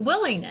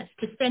willingness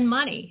to spend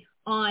money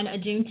on a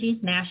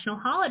Juneteenth national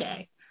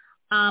holiday.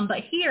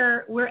 But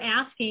here we're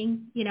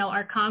asking,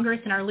 our Congress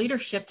and our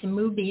leadership to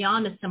move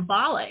beyond the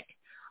symbolic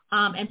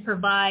and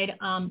provide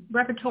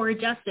reparatory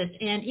justice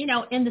and,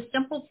 in the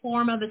simple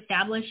form of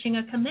establishing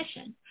a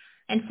commission.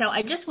 And so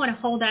I just want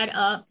to hold that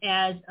up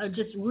as a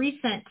just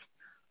recent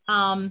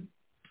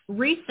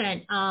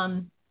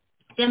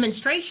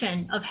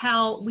demonstration of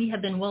how we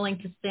have been willing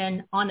to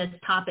spend on this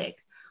topic,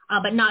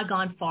 but not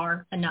gone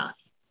far enough.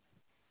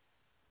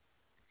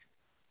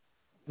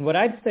 What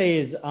I'd say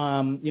is,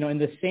 in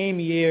the same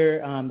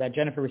year that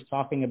Jennifer was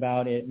talking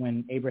about it,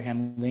 when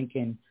Abraham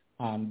Lincoln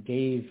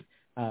gave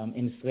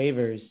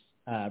enslavers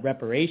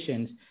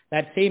reparations,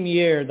 that same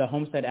year the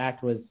Homestead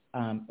Act was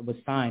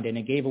signed, and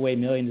it gave away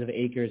millions of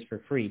acres for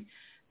free,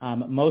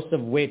 most of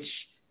which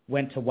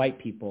went to white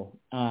people.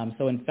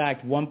 So in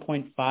fact,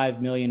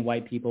 1.5 million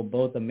white people,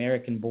 both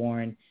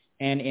American-born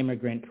and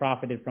immigrant,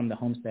 profited from the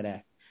Homestead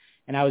Act.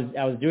 And I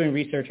was doing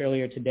research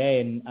earlier today,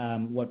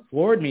 and what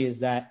floored me is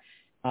that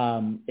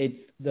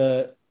it's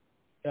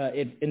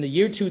in the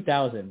year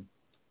 2000,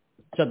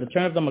 so at the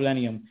turn of the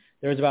millennium,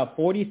 there was about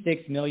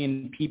 46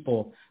 million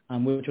people,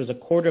 which was a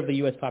quarter of the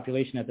U.S.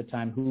 population at the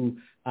time, who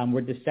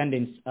were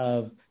descendants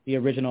of the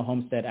original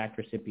Homestead Act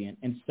recipient.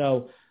 And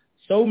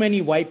so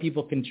many white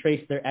people can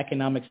trace their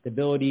economic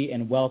stability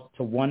and wealth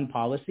to one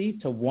policy,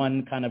 to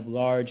one kind of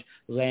large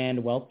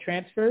land wealth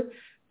transfer.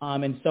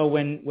 And so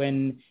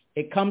when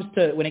it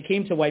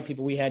came to white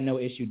people, we had no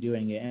issue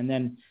doing it. And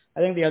then I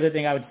think the other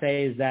thing I would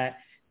say is that,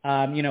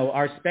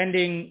 our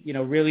spending,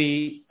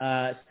 really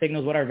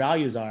signals what our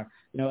values are.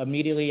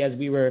 Immediately as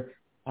we were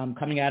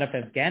coming out of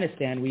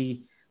Afghanistan,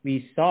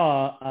 we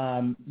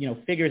saw,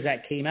 figures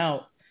that came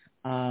out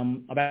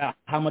about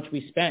how much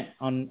we spent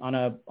on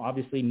a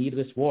obviously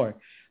needless war.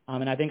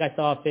 And I think I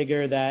saw a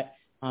figure that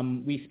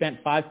we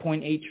spent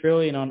 $5.8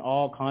 trillion on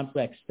all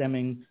conflicts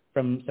stemming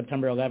from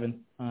September 11th,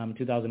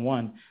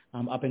 2001,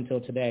 up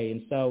until today.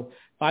 And so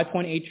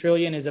 $5.8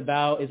 trillion is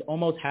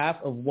almost half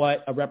of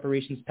what a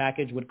reparations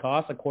package would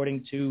cost,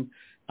 according to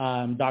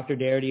Dr.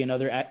 Darity and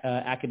other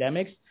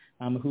academics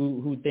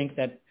who think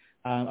that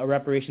a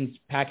reparations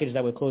package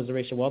that would close the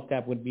racial wealth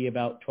gap would be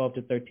about 12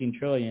 to 13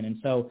 trillion. And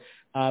so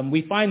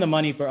we find the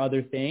money for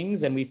other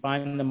things, and we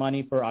find the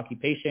money for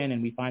occupation,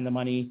 and we find the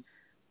money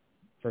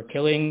for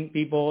killing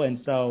people.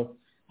 And so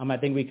I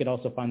think we could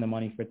also find the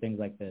money for things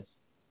like this.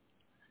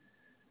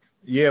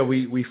 Yeah,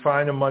 we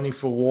find the money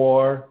for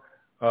war.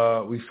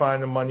 We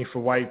find the money for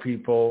white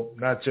people,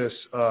 not just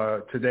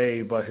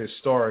today, but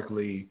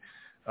historically.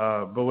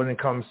 But when it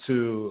comes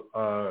to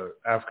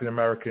African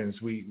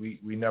Americans, we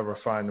never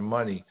find the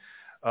money.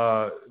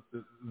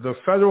 The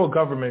federal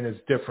government is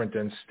different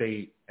than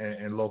state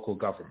and local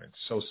governments.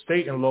 So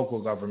state and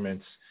local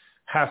governments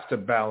have to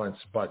balance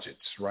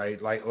budgets,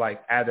 right?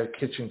 Like at a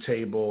kitchen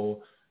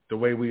table, the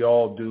way we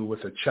all do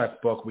with a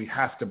checkbook. We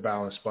have to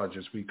balance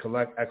budgets. We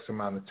collect X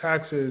amount of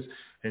taxes,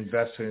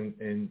 invest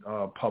in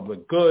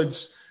public goods,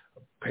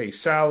 pay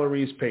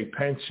salaries, pay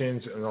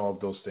pensions, and all of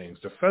those things.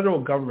 The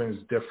federal government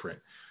is different.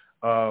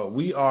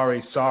 We are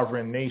a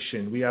sovereign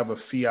nation. We have a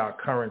fiat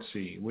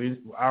currency.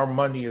 Our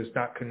money is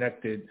not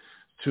connected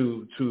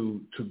to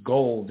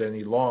gold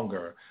any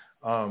longer.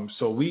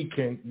 So we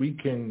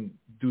can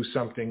do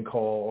something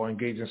called, or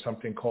engage in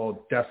something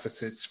called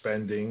deficit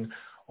spending,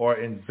 or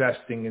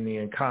investing in the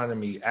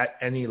economy at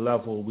any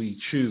level we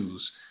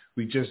choose.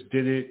 We just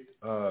did it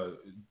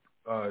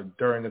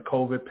during the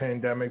COVID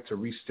pandemic to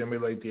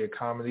re-stimulate the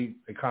economy,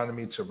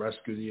 to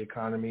rescue the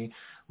economy.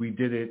 We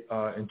did it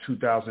in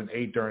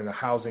 2008 during the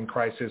housing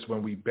crisis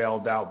when we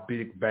bailed out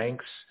big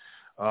banks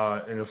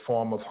in the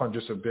form of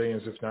hundreds of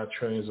billions, if not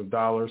trillions of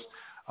dollars.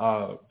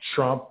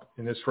 Trump,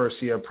 in his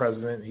first year as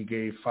president, he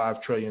gave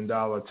 $5 trillion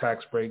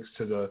tax breaks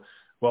to the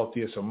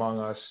wealthiest among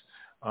us.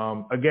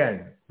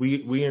 Again,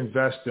 we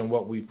invest in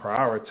what we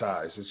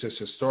prioritize. It's just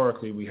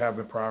historically we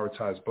haven't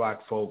prioritized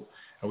black folk,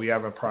 and we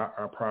haven't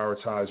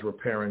prioritized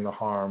repairing the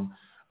harm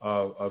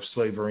of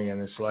slavery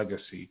and its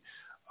legacy.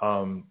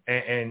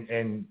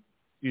 And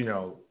you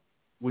know,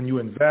 when you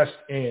invest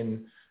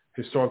in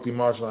historically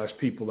marginalized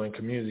people and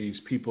communities,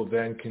 people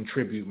then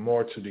contribute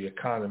more to the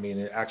economy, and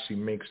it actually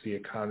makes the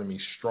economy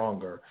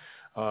stronger,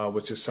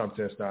 which is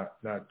something that's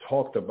not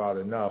talked about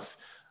enough.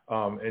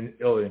 And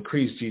it'll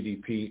increase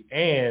GDP.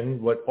 And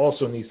what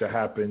also needs to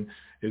happen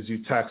is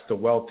you tax the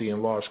wealthy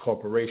and large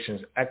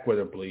corporations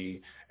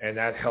equitably, and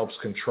that helps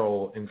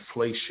control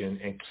inflation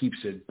and keeps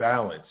it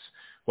balanced.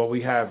 What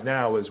we have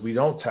now is we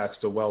don't tax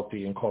the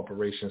wealthy and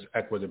corporations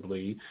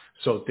equitably,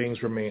 so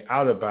things remain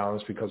out of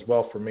balance because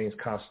wealth remains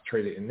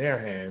concentrated in their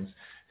hands.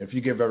 If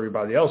you give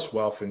everybody else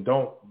wealth and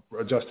don't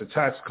adjust the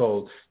tax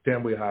code,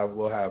 then we'll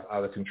have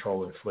out of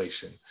control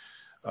inflation.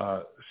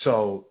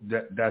 So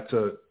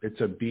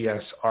it's a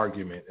BS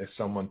argument, as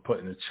someone put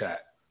in the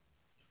chat.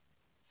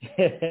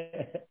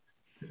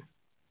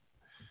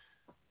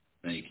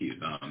 Thank you.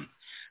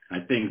 I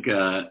think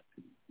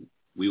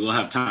we will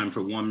have time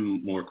for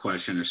one more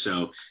question or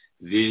so.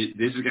 This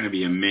is going to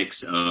be a mix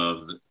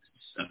of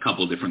a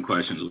couple different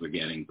questions we're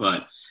getting,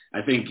 but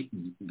I think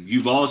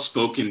you've all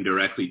spoken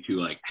directly to,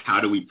 like, how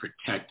do we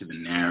protect the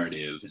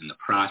narrative in the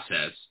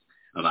process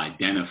of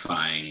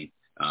identifying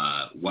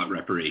what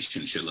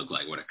reparations should look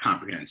like, what a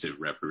comprehensive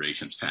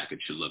reparations package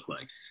should look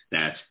like.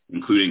 That's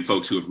including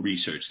folks who have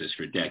researched this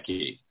for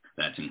decades.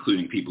 That's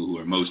including people who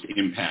are most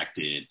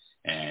impacted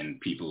and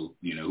people,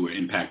 you know, who are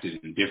impacted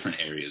in different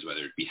areas,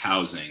 whether it be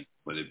housing,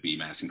 whether it be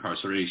mass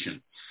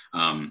incarceration.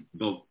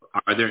 But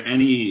are there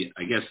any,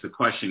 I guess the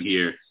question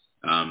here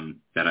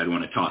that I'd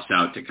want to toss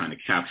out to kind of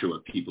capture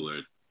what people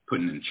are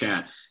putting in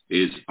chat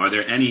is, are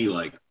there any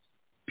like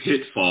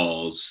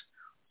pitfalls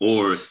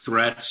or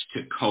threats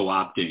to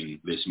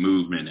co-opting this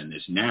movement and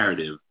this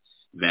narrative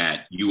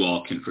that you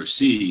all can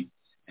foresee,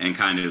 and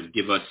kind of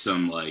give us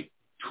some like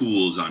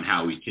tools on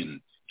how we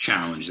can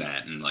challenge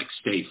that and like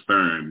stay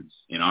firm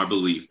in our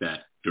belief that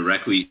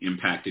directly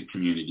impacted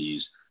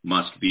communities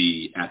must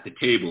be at the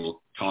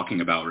table talking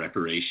about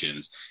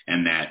reparations,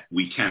 and that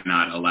we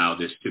cannot allow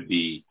this to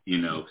be, you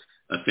know,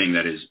 a thing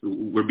that is,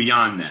 we're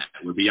beyond that.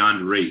 We're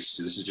beyond race.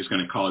 So this is just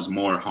going to cause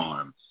more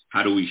harm.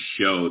 How do we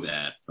show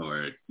that,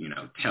 or, you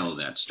know, tell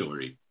that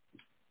story?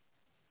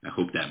 I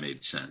hope that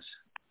made sense.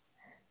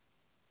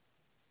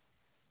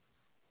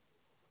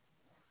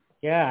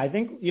 Yeah, I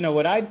think, you know,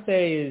 what I'd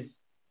say is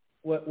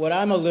what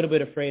I'm a little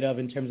bit afraid of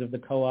in terms of the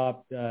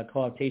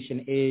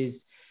co-optation is,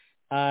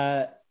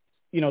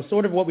 you know,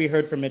 sort of what we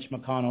heard from Mitch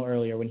McConnell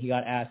earlier when he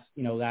got asked,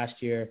 you know,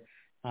 last year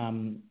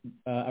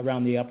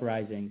around the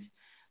uprisings.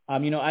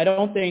 You know, I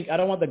don't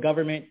want the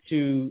government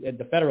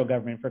the federal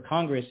government, for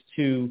Congress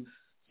to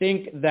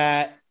think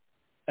that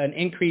an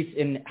increase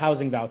in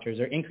housing vouchers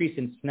or increase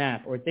in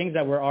SNAP or things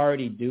that we're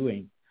already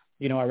doing,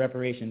 you know, are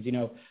reparations. You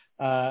know,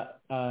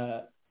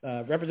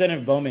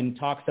 Representative Bowman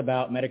talks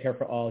about Medicare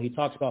for all. He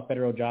talks about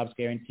federal jobs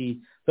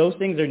guarantee. Those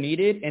things are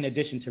needed in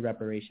addition to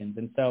reparations.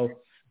 And so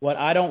what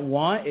I don't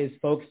want is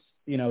folks,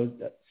 you know,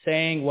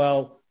 saying,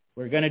 well,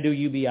 we're going to do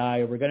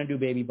UBI, or we're going to do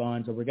baby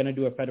bonds, or we're going to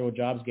do a federal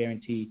jobs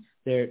guarantee.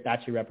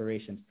 That's your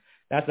reparations.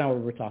 That's not what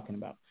we're talking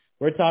about.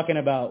 We're talking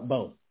about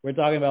both. We're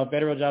talking about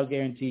federal jobs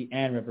guarantee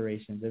and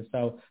reparations. And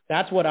so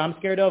that's what I'm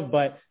scared of.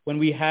 But when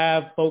we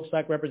have folks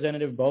like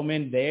Representative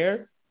Bowman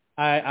there,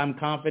 I'm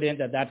confident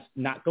that that's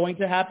not going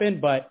to happen.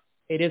 But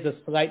it is a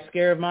slight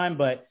scare of mine.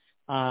 But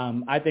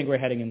I think we're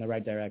heading in the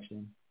right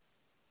direction.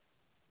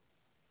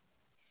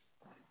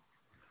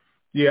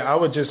 Yeah, I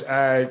would just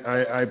add,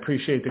 I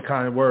appreciate the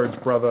kind words,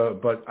 brother,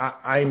 but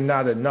I'm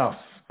not enough.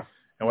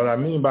 And what I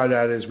mean by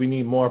that is we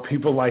need more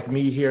people like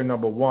me here,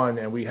 number one,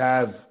 and we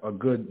have a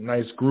good,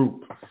 nice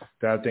group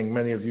that I think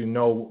many of you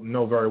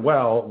know very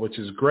well, which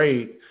is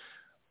great.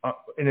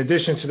 In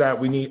addition to that,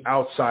 we need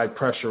outside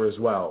pressure as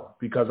well,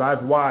 because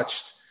I've watched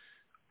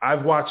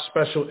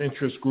special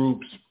interest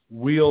groups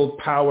wield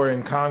power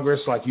in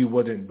Congress like you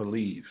wouldn't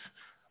believe.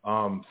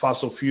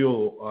 fossil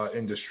fuel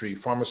industry,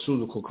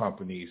 pharmaceutical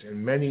companies,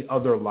 and many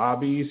other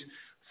lobbies,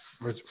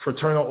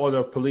 Fraternal Order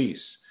of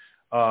Police.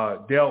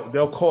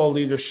 They'll call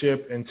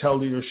leadership and tell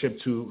leadership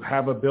to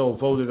have a bill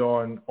voted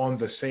on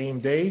the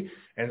same day,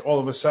 and all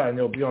of a sudden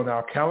it'll be on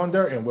our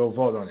calendar and we'll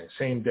vote on it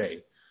same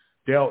day.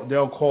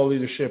 They'll call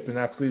leadership and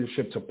ask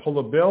leadership to pull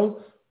a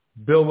bill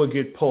will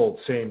get pulled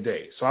same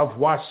day. So I've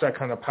watched that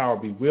kind of power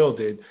be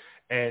wielded,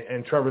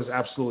 and Trevor's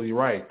absolutely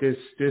right.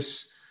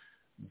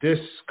 This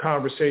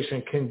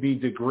conversation can be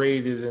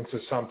degraded into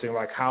something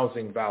like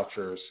housing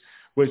vouchers,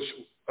 which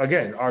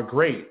again are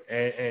great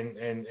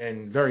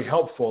and very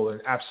helpful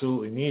and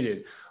absolutely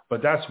needed.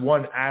 But that's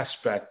one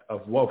aspect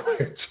of what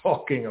we're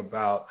talking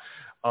about.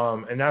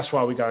 And that's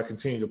why we got to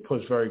continue to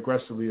push very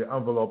aggressively the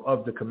envelope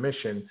of the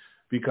commission,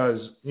 because,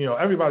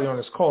 everybody on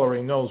this call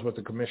already knows what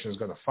the commission is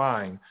going to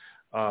find.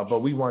 But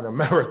we want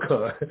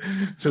America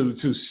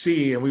to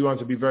see, and we want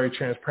to be very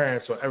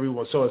transparent so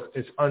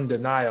it's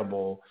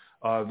undeniable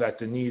that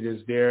the need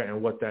is there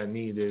and what that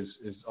need is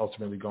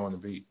ultimately going to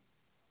be.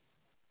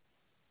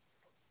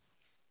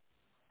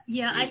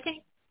 Yeah, I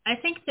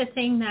think the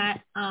thing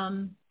that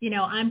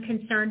I'm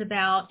concerned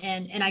about,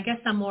 and I guess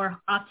I'm more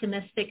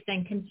optimistic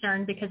than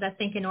concerned, because I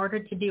think in order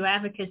to do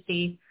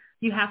advocacy,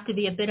 you have to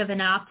be a bit of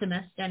an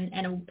optimist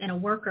and a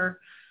worker.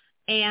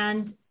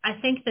 And I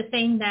think the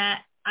thing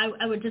that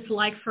I would just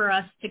like for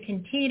us to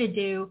continue to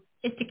do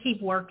is to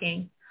keep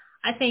working.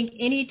 I think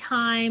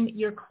anytime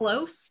you're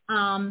close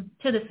to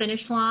the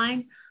finish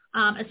line,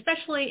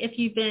 especially if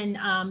you've been,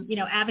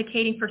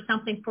 advocating for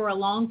something for a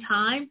long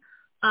time,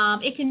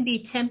 it can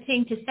be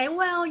tempting to say,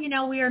 well,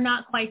 we are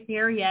not quite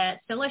there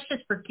yet, so let's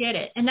just forget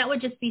it. And that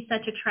would just be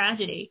such a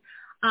tragedy.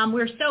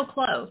 We're so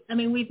close. I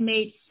mean, we've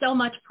made so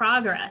much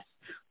progress.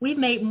 We've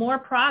made more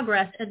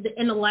progress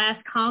in the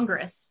last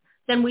Congress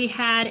than we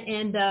had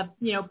in the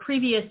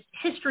previous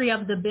history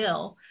of the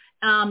bill.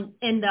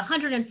 In the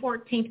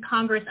 114th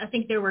Congress, I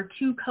think there were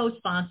 2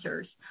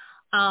 co-sponsors.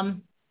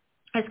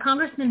 As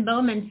Congressman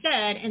Bowman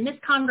said, in this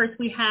Congress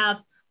we have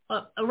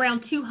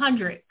around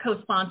 200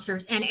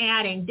 co-sponsors and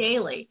adding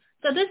daily.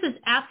 So this is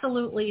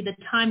absolutely the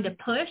time to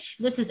push.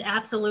 This is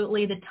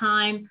absolutely the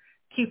time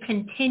to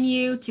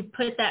continue to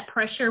put that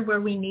pressure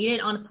where we need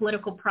it on a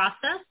political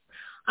process.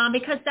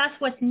 Because that's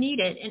what's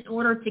needed in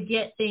order to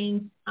get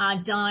things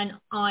done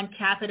on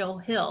Capitol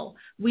Hill.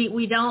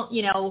 We don't,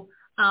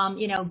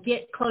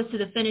 get close to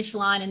the finish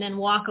line and then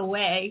walk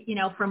away,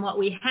 from what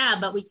we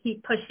have, but we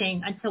keep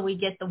pushing until we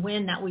get the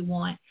win that we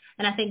want.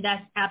 And I think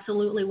that's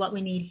absolutely what we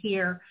need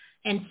here.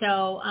 And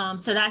so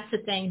that's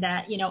the thing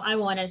that, I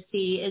want to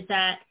see, is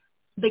that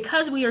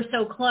because we are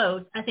so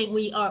close, I think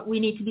we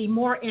need to be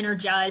more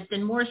energized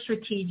and more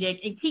strategic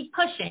and keep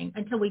pushing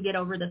until we get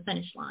over the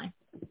finish line.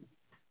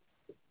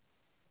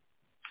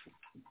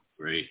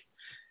 Great.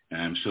 And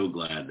I'm so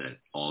glad that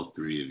all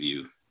 3 of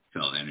you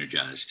felt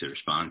energized to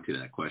respond to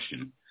that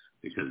question,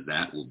 because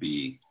that will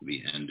be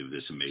the end of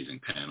this amazing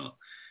panel.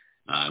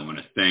 I want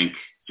to thank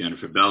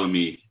Jennifer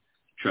Bellamy,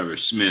 Trevor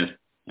Smith,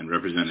 and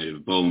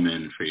Representative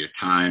Bowman for your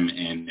time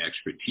and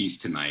expertise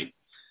tonight,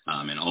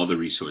 and all the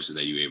resources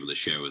that you were able to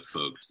share with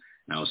folks.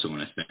 And I also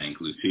want to thank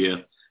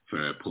Lucia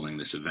for pulling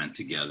this event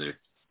together.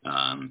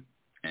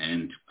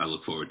 And I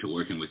look forward to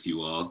working with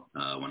you all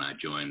when I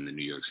join the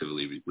New York Civil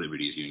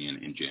Liberties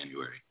Union in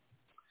January.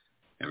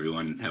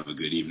 Everyone, have a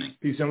good evening.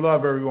 Peace and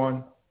love,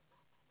 everyone. Thanks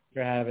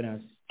for having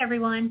us.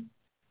 Everyone.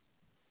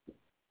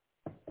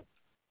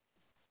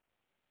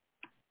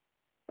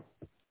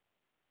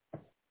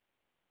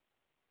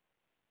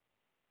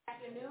 Good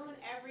afternoon,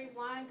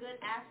 everyone. Good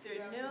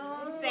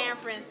afternoon, San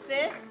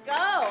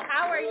Francisco.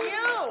 How are you?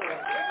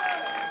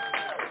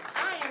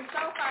 I am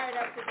so fired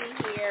up to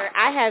be here.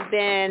 I have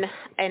been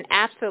an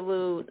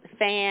absolute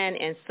fan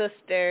and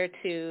sister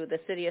to the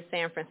city of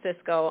San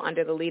Francisco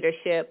under the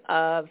leadership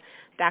of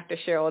Dr.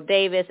 Cheryl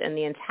Davis and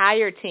the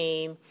entire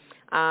team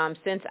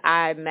since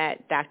I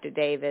met Dr.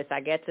 Davis. I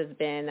guess it's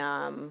been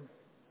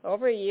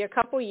over a year,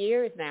 couple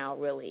years now,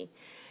 really.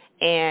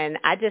 And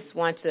I just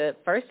want to,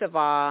 first of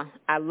all,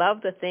 I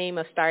love the theme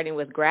of starting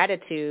with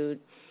gratitude.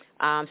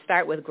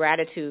 Start with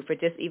gratitude for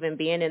just even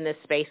being in this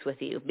space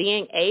with you,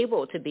 being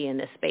able to be in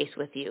this space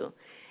with you,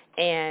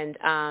 and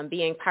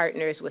being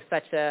partners with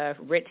such a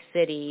rich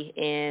city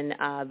in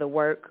the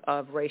work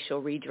of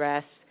racial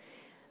redress,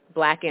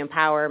 Black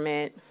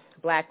empowerment,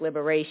 Black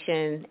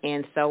liberation,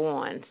 and so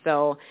on.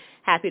 So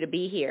happy to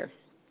be here.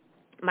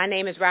 My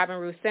name is Robin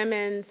Ruth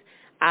Simmons.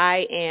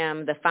 I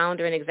am the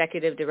founder and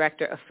executive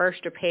director of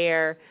First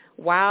Repair.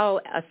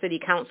 While a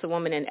city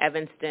councilwoman in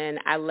Evanston,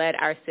 I led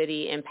our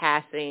city in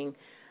passing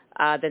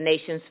the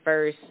nation's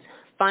first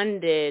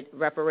funded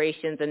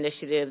reparations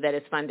initiative that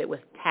is funded with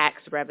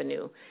tax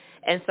revenue.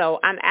 And so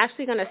I'm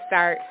actually going to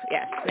start,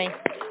 yes, thanks.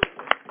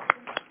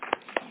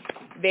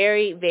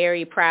 Very,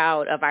 very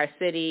proud of our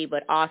city,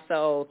 but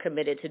also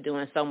committed to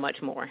doing so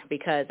much more,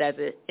 because as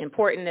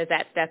important as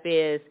that step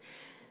is,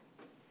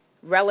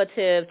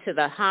 relative to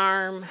the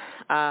harm,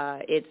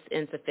 it's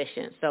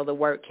insufficient. So the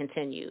work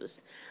continues.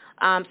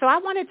 So I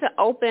wanted to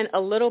open a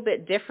little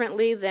bit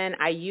differently than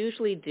I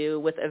usually do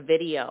with a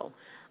video.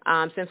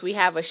 Since we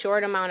have a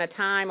short amount of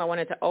time, I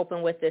wanted to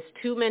open with this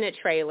 2-minute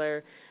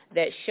trailer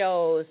that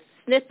shows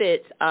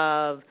snippets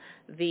of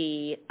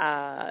the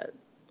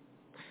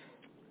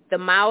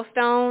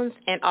milestones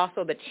and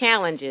also the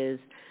challenges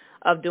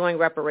of doing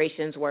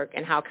reparations work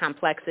and how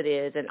complex it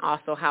is and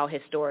also how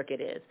historic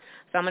it is.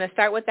 So I'm going to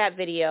start with that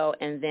video,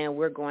 and then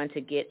we're going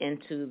to get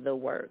into the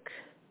work.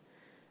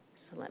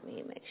 So let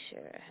me make sure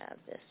I have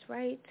this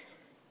right.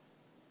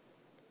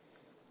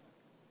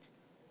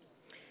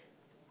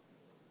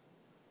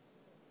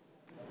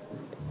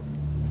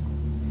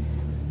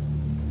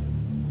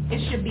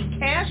 It should be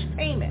cash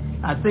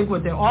payment. I think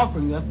what they're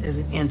offering us is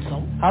an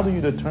insult. How do you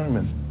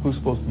determine who's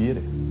supposed to get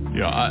it?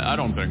 Yeah, I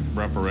don't think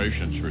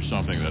reparations for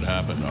something that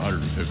happened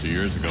 150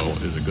 years ago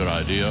is a good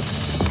idea.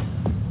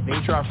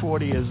 HR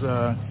 40 is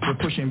we're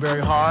pushing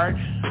very hard.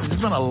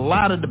 There's been a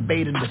lot of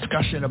debate and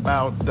discussion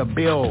about the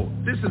bill.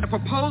 This is a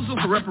proposal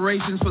for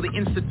reparations for the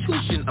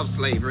institution of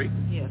slavery.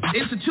 Yes. The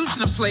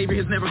institution of slavery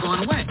has never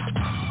gone away.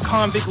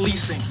 Convict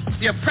leasing.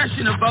 The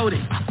oppression of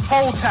voting.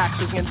 Poll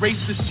taxes and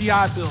racist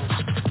GI bills.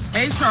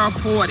 HR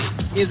 40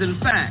 is, in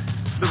fact,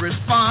 the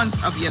response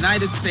of the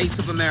United States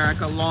of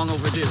America, long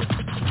overdue.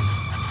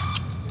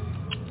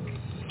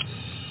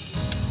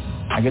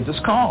 I get this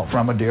call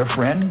from a dear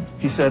friend.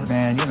 He said,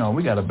 man,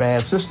 we got a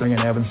bad sister in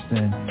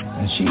Evanston,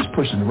 and she's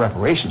pushing the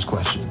reparations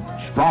question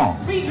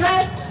strong.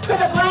 Redress for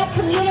the black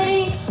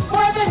community,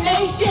 for the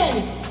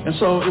nation. And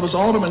so it was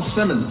Alderman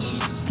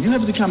Simmons. You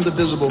have become the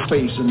visible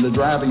face and the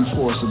driving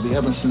force of the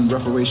Evanston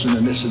Reparation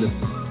Initiative.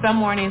 Some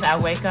mornings I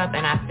wake up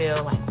and I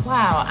feel like,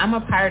 wow, I'm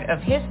a part of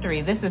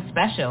history. This is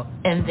special.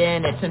 And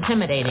then it's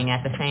intimidating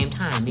at the same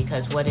time,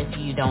 because what if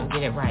you don't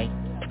get it right?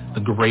 The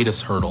greatest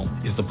hurdle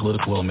is the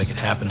political will to make it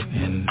happen.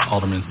 And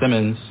Alderman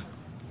Simmons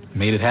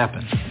made it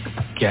happen,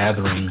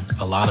 gathering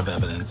a lot of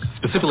evidence,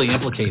 specifically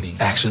implicating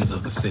actions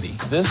of the city.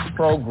 This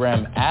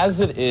program, as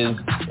it is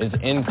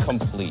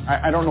incomplete.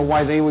 I don't know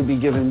why they would be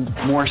given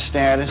more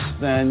status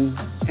than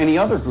any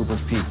other group of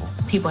people.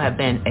 People have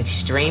been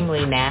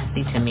extremely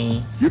nasty to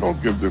me. You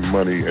don't give them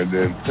money and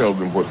then tell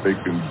them what they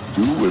can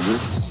do with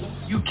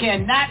it. You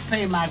cannot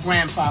pay my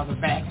grandfather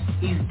back.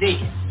 He's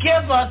dead.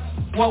 Give us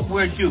what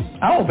we're due.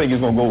 I don't think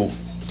it's going to go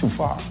too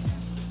far.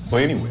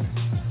 But anyway.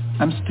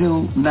 I'm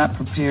still not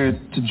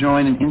prepared to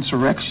join an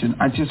insurrection.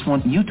 I just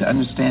want you to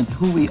understand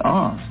who we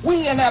are.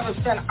 We in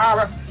Evanston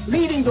are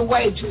leading the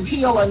way to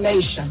heal a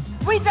nation.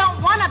 We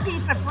don't want a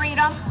piece of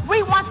freedom.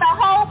 We want the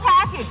whole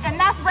package, and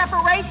that's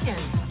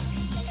reparations.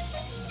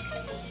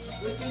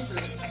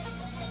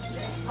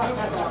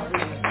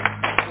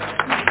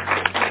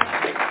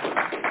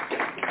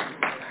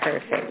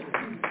 Perfect.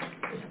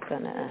 Just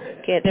gonna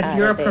get if out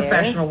you're of a there.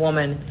 Professional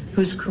woman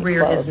whose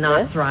career is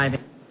not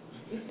thriving.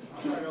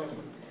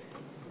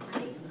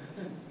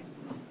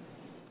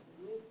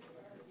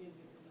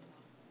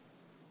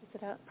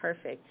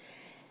 Perfect.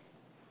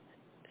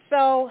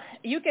 So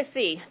you can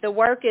see the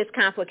work is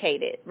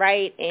complicated,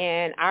 right?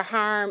 And our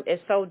harm is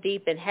so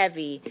deep and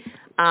heavy.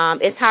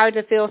 It's hard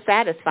to feel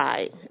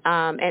satisfied.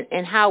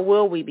 And how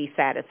will we be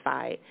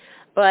satisfied?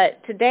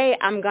 But today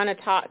I'm going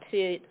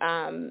to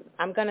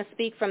I'm going to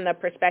speak from the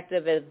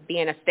perspective of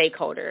being a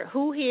stakeholder.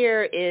 Who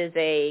here is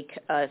a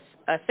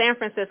San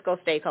Francisco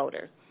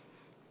stakeholder?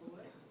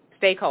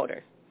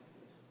 Stakeholder.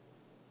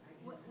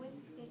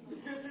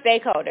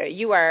 Stakeholder.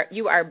 You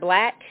are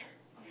black.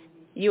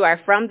 You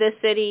are from this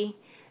city.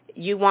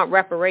 You want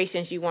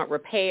reparations. You want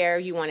repair.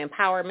 You want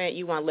empowerment.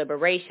 You want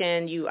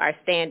liberation. You are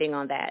standing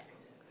on that.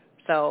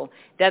 So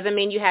doesn't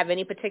mean you have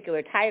any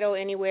particular title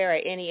anywhere or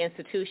any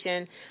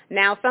institution.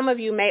 Now, some of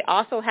you may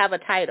also have a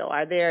title.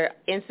 Are there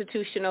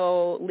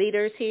institutional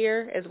leaders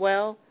here as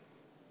well?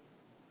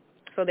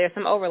 So there's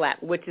some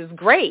overlap, which is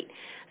great.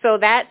 So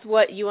that's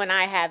what you and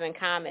I have in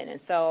common. And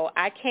so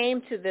I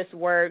came to this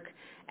work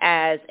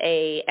as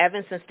a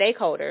Evanston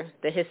stakeholder,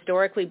 the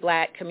historically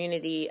black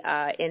community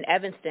in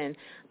Evanston,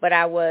 but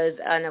I was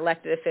an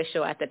elected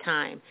official at the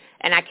time.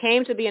 And I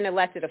came to be an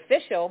elected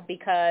official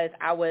because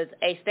I was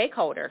a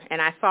stakeholder, and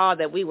I saw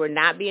that we were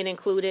not being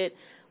included.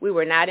 We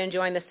were not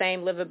enjoying the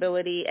same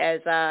livability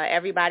as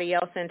everybody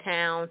else in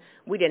town.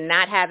 We did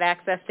not have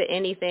access to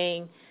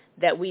anything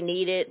that we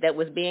needed that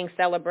was being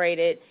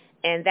celebrated,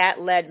 and that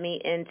led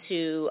me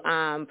into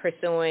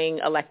pursuing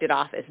elected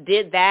office.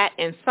 Did that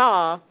and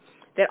saw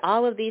that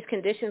all of these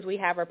conditions we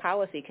have are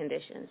policy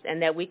conditions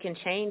and that we can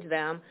change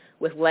them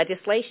with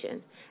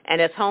legislation.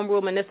 And as home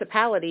rule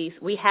municipalities,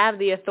 we have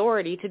the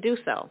authority to do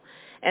so.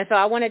 And so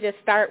I want to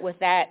just start with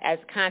that as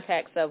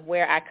context of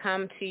where I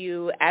come to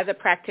you as a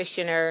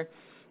practitioner,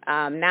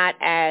 not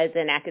as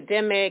an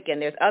academic, and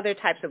there's other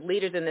types of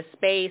leaders in the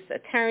space,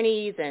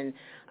 attorneys, and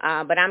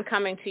but I'm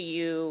coming to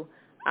you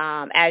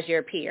as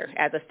your peer,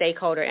 as a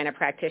stakeholder and a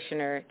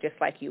practitioner just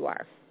like you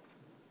are.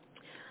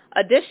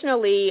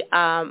 Additionally,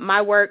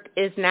 my work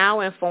is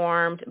now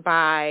informed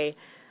by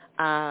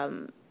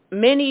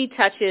many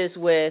touches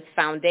with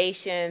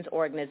foundations,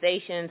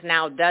 organizations,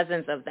 now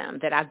dozens of them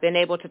that I've been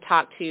able to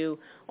talk to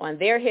on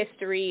their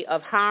history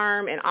of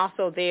harm and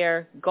also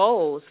their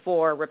goals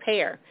for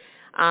repair.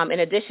 In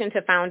addition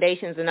to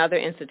foundations and other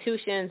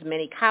institutions,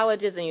 many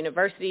colleges and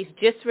universities,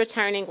 just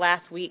returning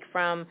last week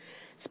from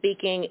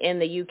speaking in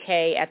the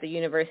UK at the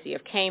University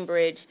of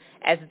Cambridge,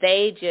 as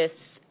they just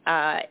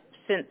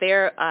sent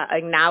their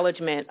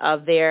acknowledgement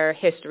of their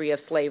history of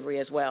slavery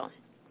as well.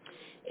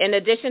 In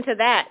addition to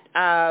that,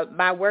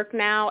 my work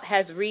now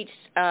has reached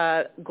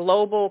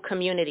global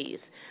communities.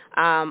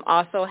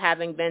 Also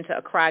having been to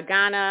Accra,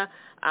 Ghana,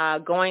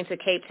 going to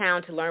Cape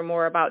Town to learn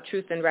more about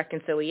truth and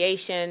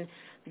reconciliation,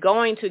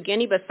 going to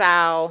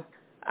Guinea-Bissau,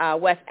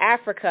 West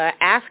Africa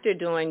after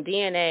doing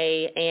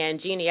DNA and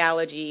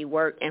genealogy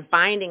work and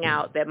finding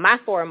out that my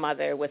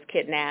foremother was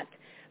kidnapped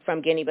from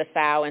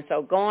Guinea-Bissau, and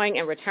so going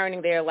and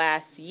returning there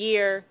last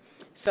year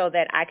so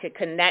that I could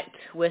connect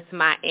with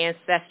my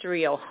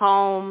ancestral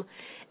home,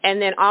 and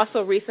then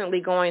also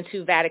recently going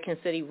to Vatican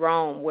City,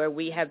 Rome, where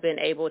we have been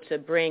able to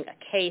bring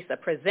a case, a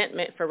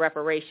presentment for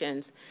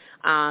reparations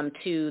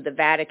to the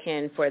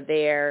Vatican for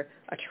their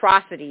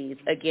atrocities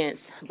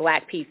against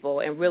black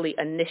people and really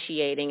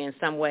initiating in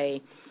some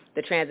way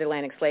the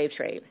transatlantic slave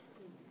trade.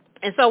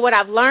 And so what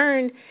I've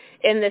learned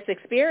in this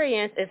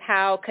experience is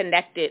how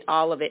connected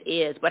all of it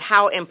is, but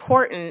how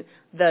important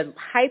the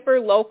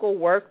hyper-local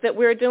work that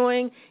we're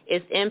doing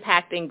is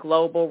impacting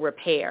global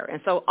repair.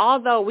 And so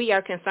although we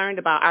are concerned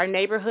about our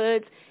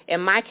neighborhoods,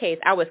 in my case,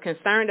 I was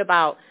concerned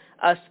about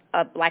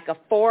like a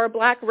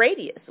 4-block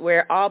radius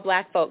where all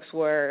black folks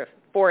were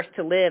forced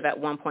to live at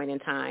one point in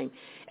time.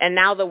 And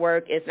now the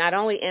work is not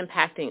only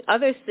impacting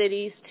other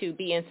cities to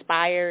be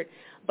inspired,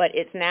 but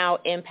it's now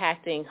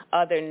impacting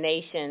other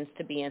nations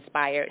to be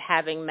inspired,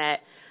 having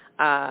met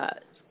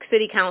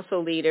city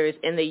council leaders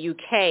in the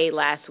UK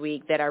last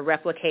week that are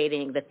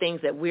replicating the things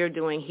that we're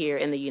doing here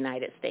in the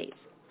United States.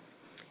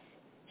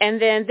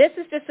 And then this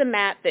is just a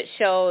map that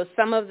shows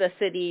some of the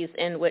cities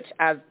in which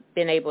I've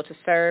been able to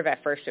serve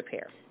at First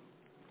Repair.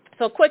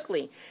 So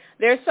quickly,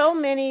 there are so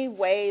many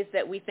ways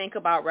that we think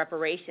about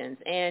reparations,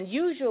 and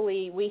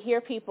usually we hear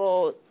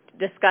people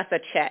discuss a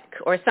check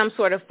or some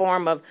sort of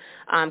form of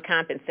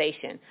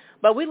compensation.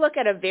 But we look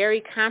at a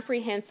very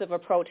comprehensive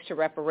approach to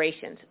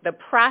reparations, the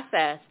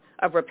process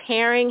of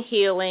repairing,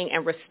 healing,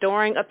 and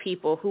restoring a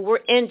people who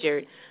were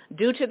injured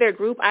due to their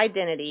group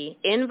identity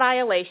in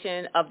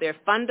violation of their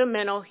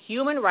fundamental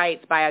human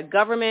rights by a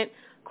government,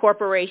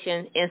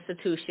 corporation,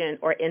 institution,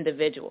 or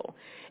individual.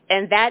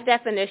 And that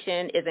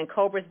definition is in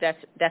COBRA's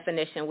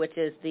definition, which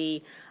is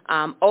the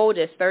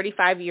oldest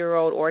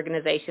 35-year-old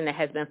organization that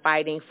has been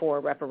fighting for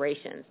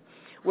reparations.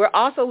 We're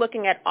also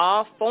looking at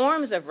all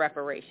forms of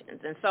reparations.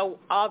 And so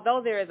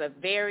although there is a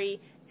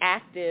very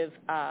active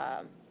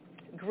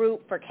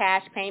group for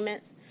cash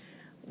payments,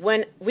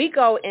 when we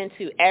go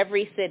into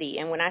every city,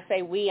 and when I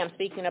say we, I'm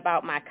speaking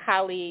about my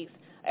colleagues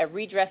at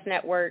Redress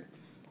Network,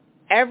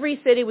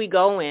 every city we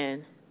go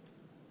in,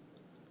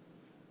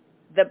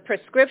 the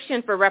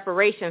prescription for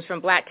reparations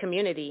from black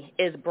community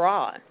is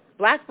broad.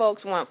 Black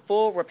folks want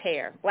full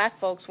repair. Black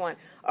folks want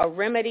a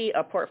remedy,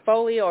 a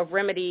portfolio of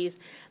remedies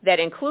that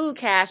include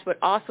cash, but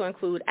also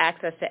include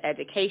access to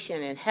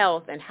education and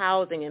health and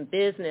housing and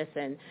business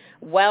and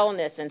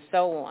wellness and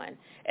so on.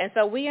 And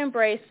so we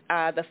embrace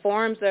the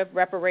forms of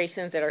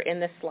reparations that are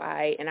in this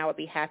slide, and I would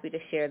be happy to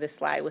share this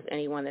slide with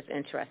anyone that's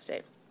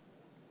interested.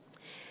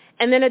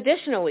 And then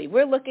additionally,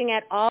 we're looking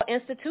at all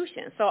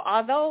institutions. So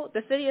although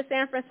the city of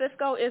San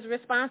Francisco is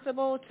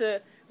responsible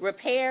to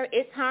repair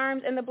its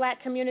harms in the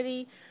black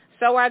community,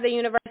 so are the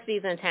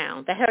universities in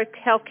town, the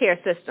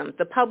healthcare systems,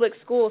 the public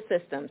school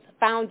systems,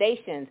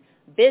 foundations,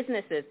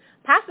 businesses,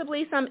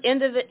 possibly some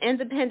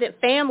independent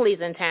families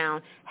in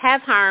town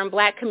have harmed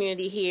black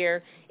community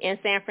here in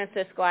San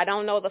Francisco. I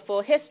don't know the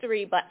full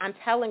history, but I'm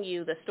telling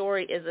you the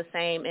story is the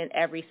same in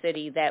every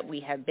city that we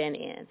have been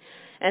in.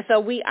 And so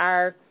we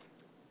are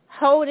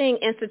holding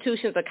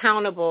institutions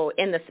accountable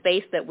in the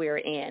space that we're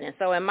in. And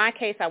so in my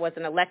case, I was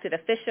an elected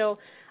official.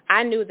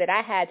 I knew that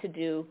I had to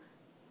do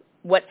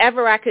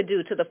whatever I could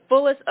do to the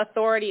fullest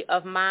authority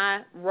of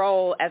my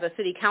role as a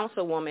city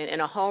councilwoman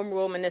in a home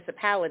rule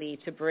municipality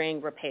to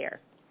bring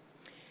repair.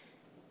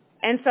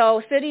 And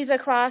so cities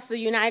across the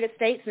United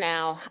States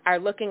now are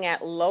looking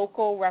at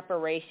local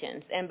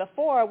reparations. And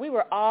before, we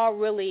were all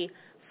really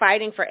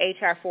fighting for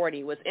H.R. 40.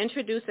 It was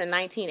introduced in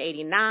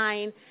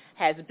 1989,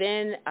 has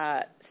been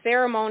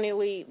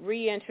ceremonially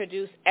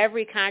reintroduced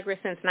every Congress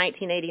since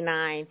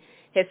 1989.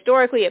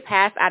 Historically, it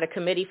passed out of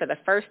committee for the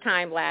first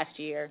time last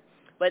year.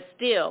 But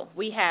still,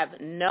 we have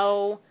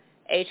no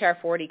H.R.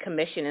 40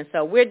 commission, and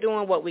so we're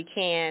doing what we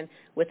can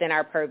within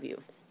our purview.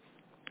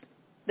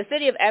 The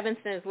city of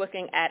Evanston is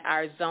looking at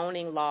our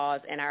zoning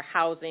laws and our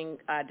housing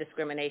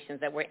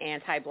discriminations that were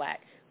anti-black,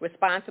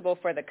 responsible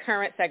for the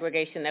current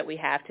segregation that we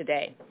have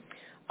today.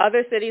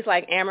 Other cities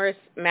like Amherst,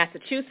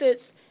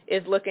 Massachusetts,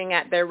 is looking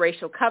at their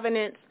racial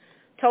covenants.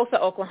 Tulsa,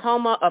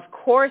 Oklahoma, of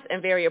course,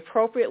 and very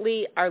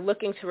appropriately, are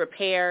looking to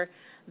repair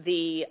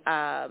the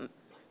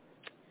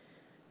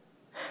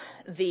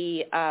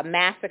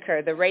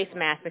massacre, the race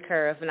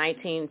massacre of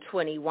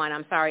 1921.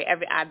 I'm sorry,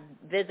 I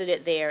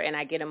visited there and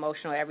I get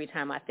emotional every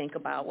time I think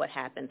about what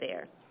happened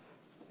there.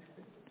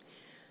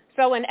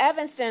 So in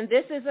Evanston,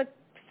 this is a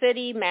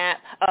city map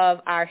of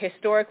our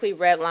historically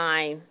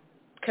redlined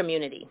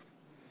community.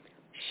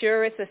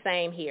 Sure, it's the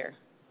same here.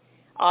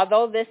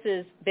 Although this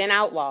has been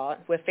outlawed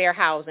with fair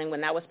housing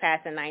when that was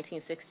passed in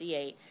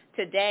 1968,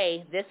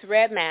 today this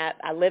red map,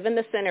 I live in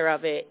the center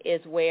of it,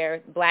 is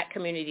where black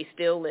community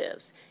still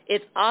lives.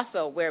 It's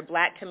also where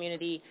black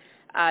community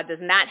does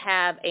not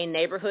have a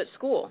neighborhood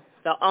school.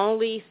 The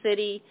only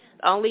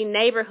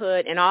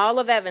neighborhood in all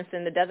of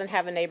Evanston that doesn't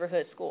have a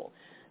neighborhood school.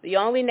 The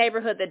only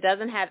neighborhood that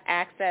doesn't have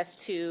access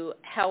to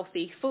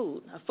healthy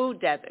food, a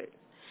food desert.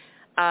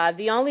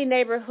 The only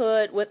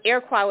neighborhood with air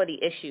quality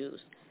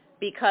issues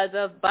because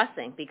of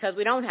busing, because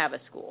we don't have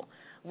a school.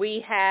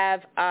 We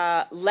have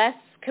less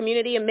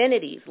community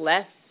amenities,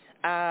 less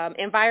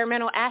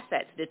environmental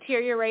assets,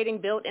 deteriorating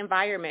built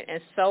environment,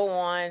 and so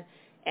on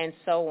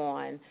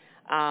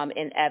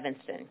in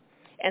Evanston.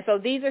 And so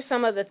these are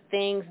some of the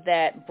things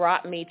that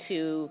brought me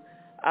to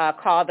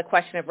call the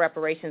question of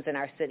reparations in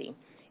our city.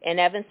 In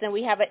Evanston,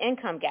 we have an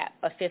income gap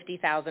of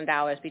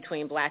 $50,000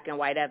 between black and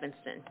white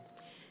Evanston.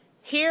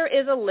 Here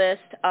is a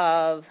list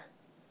of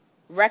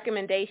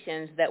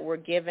recommendations that were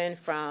given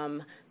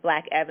from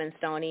black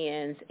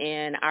Evanstonians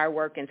in our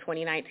work in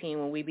 2019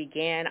 when we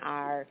began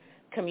our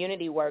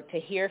community work to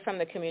hear from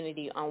the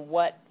community on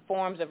what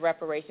forms of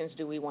reparations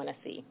do we want to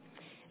see.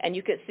 And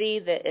you could see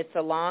that it's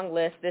a long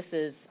list. This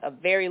is a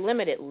very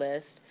limited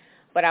list,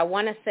 but I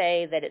want to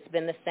say that it's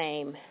been the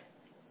same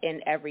in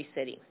every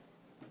city.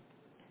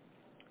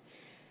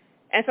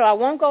 And so I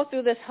won't go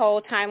through this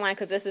whole timeline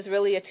because this is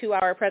really a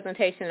 2-hour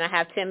presentation and I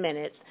have 10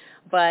 minutes.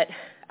 But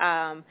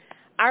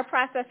our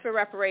process for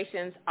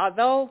reparations,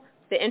 although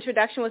the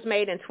introduction was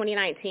made in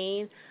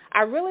 2019,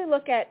 I really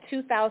look at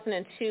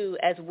 2002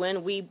 as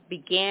when we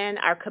began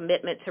our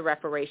commitment to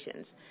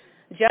reparations.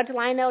 Judge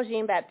Lionel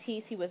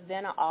Jean-Baptiste, he was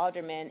then an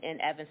alderman in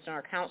Evanston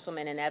or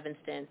councilman in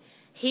Evanston.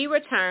 He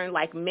returned,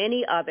 like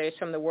many others,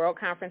 from the World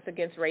Conference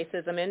Against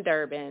Racism in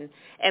Durban,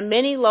 and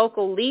many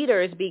local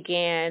leaders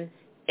began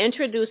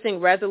introducing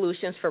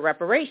resolutions for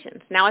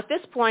reparations. Now, at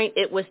this point,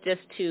 it was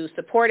just to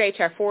support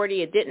H.R.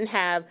 40. It didn't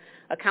have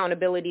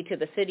accountability to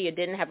the city. It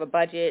didn't have a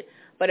budget,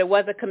 but it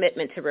was a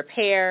commitment to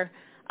repair.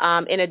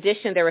 In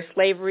addition, there were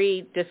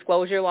slavery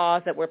disclosure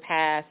laws that were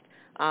passed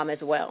as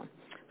well.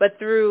 But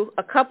through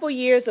a couple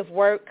years of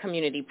work,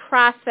 community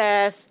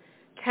process,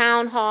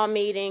 town hall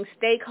meetings,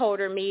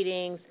 stakeholder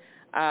meetings,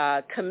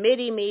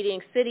 committee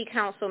meetings, city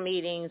council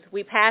meetings,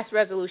 we passed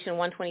Resolution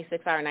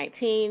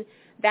 126R19.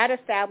 That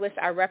established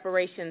our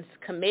reparations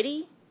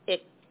committee.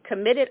 It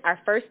committed our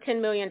first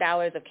 $10 million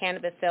of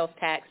cannabis sales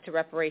tax to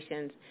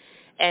reparations,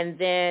 and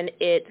then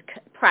it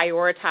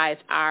prioritized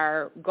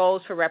our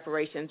goals for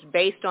reparations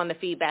based on the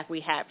feedback we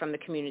had from the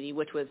community,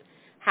 which was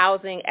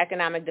housing,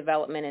 economic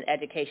development, and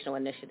educational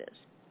initiatives.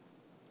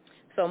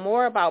 So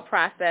more about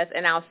process,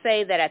 and I'll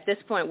say that at this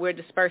point we're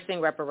dispersing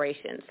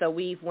reparations. So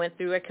we've went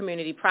through a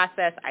community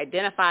process,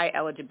 identify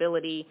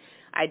eligibility,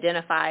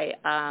 identify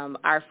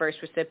our first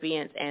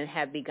recipients, and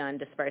have begun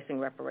dispersing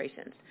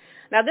reparations.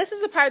 Now this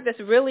is the part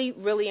that's really,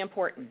 really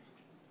important.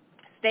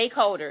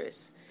 Stakeholders,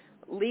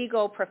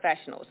 legal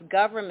professionals,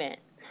 government,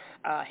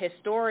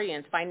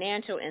 historians,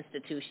 financial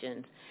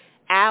institutions,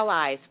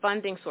 allies,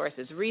 funding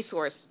sources,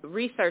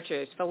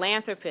 researchers,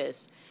 philanthropists,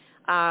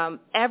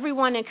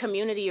 everyone in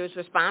community is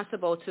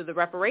responsible to the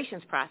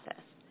reparations process.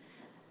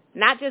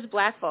 Not just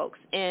black folks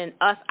in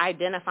us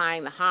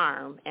identifying the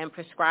harm and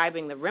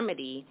prescribing the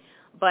remedy,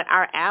 but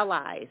our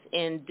allies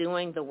in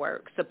doing the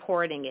work,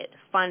 supporting it,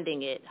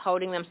 funding it,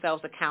 holding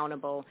themselves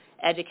accountable,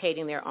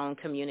 educating their own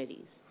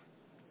communities.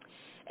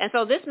 And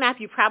so this map,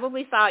 you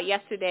probably saw it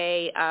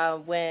yesterday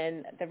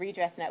when the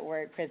Redress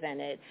Network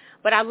presented,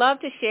 but I love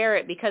to share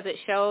it because it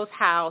shows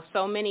how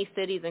so many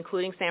cities,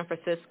 including San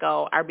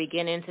Francisco, are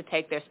beginning to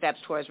take their steps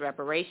towards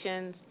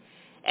reparations.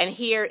 And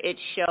here it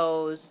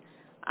shows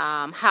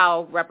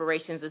how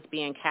reparations is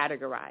being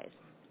categorized.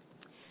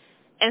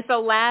 And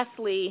so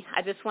lastly,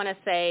 I just want to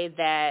say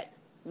that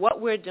what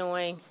we're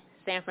doing,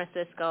 San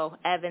Francisco,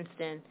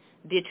 Evanston,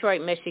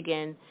 Detroit,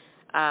 Michigan,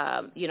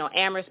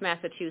 Amherst,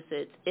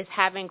 Massachusetts, is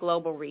having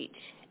global reach.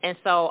 And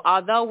so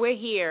although we're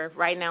here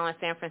right now in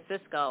San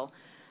Francisco,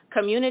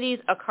 communities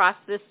across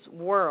this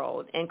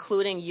world,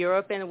 including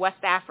Europe and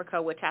West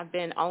Africa, which I've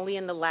been only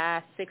in the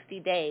last 60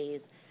 days,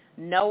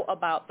 know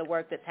about the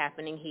work that's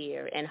happening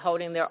here and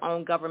holding their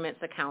own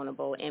governments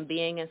accountable and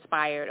being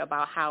inspired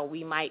about how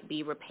we might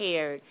be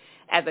repaired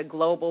as a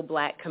global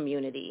black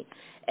community.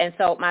 And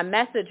so my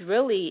message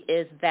really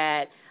is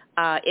that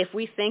if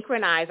we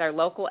synchronize our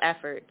local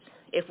efforts,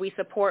 if we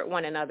support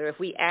one another, if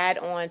we add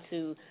on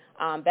to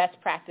best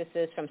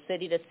practices from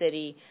city to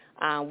city,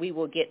 we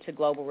will get to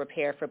global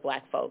repair for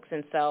black folks.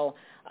 And so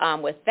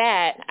with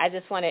that, I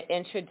just want to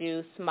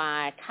introduce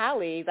my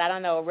colleagues. I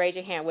don't know, raise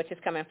your hand, which is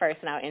coming first,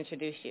 and I'll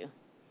introduce you.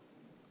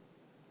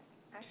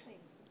 Actually,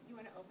 you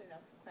want to open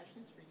up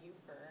questions for you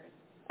first?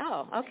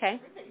 Oh,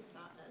 okay. Everybody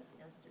saw us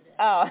yesterday.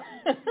 Oh.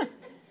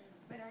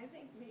 But I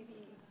think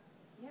maybe,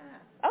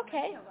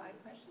 Okay. a lot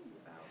of questions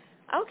about.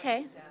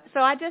 Okay. So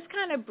I just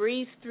kind of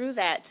breezed through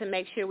that to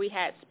make sure we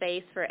had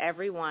space for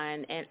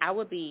everyone, and I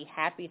would be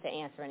happy to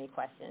answer any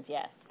questions.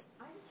 Yes.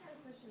 I just had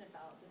a question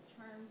about the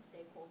term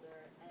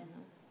stakeholder, and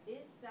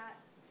is that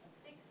a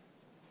fixed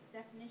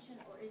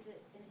definition, or is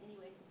it in any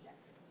way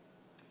subjective?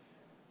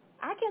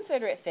 I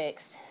consider it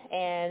fixed,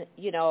 and,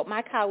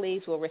 my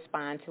colleagues will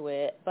respond to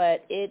it,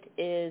 but it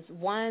is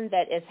one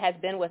that has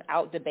been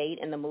without debate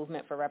in the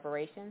movement for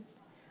reparations.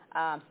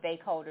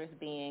 Stakeholders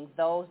being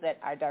those that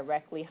are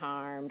directly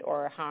harmed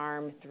or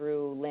harmed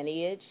through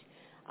lineage.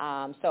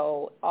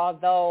 So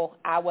although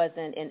I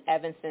wasn't in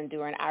Evanston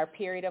during our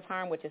period of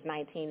harm, which is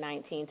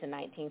 1919 to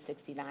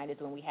 1969 is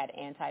when we had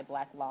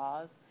anti-Black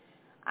laws,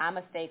 I'm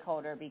a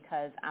stakeholder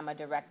because I'm a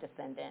direct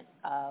descendant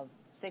of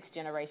 6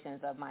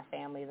 generations of my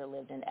family that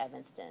lived in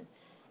Evanston.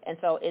 And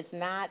so it's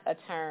not a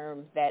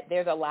term that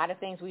there's a lot of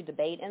things we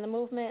debate in the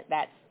movement.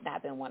 That's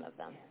not been one of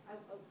them. I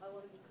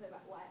want to be clear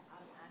about why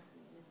I'm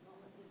asking this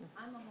moment.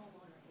 I'm a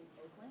homeowner in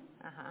Oakland,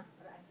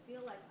 but I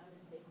feel like I'm a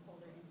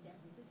stakeholder in San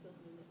Francisco's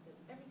movement because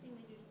everything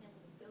they do to San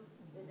Francisco,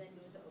 they then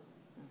do it to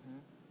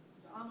Oakland.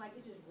 So I'm like,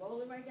 it's just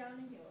rolling right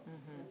down the hill.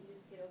 Let me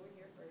just get over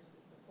here first to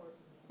support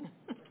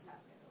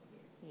Pasco over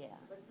here.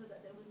 Yeah. But so that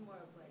it was more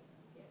of like,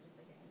 just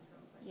like an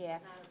internal question. Yeah.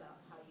 Not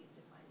about how you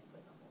define it for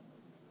the whole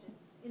movement.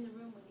 Just in the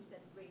room when you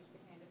said raise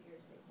your hand if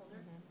you're a stakeholder,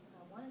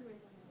 I wanted to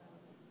raise my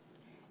hand.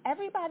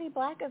 Everybody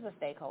Black is a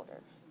stakeholder.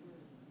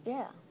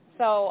 Yeah.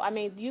 So,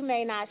 you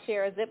may not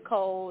share a zip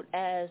code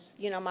as,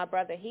 my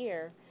brother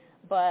here,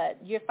 but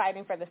you're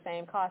fighting for the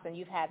same cause and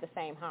you've had the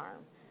same harm.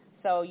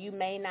 So you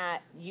may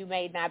not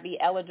be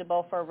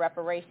eligible for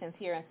reparations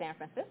here in San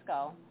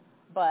Francisco,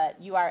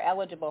 but you are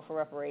eligible for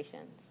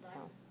reparations.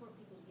 So.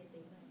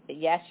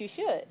 Yes, you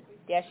should.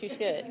 Yes, you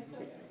should.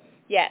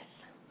 Yes.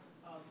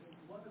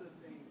 One of the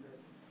things that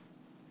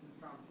in this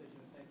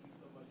conversation, thank you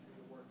so much for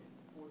your work and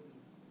supporting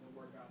the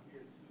work out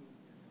here too,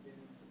 and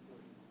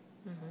supporting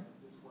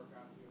this work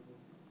out here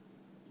with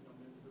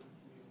members of the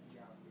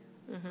community out here.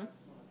 I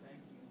just want to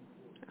thank you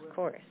for of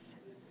course.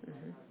 How you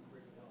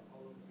bring it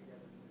all over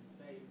together in this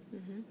space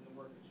and the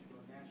work that you're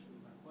doing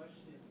nationally. My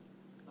question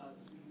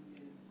to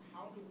you is,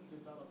 how do we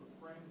develop a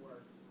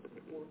framework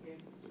for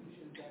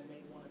institutions that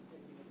may want to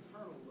take an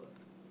internal look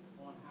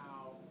on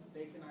how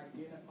they can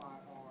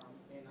identify harm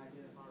and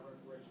identify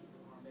reparations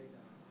for harm they've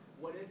done?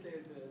 What if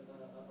there's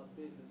a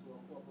business or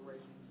a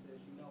corporation who says,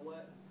 you know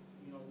what,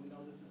 we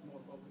know this is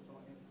more focused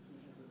on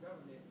institutions of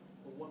government,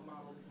 but what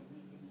models can we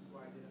use to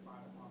identify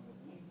the harm that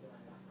we've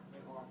done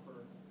and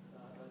offer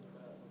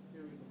a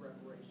series of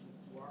reparations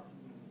to our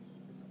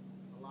communities? Because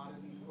a lot of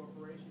these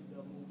corporations,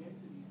 they'll move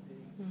into these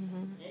cities,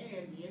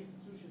 and the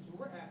institutions who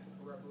we're asking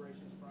for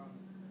reparations from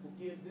will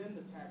give them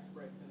the tax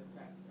breaks and the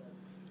tax cuts.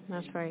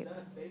 That's right.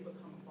 Thus, they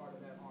become a part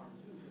of that harm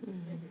too, because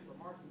they take it from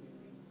our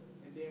community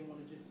and then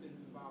want to just send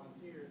some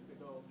volunteers to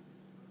go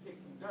kick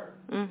some dirt.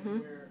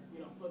 Where,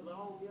 put,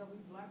 we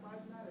Black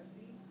Lives Matter,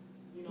 see?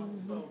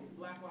 So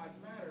Black Lives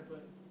Matter,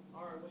 but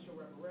all right, what's your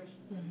reparations?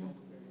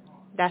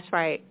 That's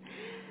right.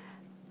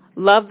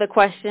 Love the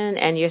question,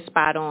 and you're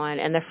spot on.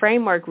 And the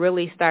framework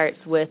really starts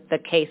with the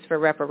case for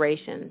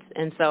reparations.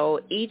 And so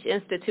each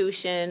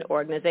institution,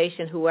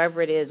 organization,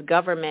 whoever it is,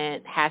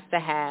 government has to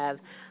have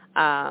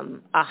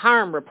a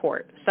harm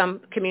report.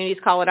 Some communities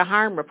call it a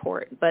harm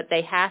report, but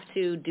they have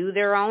to do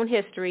their own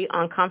history,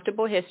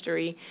 uncomfortable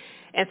history.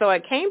 And so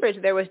at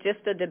Cambridge, there was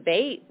just a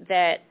debate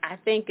that I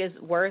think is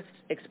worth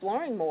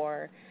exploring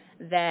more,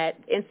 that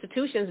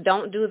institutions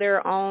don't do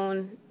their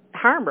own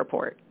harm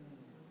report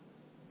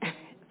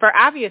for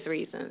obvious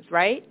reasons,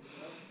 right?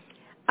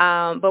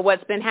 But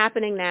what's been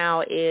happening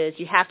now is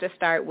you have to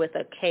start with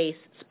a case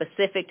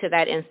specific to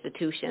that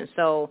institution.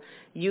 So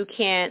you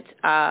can't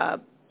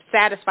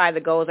satisfy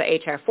the goals of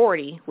H.R.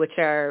 40, which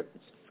are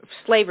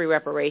slavery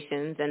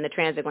reparations and the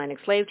transatlantic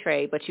slave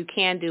trade, but you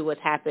can do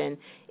what's happened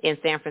in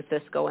San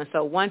Francisco. And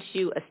so once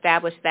you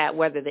establish that,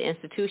 whether the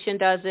institution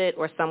does it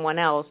or someone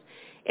else,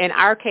 in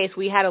our case,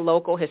 we had a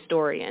local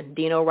historian,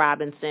 Dino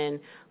Robinson,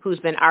 who's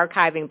been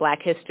archiving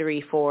Black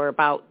history for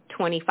about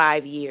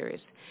 25 years.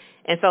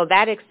 And so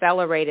that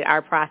accelerated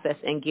our process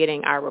in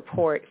getting our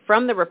report.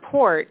 From the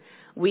report,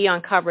 we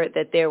uncovered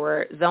that there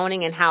were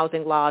zoning and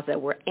housing laws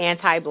that were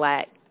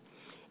anti-Black,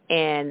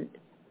 and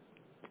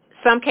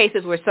some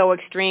cases were so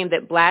extreme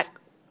that Black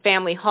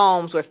family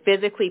homes were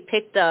physically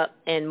picked up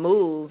and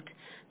moved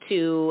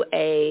to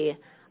a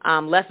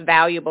less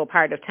valuable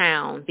part of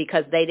town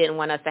because they didn't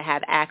want us to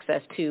have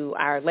access to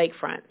our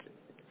lakefront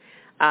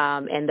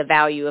and the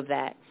value of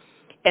that.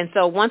 And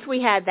so once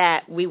we had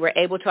that, we were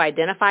able to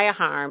identify a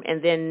harm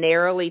and then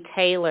narrowly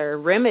tailor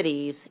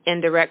remedies in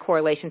direct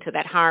correlation to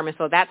that harm. And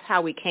so that's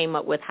how we came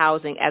up with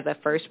housing as a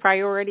first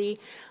priority.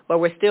 But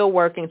we're still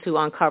working to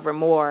uncover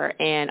more.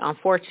 And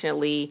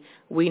unfortunately,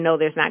 we know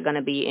there's not going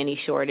to be any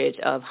shortage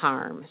of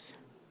harms.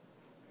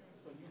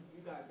 So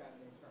you guys got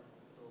an internal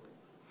historian?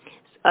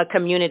 A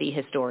community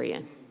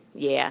historian.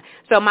 Yeah.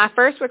 So my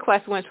first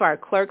request went to our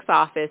clerk's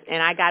office,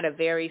 and I got a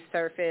very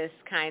surface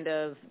kind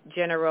of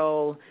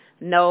general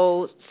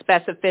no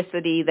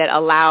specificity that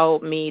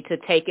allowed me to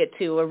take it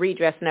to a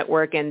redress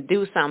network and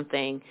do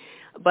something,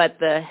 but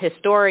the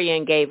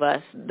historian gave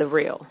us the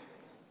real.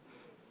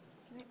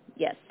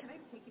 Yes. Can I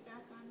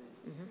piggyback on this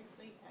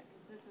briefly? Because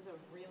this is a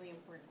really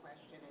important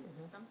question, and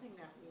it's something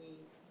that we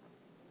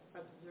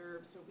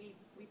observed. So we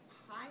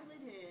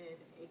piloted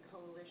a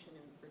coalition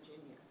in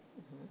Virginia,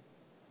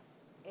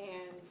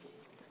 and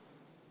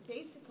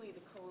basically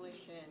the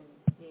coalition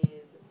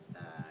is,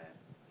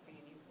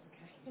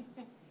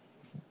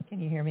 Can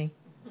you hear me?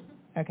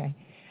 Okay.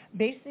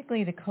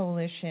 Basically, the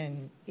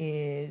coalition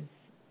is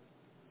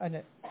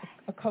a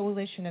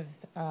coalition of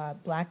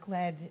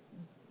Black-led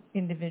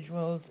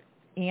individuals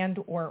and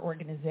or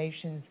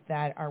organizations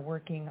that are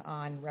working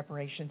on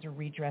reparations or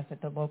redress at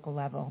the local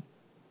level.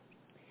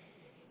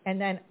 And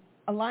then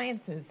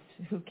alliances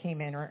who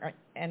came in,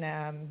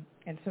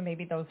 and so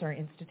maybe those are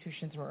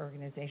institutions or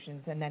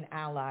organizations, and then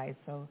allies,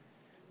 so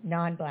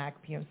non-Black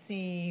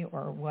POC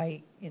or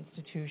white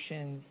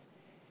institutions.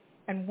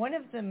 And one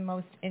of the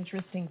most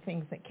interesting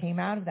things that came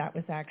out of that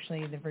was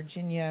actually the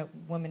Virginia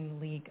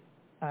League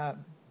of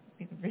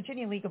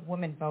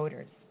Women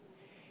Voters.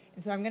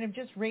 And so I'm going to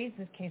just raise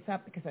this case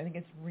up because I think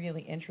it's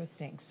really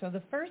interesting. So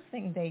the first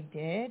thing they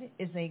did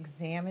is they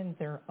examined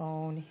their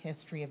own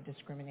history of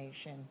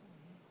discrimination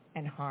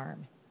and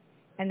harm.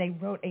 And they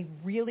wrote a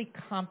really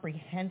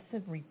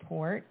comprehensive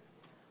report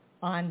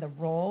on the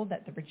role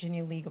that the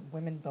Virginia League of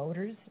Women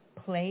Voters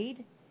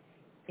played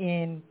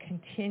in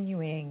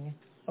continuing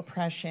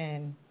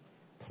oppression,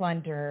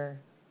 plunder,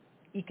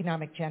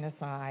 economic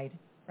genocide,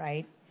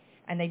 right?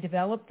 And they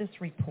developed this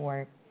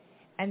report,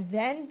 and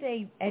then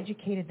they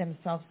educated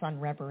themselves on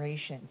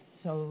reparations.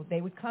 So they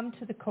would come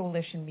to the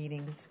coalition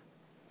meetings,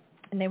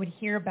 and they would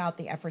hear about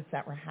the efforts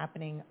that were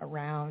happening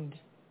around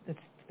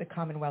the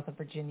Commonwealth of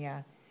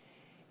Virginia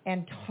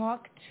and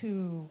talk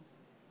to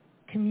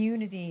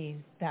communities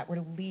that were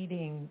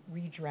leading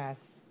redress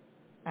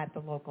at the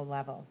local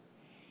level.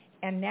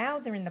 And now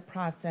they're in the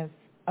process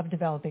of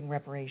developing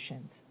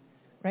reparations,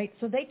 right?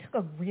 So they took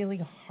a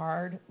really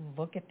hard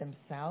look at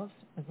themselves.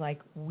 It was like,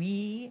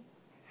 we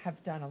have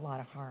done a lot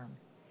of harm.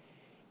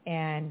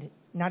 And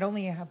not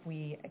only have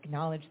we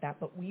acknowledged that,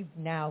 but we've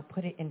now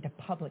put it into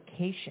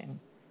publication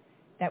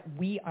that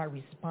we are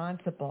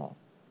responsible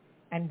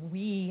and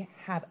we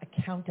have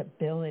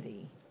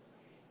accountability,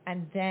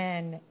 and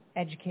then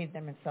educated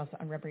themselves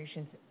on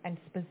reparations and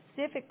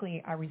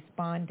specifically are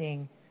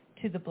responding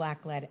to the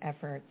Black-led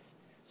efforts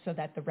so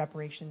that the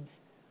reparations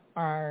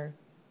are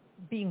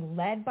being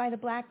led by the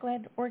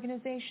Black-led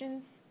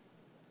organizations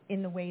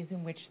in the ways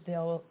in which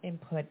they'll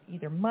input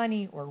either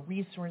money or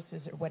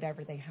resources or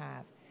whatever they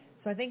have.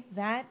 So I think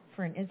that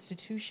for an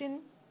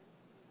institution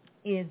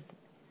is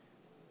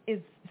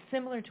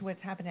similar to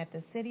what's happened at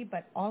the city,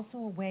 but also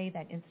a way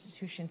that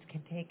institutions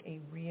can take a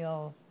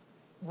real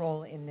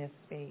role in this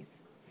space.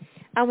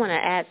 I want to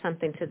add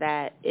something to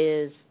that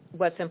is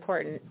what's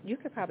important. You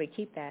could probably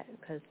keep that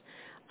because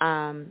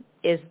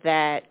is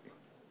that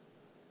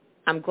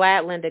I'm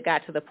glad Linda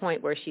got to the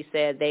point where she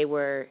said they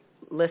were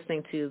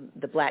listening to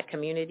the Black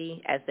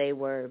community as they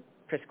were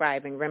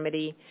prescribing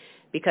remedy,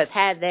 because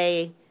had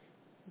they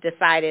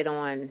decided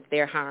on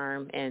their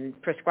harm and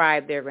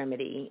prescribed their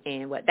remedy,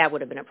 and that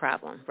would have been a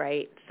problem,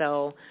 right?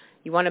 So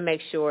you want to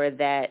make sure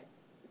that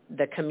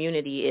the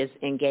community is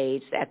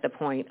engaged at the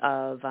point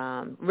of,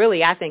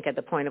 really I think at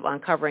the point of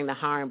uncovering the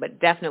harm, but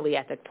definitely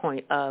at the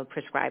point of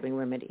prescribing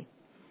remedy.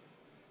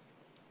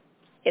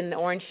 In the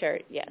orange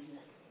shirt, yes.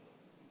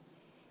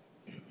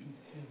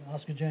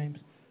 Oscar James.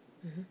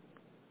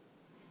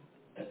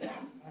 I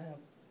have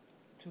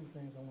two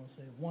things I want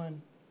to say.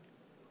 One,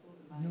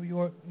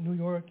 New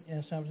York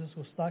and San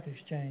Francisco Stock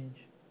Exchange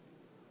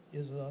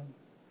is a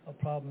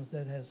problem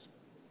that has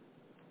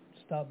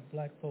stopped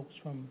Black folks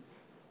from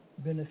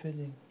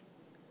benefiting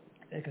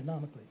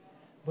economically.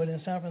 But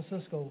in San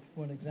Francisco,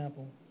 for an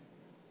example,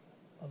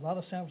 a lot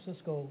of San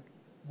Francisco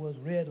was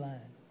redlined.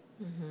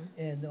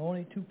 And the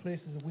only two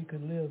places that we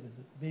could live is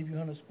Baby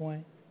Hunters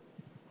Point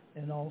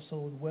and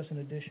also the Western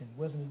Addition.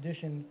 Western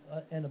Addition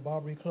and the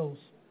Barbary Close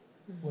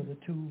were the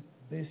two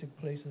basic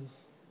places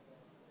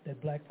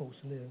that Black folks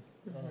lived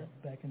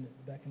back in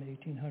the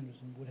 1800s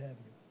and what have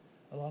you.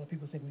 A lot of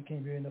people think we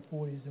came here in the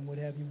 40s and what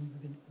have you.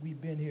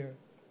 We've been here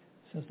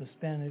since the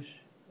Spanish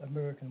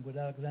American with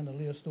Alexander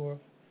Leostorff,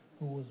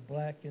 who was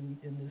Black in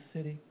this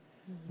city.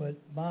 But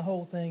my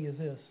whole thing is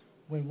this: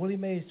 when Willie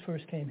Mays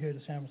first came here to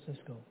San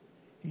Francisco,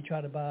 he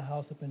tried to buy a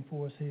house up in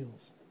Forest Hills,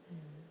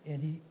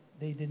 and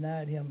they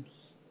denied him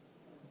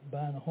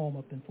buying a home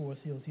up in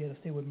Forest Hills. He had to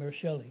stay with Mary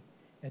Shelley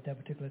at that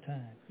particular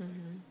time.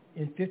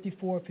 In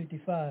 54,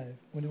 55,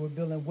 when they were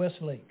building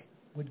Westlake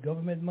with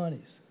government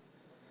monies,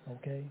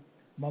 okay,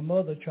 my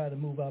mother tried to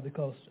move out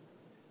because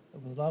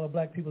there was a lot of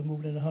Black people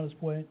moving into Hunters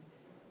Point.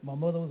 My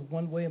mother was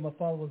one way and my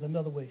father was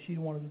another way. She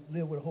didn't want to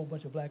live with a whole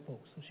bunch of Black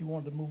folks, so she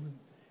wanted to move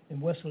in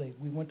Westlake.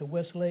 We went to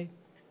Westlake.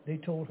 They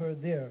told her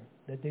there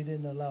that they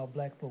didn't allow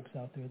Black folks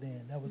out there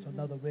then. That was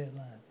another red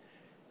line.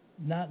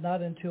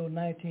 Not until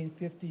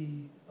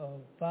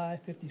 1955,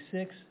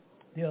 56,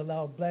 they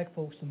allowed black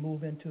folks to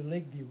move into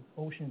Lakeview,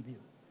 Ocean View.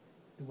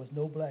 There was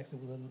no blacks. There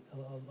was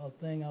a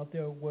thing out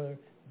there where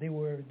they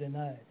were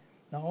denied.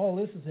 Now all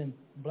this is in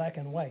black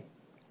and white,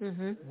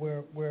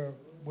 where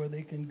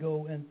they can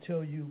go and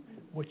tell you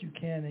what you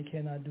can and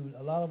cannot do.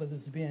 A lot of it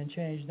is being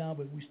changed now,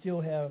 but we still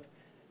have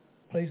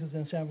places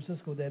in San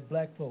Francisco that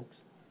black folks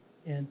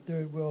and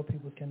third world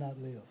people cannot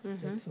live.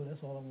 So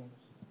that's all I want to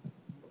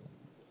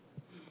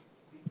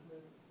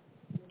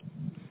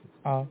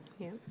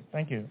say.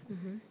 Thank you.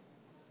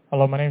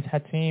 Hello, my name is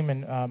Hatim,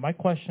 and my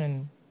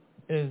question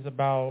is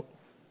about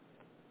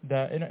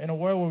in a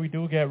world where we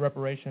do get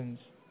reparations,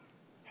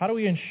 how do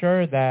we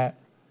ensure that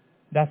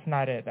that's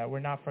not it, that we're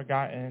not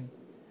forgotten,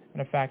 and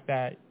the fact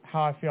that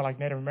how I feel like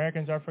Native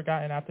Americans are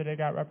forgotten after they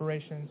got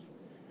reparations,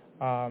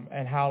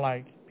 and how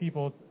like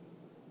people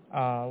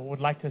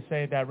would like to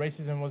say that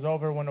racism was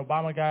over when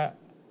Obama got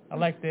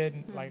elected,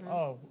 like,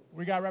 oh,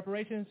 we got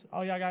reparations,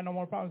 oh, y'all got no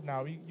more problems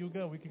now, you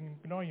good, we can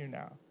ignore you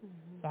now.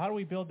 So how do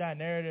we build that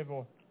narrative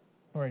or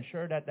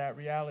ensure that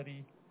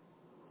reality,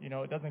 you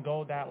know, it doesn't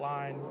go that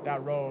line,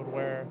 that road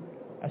where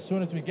as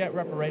soon as we get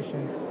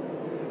reparations,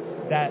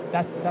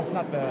 that's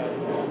not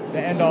the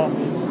end all.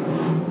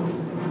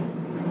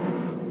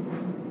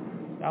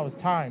 That was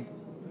timed.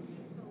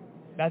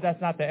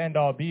 That's not the end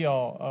all be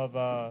all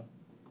of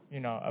you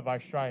know, of our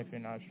strife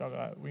and our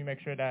struggle. We make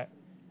sure that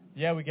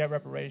we get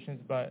reparations,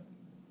 but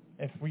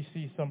if we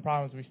see some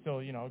problems, we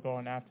still, you know,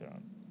 going after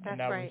them. That's and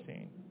that right. we've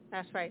seen.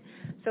 That's right.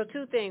 So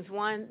two things.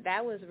 One,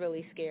 that was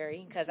really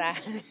scary because I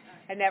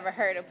had never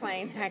heard a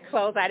plane that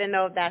closed. I didn't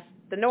know if that's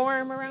the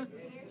norm around.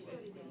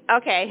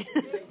 Okay.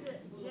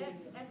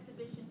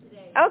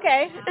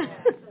 Okay.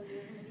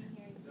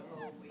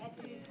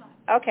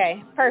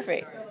 Okay,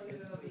 perfect.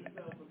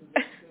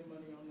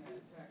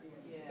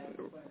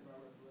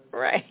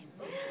 Right.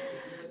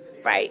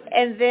 Right.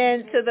 And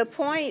then to the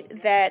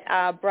point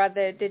that,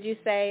 brother, did you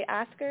say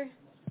Oscar?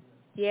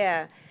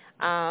 Yeah.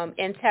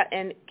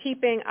 And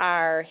keeping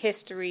our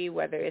history,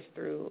 whether it's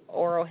through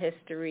oral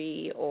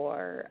history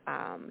or,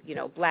 you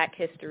know, black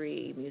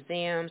history,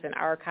 museums and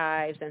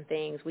archives and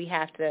things, we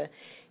have to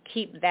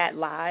keep that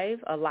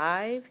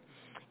alive.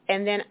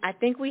 And then I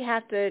think we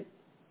have to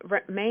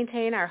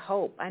maintain our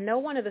hope. I know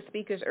one of the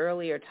speakers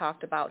earlier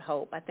talked about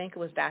hope. I think it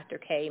was Dr.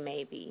 K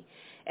maybe.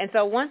 And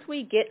so once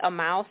we get a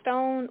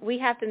milestone, we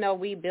have to know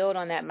we build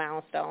on that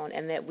milestone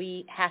and that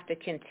we have to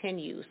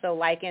continue. So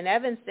like in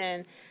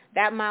Evanston,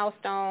 that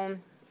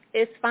milestone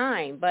is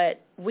fine,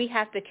 but we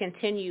have to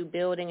continue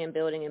building and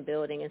building and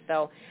building. And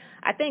so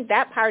I think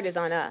that part is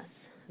on us,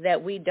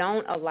 that we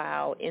don't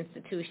allow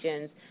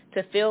institutions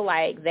to feel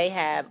like they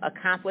have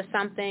accomplished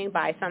something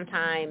by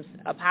sometimes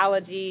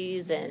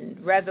apologies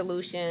and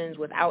resolutions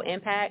without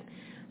impact.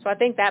 So I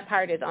think that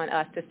part is on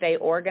us to stay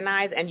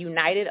organized and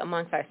united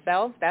amongst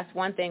ourselves. That's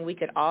one thing we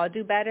could all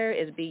do better,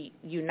 is be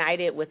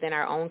united within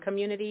our own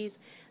communities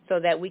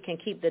so that we can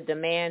keep the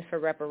demand for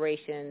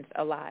reparations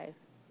alive.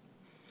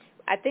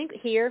 I think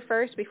here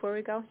first before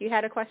we go. You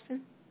had a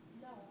question?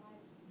 No.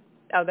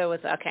 Oh, there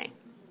was, okay.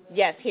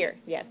 Yes, here,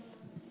 yes.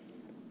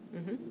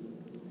 Just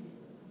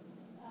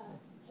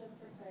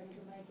for clarity,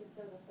 the mic is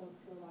so the folks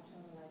who are watching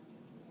on the live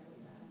stream can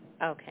hear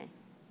Okay.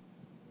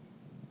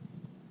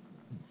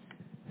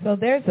 So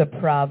there's a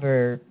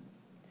proverb,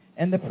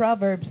 and the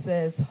proverb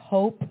says,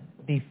 hope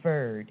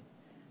deferred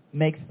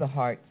makes the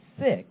heart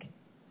sick.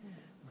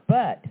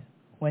 But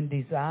when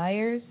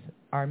desires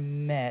are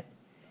met,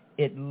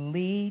 it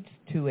leads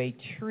to a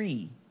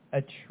tree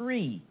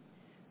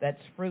that's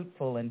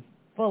fruitful and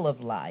full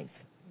of life.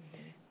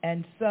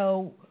 And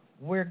so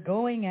we're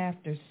going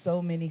after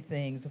so many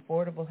things,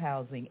 affordable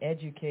housing,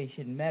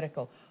 education,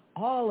 medical,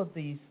 all of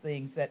these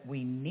things that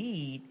we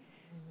need,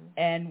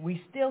 and we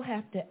still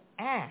have to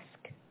ask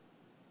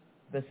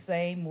the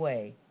same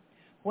way.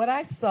 What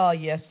I saw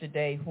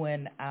yesterday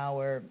when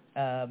our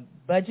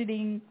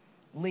budgeting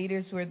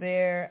leaders were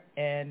there,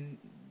 and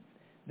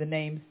the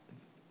names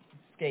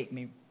escape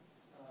me.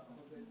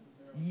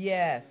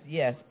 Yes,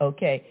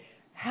 okay.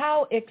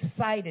 How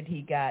excited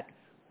he got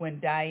when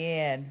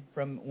Diane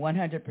from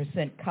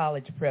 100%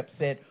 College Prep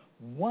said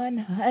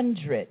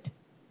 100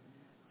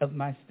 of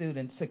my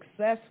students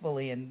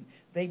successfully, and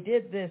they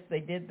did this, they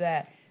did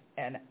that,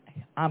 and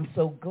I'm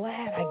so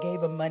glad I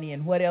gave them money,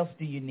 and what else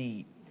do you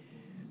need?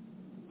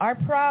 Our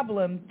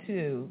problem,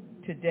 too,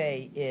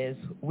 today is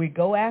we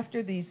go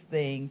after these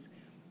things,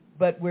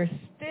 but we're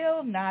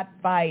still not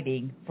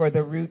fighting for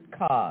the root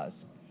cause,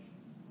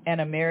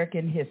 and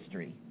American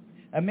history.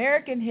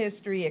 American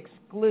history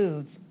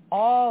excludes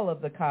all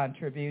of the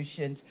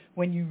contributions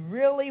when you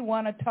really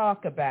want to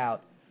talk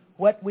about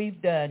what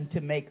we've done to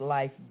make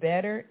life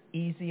better,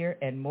 easier,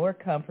 and more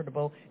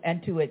comfortable,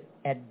 and to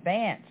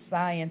advance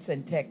science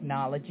and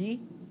technology.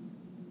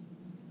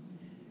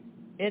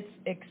 It's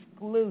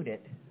excluded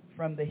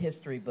from the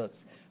history books.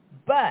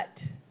 But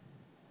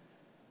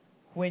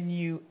when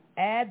you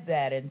add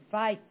that and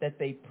fight that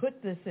they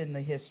put this in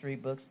the history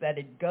books, that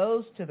it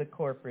goes to the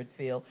corporate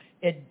field,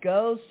 it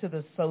goes to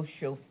the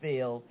social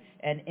field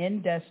and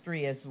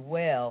industry as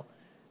well,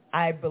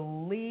 I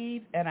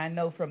believe, and I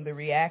know from the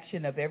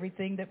reaction of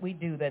everything that we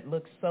do that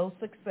looks so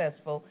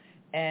successful,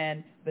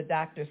 and the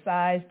Dr.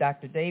 Size,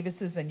 Dr.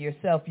 Davises, and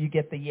yourself, you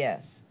get the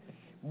yes.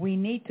 We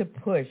need to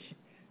push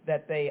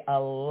that they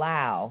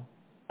allow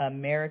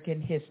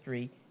American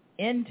history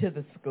into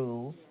the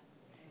schools,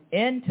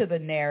 into the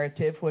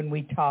narrative when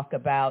we talk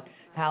about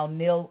how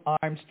Neil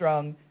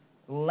Armstrong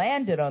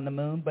landed on the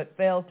moon but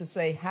failed to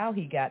say how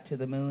he got to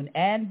the moon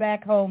and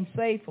back home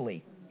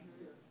safely.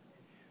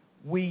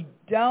 We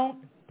don't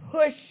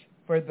push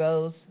for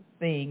those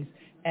things,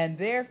 and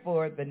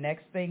therefore the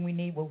next thing we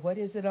need, well, what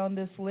is it on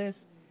this list?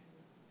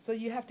 So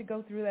you have to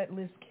go through that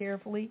list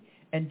carefully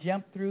and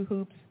jump through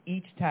hoops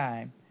each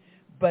time.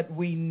 But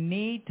we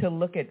need to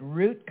look at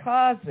root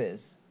causes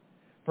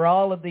for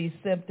all of these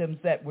symptoms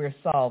that we're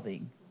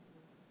solving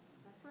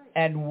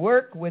and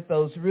work with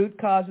those root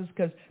causes,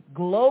 because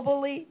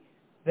globally,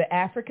 the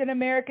African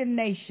American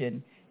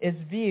nation is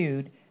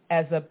viewed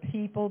as a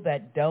people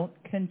that don't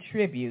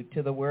contribute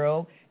to the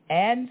world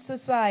and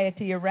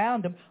society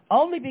around them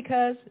only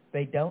because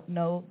they don't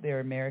know their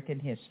American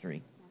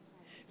history.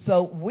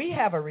 So we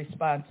have a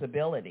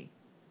responsibility.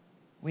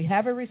 We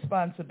have a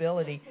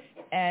responsibility,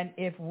 and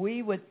if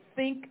we would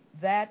think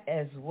that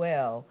as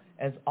well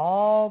as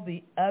all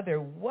the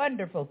other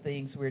wonderful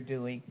things we're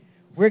doing,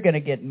 we're going to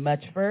get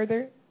much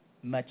further,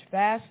 much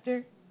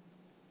faster,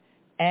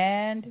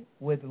 and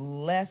with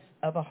less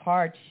of a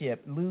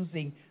hardship,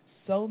 losing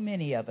so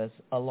many of us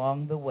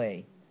along the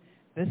way.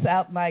 This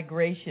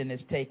out-migration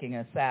is taking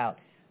us out.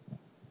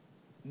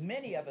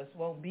 Many of us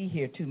won't be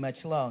here too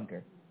much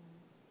longer.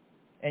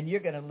 And you're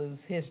going to lose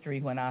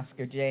history when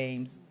Oscar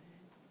James,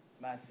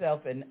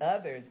 myself, and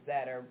others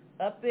that are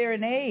up there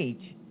in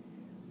age,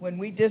 when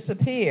we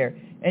disappear.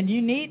 And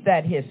you need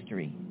that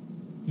history.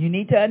 You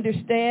need to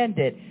understand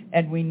it,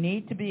 and we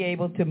need to be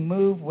able to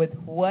move with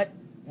what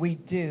we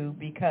do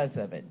because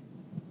of it.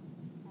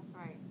 That's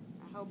right.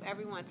 I hope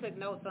everyone took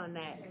notes on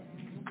that.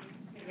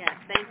 Yes,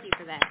 thank you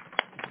for that.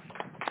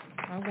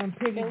 I'm going to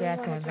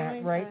piggyback on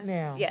that right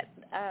now. Yes.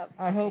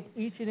 I hope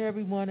each and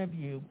every one of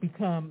you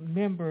become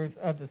members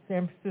of the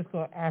San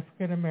Francisco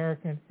African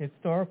American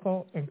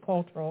Historical and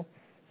Cultural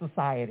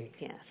Society.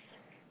 Yes.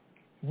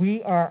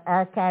 We are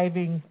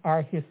archiving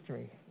our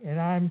history,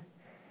 and I'm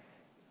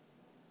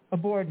a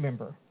board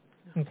member,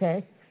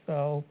 okay?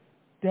 So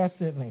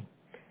definitely.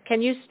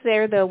 Can you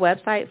share the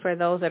website for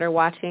those that are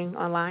watching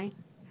online?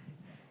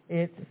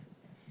 It's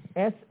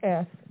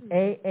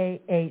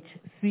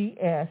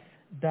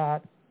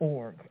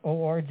ssAAHCS.org,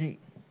 O-R-G,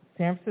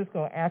 San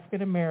Francisco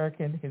African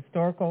American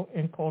Historical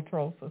and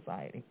Cultural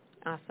Society.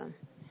 Awesome.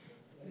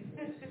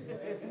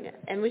 Yeah.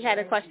 And we had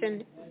a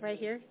question right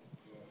here.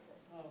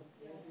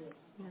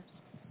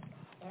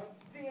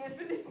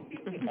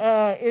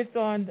 It's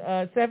on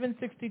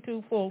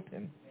 762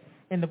 Fulton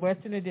in the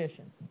Western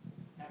Edition.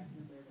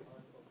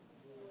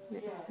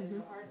 Mm-hmm.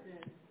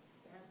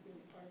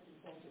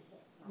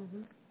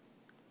 Mm-hmm.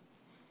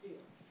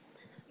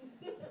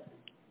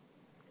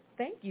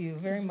 Thank you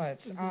very much.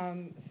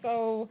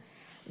 So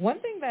one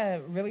thing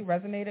that really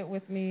resonated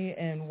with me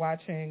in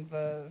watching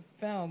the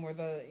film, or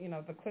the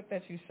clip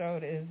that you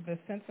showed, is the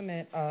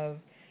sentiment of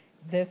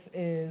this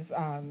is,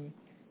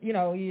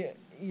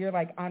 you're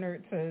like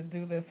honored to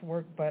do this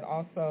work, but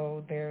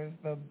also there's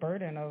the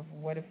burden of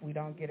what if we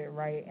don't get it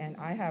right. And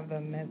I have the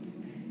immense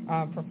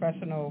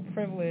professional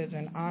privilege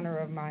and honor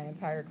of my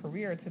entire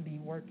career to be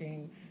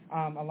working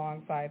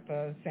alongside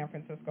the San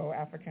Francisco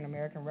African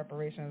American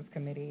Reparations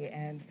Committee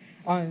and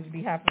on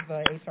behalf of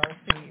the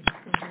HRC.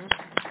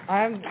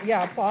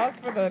 Applause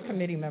for the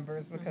committee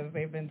members because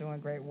they've been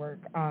doing great work.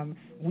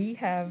 We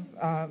have,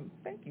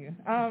 thank you.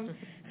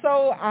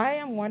 So I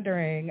am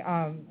wondering,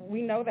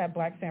 we know that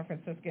Black San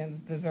Franciscans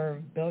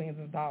deserve billions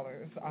of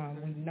dollars.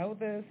 We know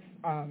this.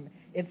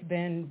 It's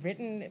been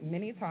written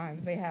many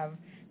times.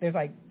 There's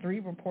like 3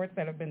 reports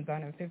that have been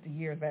done in 50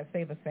 years that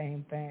say the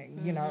same thing.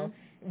 And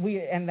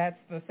that's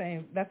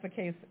the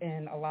case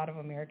in a lot of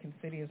American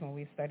cities when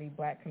we study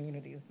Black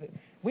communities.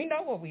 We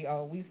know what we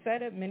owe. We've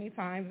said it many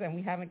times, and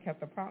we haven't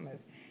kept the promise.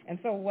 And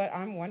so what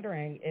I'm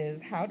wondering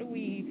is, how do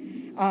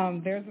we,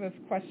 there's this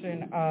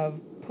question of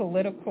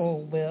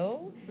political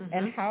will,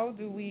 and how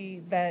do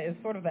we, that is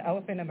sort of the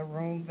elephant in the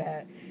room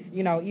that,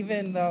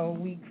 even though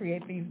we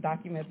create these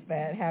documents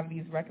that have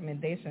these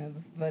recommendations,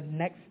 the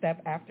next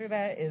step after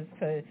that is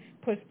to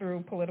push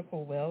through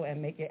political will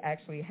and make it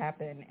actually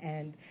happen.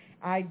 And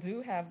I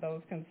do have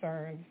those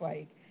concerns,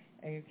 like,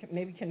 you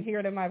maybe can hear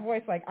it in my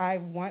voice, like I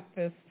want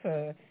this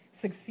to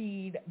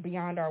succeed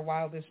beyond our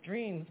wildest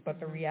dreams, but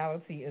the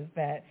reality is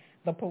that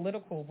the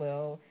political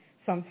will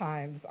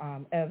sometimes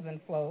ebbs and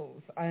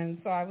flows. And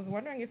so I was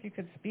wondering if you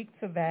could speak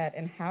to that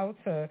and how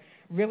to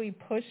really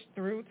push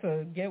through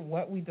to get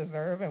what we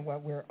deserve and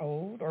what we're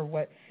owed, or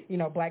what,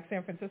 Black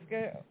San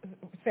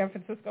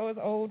Francisco is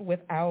owed,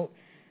 without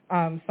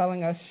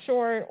selling us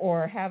short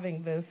or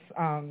having this,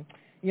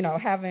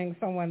 having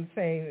someone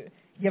say,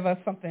 give us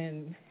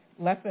something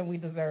less than we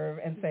deserve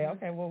and say,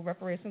 okay, well,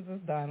 reparations is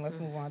done. Let's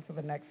move on to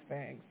the next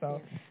thing.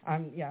 So,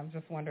 I'm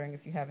just wondering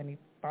if you have any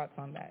thoughts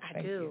on that.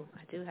 I do.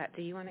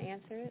 Do you want to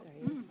answer it?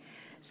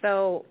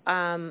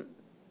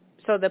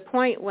 So the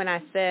point when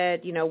I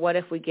said, what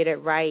if we get it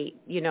right,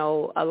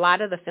 a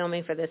lot of the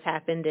filming for this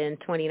happened in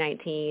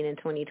 2019 and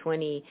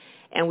 2020,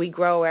 and we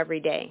grow every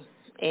day.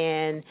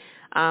 And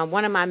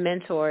one of my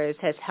mentors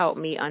has helped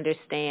me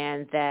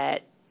understand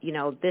that,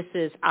 this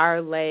is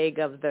our leg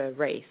of the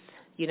race.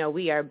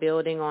 We are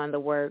building on the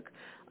work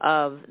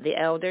of the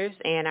elders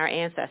and our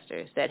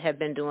ancestors that have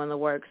been doing the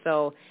work.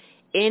 So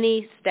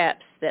any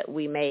steps that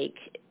we make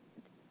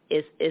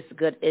is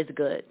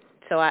good.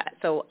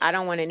 So I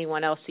don't want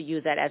anyone else to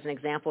use that as an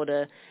example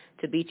to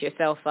beat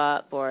yourself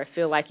up or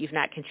feel like you've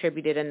not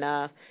contributed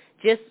enough.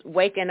 Just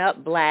waking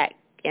up Black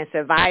and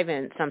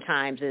surviving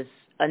sometimes is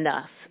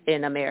enough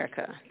in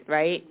America,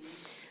 right?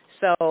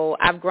 So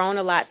I've grown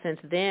a lot since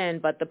then,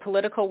 but the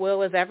political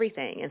will is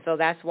everything. And so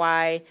that's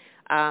why,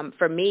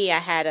 for me, I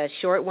had a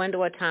short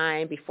window of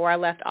time before I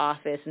left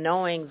office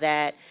knowing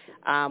that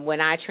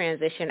when I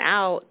transition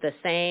out, the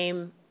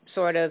same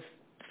sort of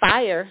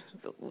fire,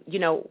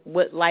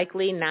 would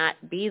likely not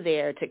be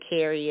there to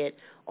carry it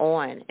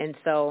on. And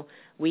so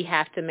we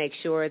have to make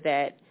sure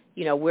that,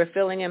 we're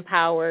feeling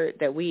empowered,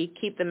 that we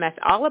keep the message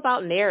all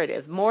about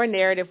narrative. More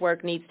narrative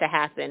work needs to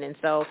happen. And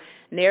so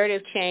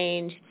narrative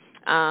change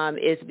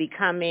is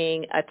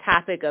becoming a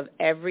topic of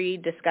every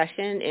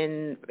discussion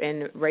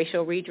in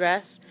racial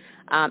redress,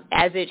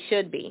 as it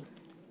should be.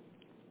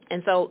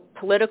 And so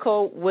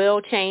political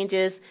will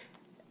changes,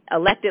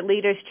 elected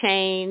leaders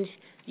change.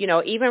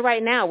 Even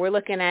right now we're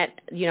looking at,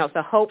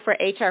 the hope for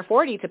H.R.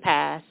 40 to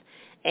pass.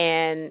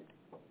 And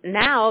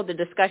now the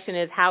discussion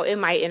is how it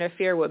might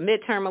interfere with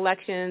midterm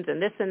elections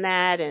and this and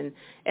that. And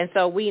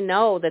so we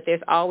know that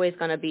there's always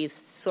going to be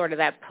sort of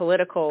that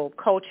political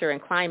culture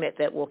and climate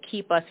that will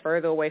keep us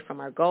further away from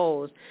our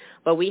goals.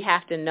 But we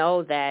have to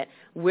know that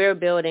we're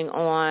building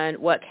on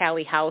what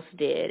Callie House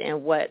did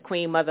and what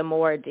Queen Mother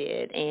Moore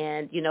did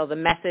and, the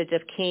message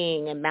of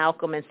King and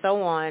Malcolm and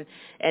so on,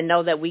 and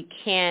know that we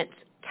can't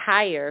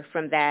tire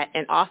from that,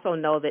 and also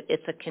know that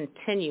it's a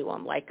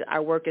continuum, like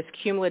our work is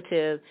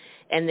cumulative,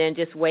 and then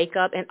just wake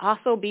up and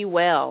also be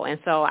well. And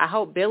so I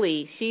hope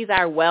Billy, she's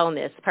our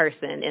wellness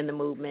person in the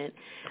movement,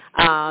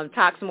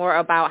 talks more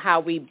about how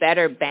we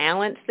better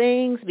balance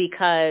things,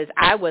 because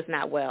I was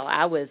not well.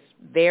 I was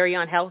very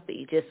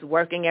unhealthy, just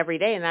working every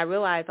day, and I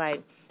realized, I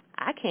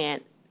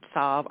can't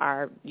solve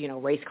our,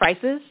 race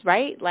crisis,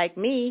 right? Like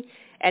me.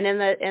 And in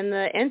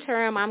the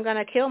interim, I'm going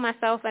to kill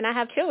myself, and I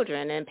have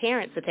children and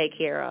parents to take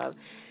care of.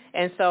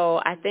 And so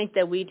I think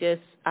that we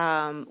just,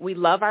 we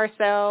love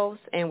ourselves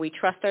and we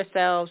trust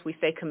ourselves. We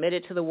stay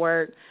committed to the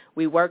work.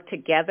 We work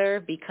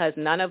together because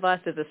none of us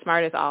is as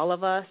smart as all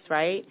of us,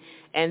 right?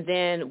 And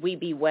then we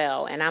be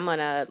well. And I'm going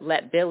to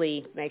let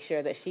Billy make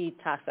sure that she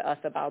talks to us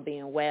about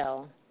being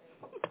well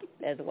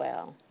as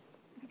well.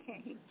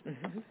 Okay.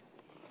 Mm-hmm.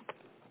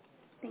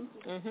 Thank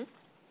you. Mm-hmm.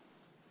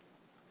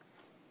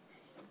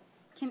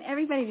 Can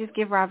everybody just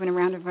give Robin a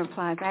round of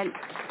applause? I'm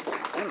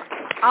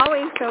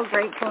always so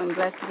grateful and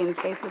blessed to be in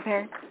space with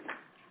her.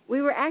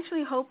 We were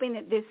actually hoping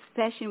that this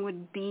session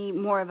would be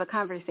more of a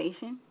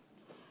conversation.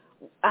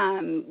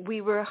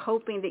 We were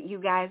hoping that you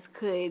guys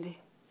could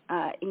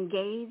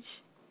engage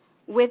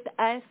with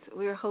us.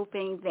 We were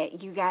hoping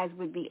that you guys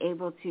would be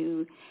able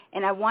to,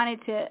 and I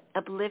wanted to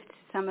uplift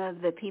some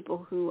of the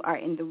people who are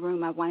in the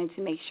room. I wanted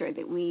to make sure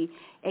that we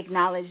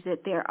acknowledge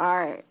that there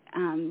are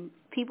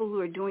people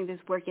who are doing this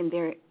work in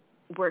their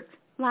work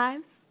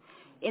lives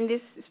in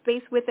this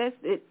space with us.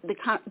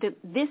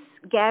 This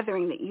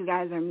gathering that you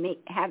guys are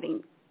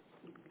having,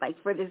 like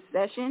for this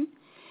session,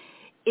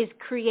 is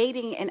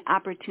creating an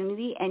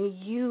opportunity, and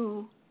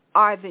you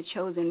are the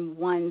chosen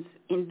ones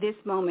in this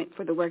moment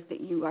for the work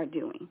that you are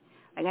doing.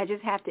 Like, I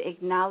just have to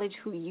acknowledge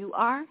who you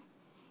are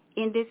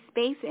in this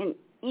space, and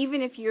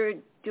even if you're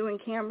doing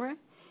camera,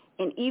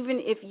 and even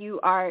if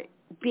you are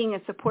being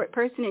a support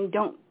person and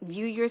don't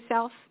view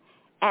yourself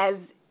as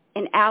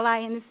an ally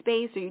in the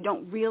space, or you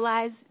don't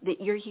realize that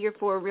you're here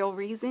for a real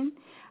reason,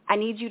 I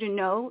need you to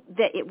know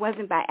that it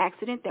wasn't by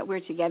accident that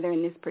we're together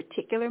in this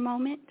particular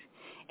moment,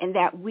 and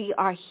that we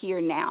are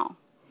here now.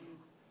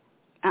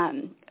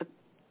 A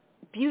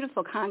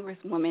beautiful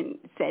congresswoman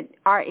said,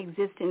 our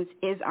existence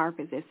is our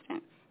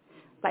persistence.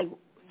 Like,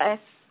 us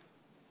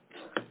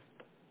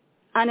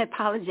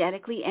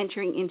unapologetically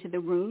entering into the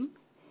room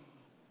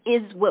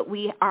is what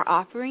we are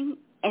offering,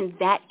 and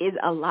that is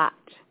a lot.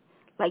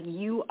 Like,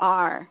 you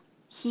are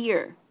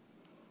here,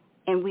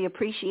 and we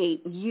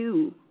appreciate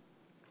you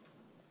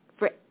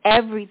for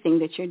everything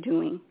that you're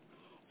doing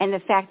and the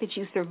fact that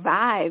you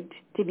survived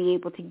to be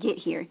able to get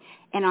here.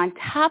 And on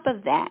top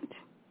of that,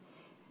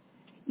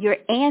 your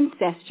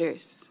ancestors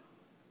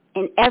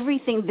and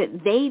everything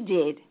that they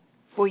did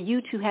for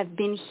you to have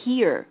been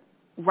here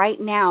right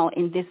now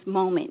in this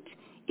moment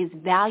is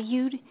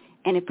valued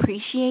and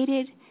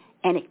appreciated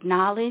and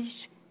acknowledged,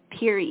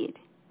 period.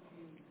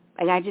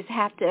 Like, I just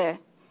have to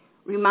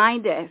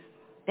remind us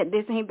that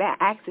this ain't by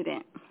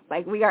accident.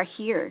 Like, we are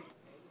here.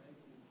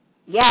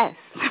 Yes.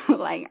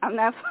 Like, I'm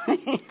not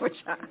playing with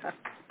y'all.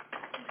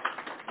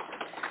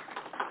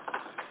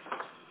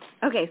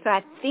 Okay, so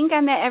I think I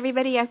met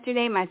everybody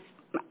yesterday. My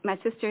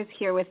sister's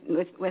here with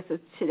us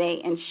today,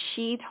 and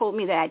she told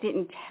me that I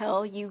didn't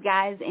tell you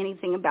guys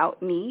anything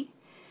about me.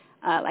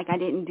 Like I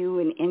didn't do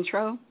an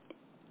intro.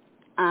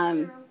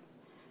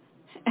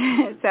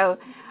 So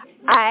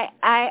I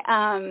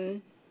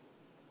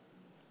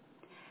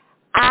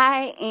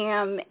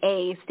am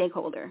a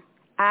stakeholder.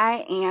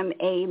 I am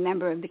a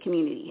member of the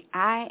community.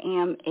 I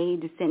am a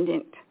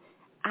descendant.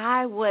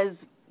 I was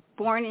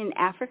born in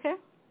Africa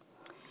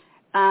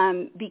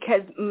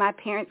because my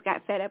parents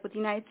got fed up with the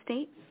United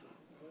States,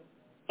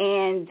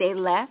 and they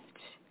left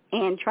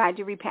and tried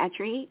to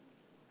repatriate,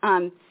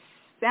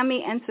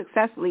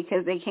 semi-unsuccessfully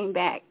because they came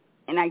back,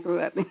 and I grew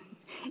up in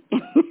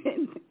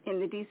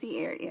the D.C.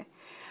 area.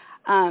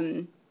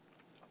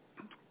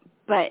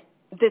 But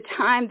the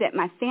time that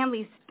my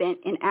family spent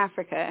in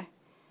Africa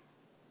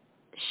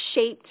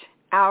shaped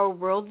our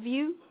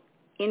worldview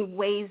in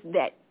ways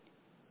that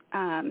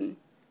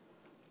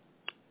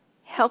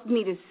helped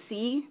me to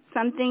see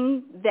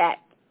something that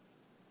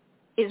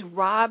is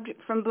robbed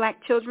from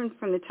black children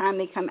from the time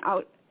they come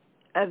out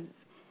of,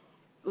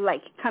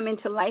 like, come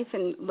into life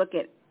and look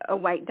at a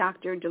white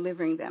doctor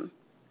delivering them.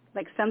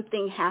 Like,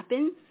 something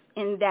happens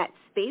in that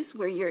space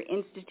where you're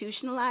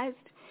institutionalized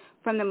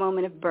from the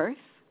moment of birth.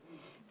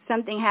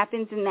 Something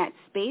happens in that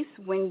space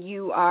when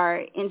you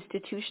are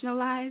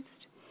institutionalized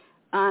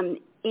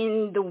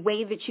in the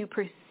way that you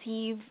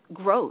perceive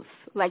growth.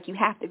 Like, you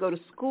have to go to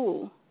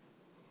school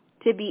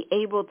to be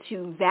able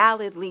to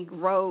validly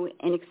grow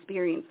and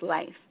experience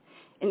life.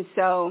 And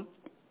so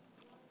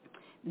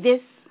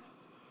this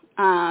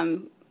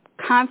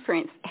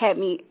conference had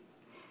me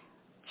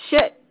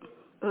shook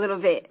a little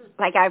bit.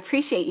 Like, I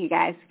appreciate you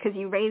guys because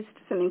you raised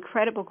some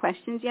incredible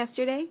questions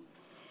yesterday.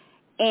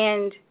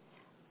 And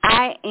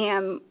I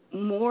am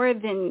more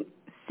than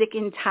sick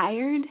and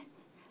tired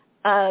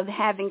of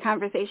having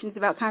conversations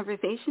about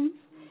conversations.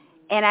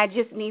 And I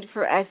just need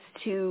for us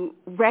to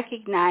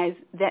recognize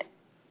that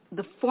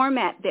the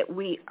format that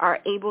we are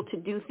able to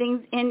do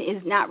things in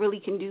is not really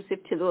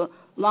conducive to the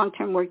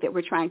long-term work that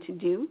we're trying to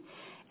do.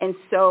 And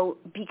so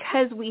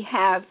because we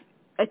have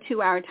a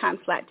 2-hour time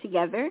slot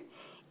together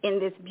in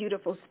this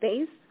beautiful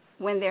space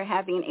when they're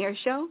having an air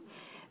show,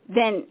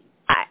 then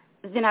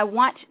I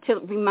want to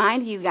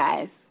remind you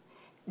guys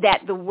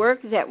that the work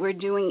that we're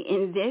doing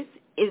in this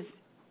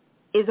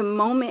is a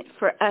moment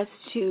for us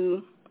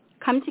to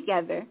come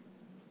together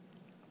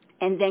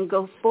and then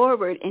go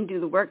forward and do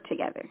the work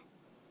together.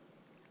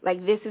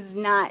 Like, this is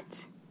not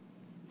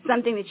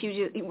something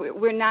that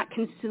we're not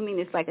consuming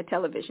this like a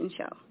television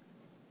show.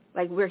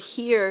 Like, we're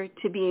here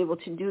to be able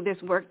to do this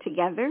work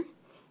together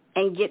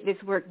and get this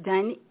work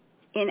done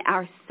in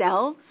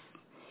ourselves,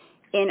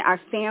 in our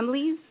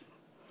families,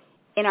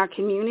 in our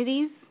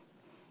communities,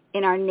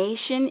 in our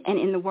nation, and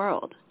in the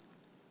world.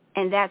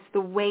 And that's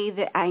the way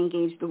that I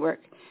engage the work.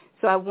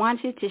 So I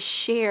wanted to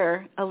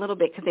share a little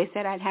bit because they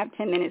said I'd have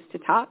 10 minutes to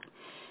talk.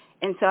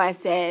 And so I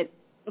said,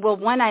 well,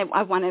 one, I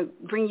want to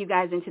bring you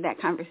guys into that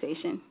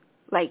conversation.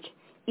 Like,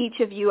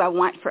 each of you, I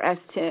want for us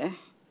to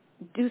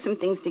do some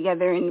things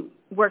together and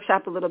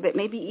workshop a little bit,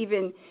 maybe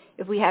even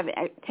if we have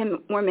 10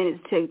 more minutes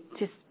to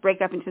just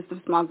break up into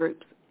some small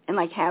groups and,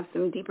 like, have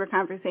some deeper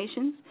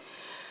conversations.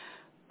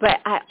 But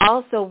I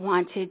also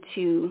wanted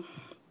to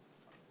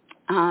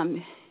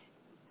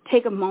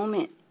take a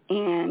moment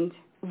and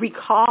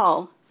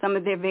recall some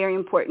of the very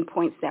important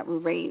points that were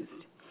raised.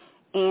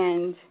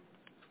 And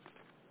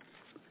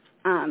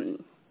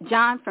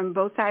John, from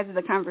both sides of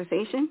the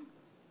conversation,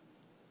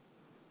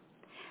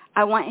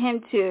 I want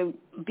him to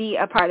be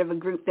a part of a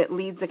group that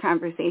leads the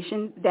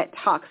conversation that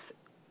talks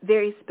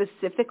very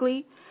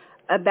specifically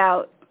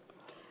about,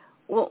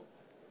 well,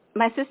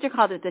 my sister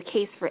called it the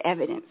case for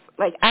evidence.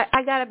 Like,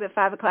 I got up at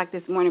 5 o'clock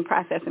this morning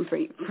processing for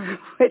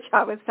which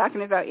I was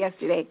talking about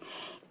yesterday.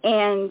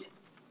 And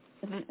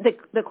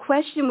the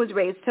question was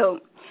raised. So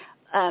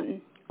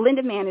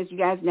Linda Mann, as you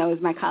guys know, is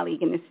my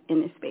colleague in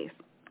this space.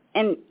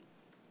 And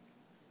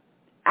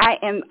I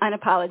am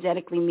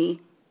unapologetically me.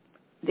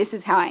 This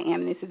is how I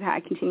am. This is how I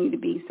continue to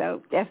be.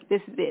 So this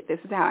is it. This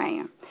is how I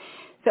am.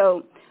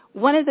 So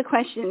one of the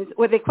questions,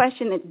 or the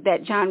question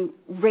that John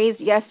raised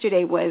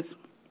yesterday was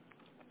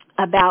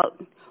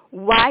about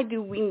why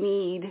do we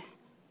need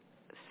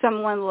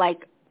someone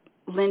like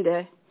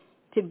Linda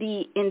to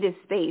be in this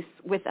space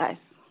with us?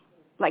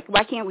 Like,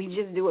 why can't we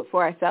just do it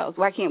for ourselves?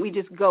 Why can't we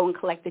just go and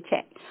collect the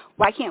check?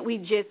 Why can't we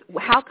just,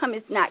 how come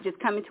it's not just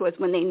coming to us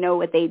when they know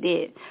what they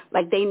did?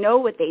 Like, they know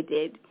what they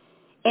did,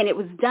 and it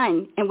was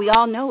done, and we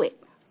all know it.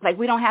 Like,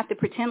 we don't have to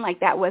pretend like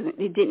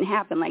it didn't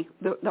happen. Like,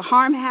 the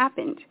harm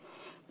happened.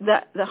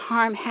 The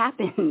harm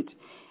happened,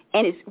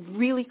 and it's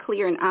really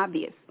clear and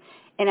obvious.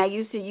 And I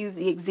used to use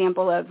the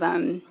example of,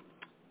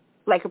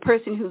 like, a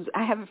person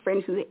I have a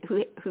friend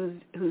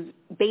whose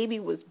baby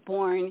was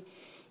born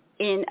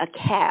in a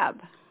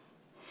cab.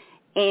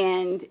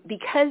 And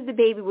because the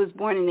baby was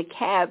born in a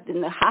cab, then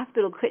the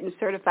hospital couldn't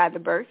certify the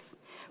birth.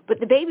 But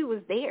the baby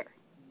was there.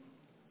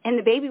 And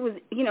the baby was,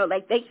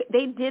 like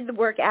they did the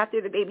work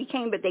after the baby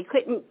came, but they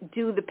couldn't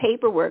do the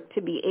paperwork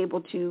to be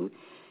able to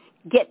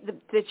get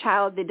the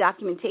child the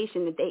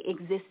documentation that they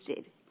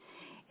existed.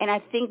 And I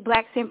think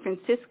Black San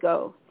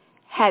Francisco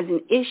has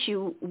an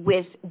issue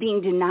with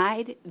being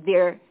denied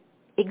their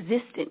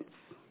existence.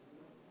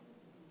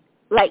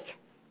 Like,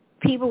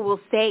 people will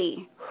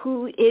say,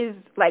 who is,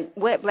 like,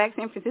 what, Black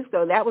San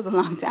Francisco? That was a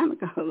long time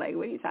ago. Like,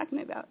 what are you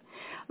talking about?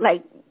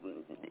 Like,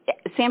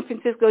 San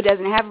Francisco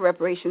doesn't have a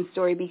reparations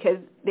story because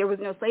there was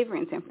no slavery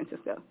in San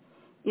Francisco.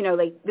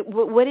 Like,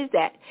 what is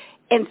that?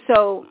 And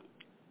so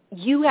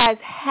you guys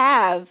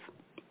have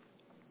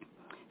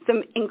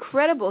some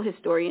incredible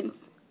historians,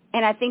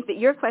 and I think that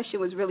your question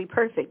was really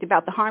perfect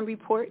about the harm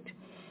report.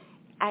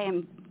 I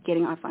am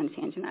getting off on a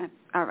tangent.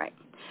 All right.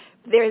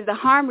 There is the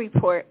harm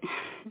report,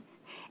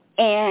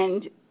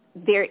 and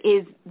there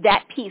is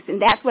that piece,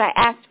 and that's what I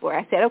asked for.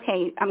 I said,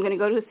 okay, I'm going to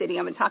go to the city.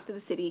 I'm going to talk to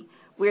the city.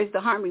 Where's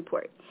the harm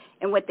report?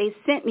 And what they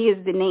sent me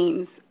is the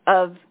names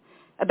of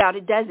about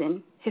a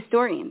dozen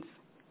historians,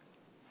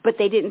 but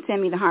they didn't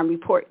send me the harm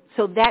report.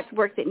 So that's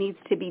work that needs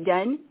to be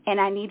done, and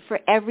I need for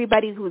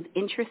everybody who's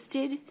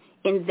interested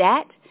in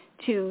that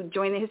to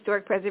join the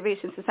Historic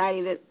Preservation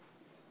Society that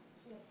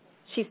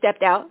she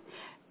stepped out,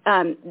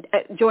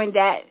 join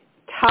that,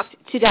 talked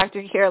to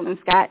Dr. Carolyn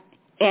Scott,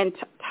 and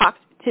talked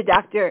to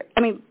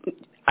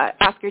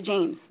Oscar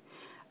James.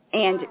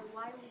 And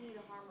why do we need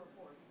a harm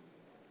report?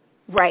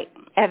 Right,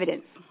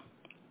 evidence.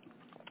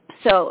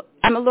 So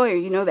I'm a lawyer,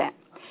 you know that.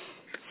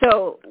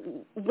 So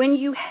when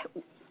you,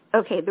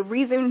 the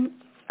reason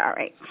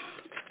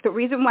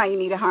why you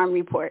need a harm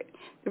report,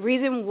 the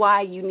reason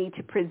why you need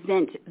to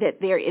present that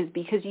there is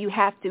because you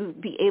have to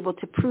be able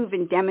to prove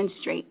and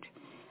demonstrate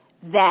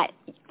that,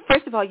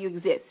 first of all, you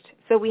exist.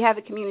 So we have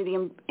a community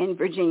in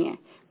Virginia,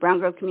 Brown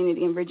Grove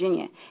community in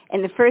Virginia,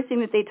 and the first thing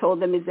that they told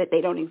them is that they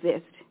don't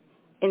exist.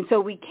 And so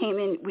we came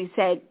in, we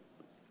said,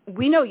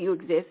 we know you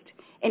exist,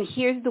 and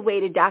here's the way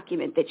to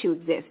document that you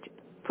exist.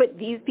 Put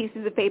these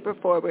pieces of paper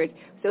forward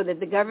so that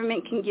the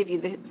government can give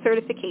you the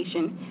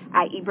certification,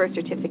 i.e. birth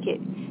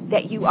certificate,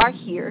 that you are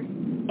here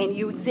and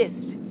you exist.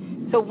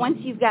 So once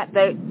you've got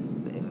and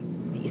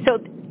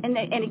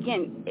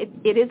again,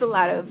 it is a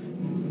lot of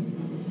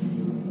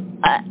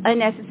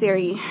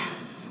unnecessary,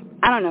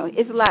 I don't know,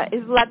 it's a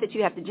lot that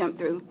you have to jump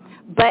through.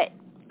 But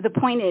the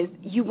point is,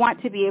 you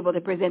want to be able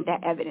to present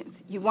that evidence.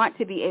 You want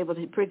to be able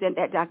to present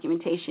that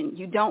documentation.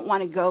 You don't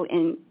want to go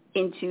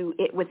into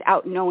it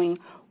without knowing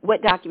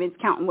what documents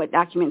count and what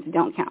documents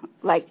don't count.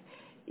 Like,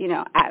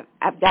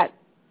 I've got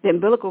the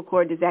umbilical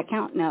cord. Does that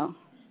count? No.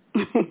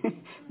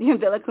 The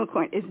umbilical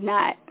cord is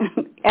not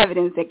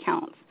evidence that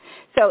counts.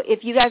 So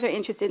if you guys are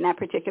interested in that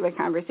particular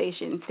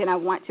conversation, then I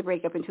want to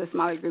break up into a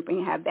smaller group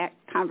and have that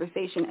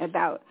conversation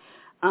about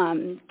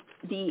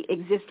the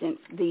existence,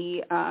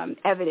 the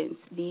evidence,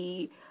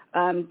 the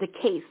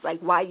case, like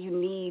why you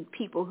need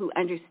people who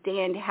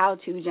understand how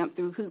to jump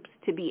through hoops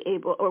to be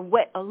able, or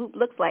what a hoop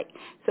looks like,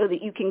 so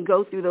that you can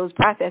go through those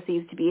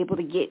processes to be able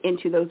to get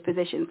into those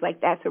positions.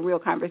 Like, that's a real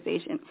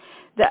conversation.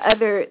 The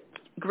other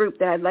group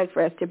that I'd like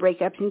for us to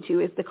break up into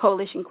is the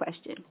coalition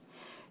question.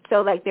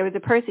 So, like, there was a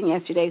person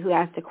yesterday who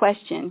asked a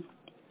question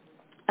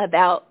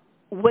about,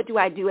 what do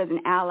I do as an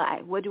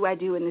ally? What do I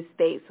do in this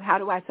space? How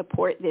do I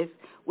support this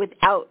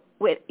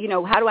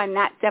how do I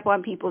not step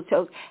on people's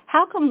toes?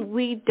 How come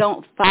we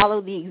don't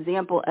follow the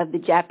example of the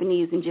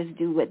Japanese and just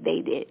do what they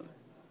did?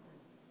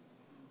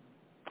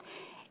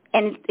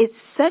 And it's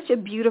such a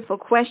beautiful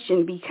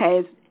question,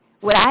 because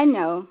what I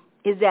know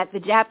is that the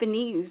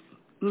Japanese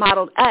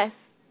modeled us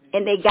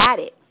and they got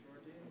it.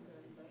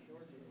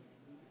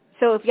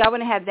 So if y'all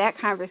want to have that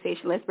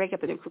conversation, let's break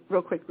up in a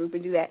real quick group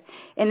and do that.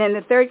 And then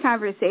the third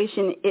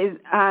conversation is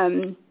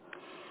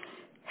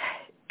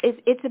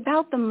it's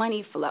about the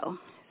money flow.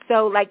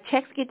 So, like,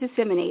 checks get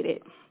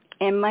disseminated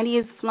and money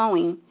is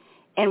flowing,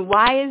 and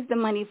why is the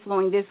money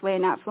flowing this way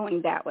and not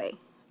flowing that way?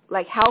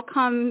 Like, how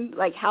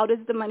does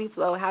the money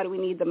flow? How do we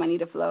need the money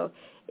to flow?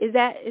 Is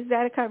that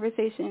a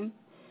conversation?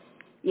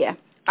 Yeah.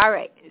 All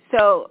right.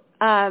 So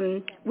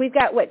we've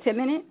got, 10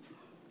 minutes?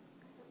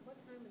 What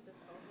time is this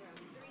program?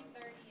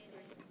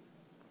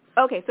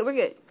 3:30. Okay, so we're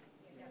good.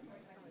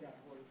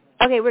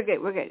 Okay, we're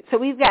good. So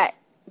we got.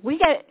 Maybe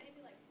like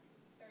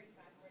 35,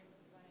 40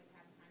 minutes when I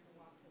have time to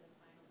walk to the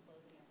final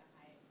closing at the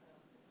Hyatt. So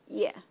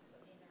Yeah. in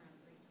around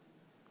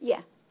 3:20.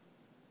 Yeah.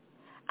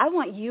 I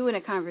want you in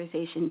a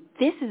conversation.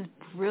 This is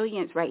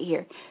brilliance right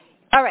here.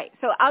 All right,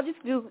 so I'll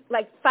just do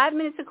like 5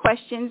 minutes of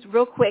questions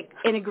real quick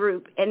in a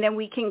group, and then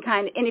we can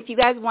and if you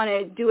guys want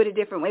to do it a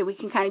different way, we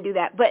can kind of do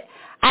that. But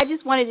I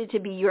just wanted it to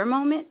be your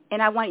moment,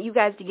 and I want you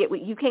guys to get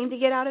what you came to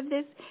get out of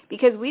this,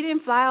 because we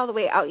didn't fly all the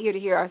way out here to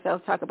hear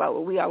ourselves talk about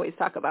what we always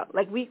talk about.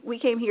 Like, we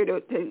came here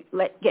to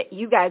get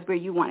you guys where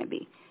you want to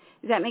be.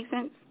 Does that make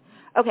sense?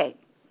 Okay,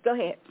 go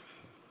ahead.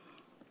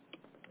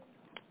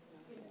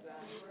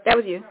 That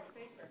was you.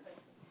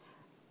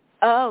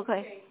 Oh,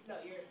 okay.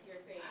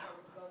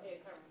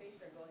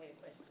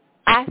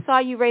 I saw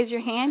you raise your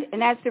hand,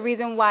 and that's the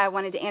reason why I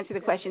wanted to answer the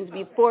questions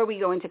before we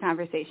go into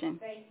conversation.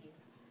 Thank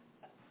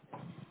you.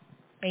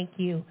 Thank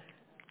you.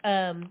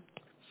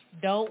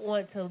 Don't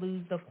want to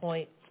lose the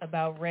point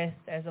about rest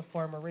as a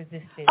form of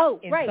resistance. Oh,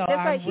 and right. So That's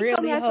right. I'm She really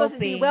told me I was supposed to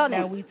do hoping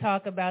wellness. that we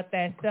talk about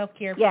that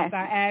self-care piece. Yes.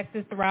 I asked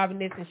Sister Robin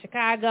this in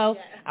Chicago.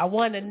 I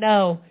want to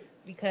know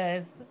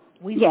because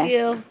we Yes.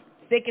 still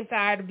sick and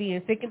tired of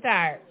being sick and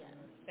tired.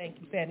 Thank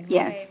you, Sandy.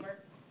 Yes.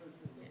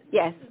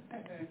 Yes.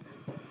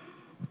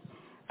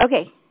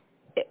 Okay.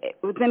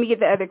 Let me get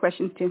the other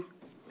questions too.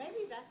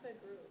 Maybe that's a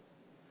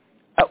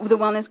group. The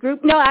wellness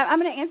group? No, I'm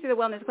going to answer the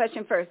wellness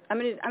question first. I'm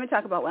going to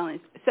talk about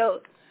wellness.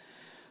 So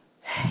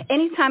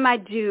anytime I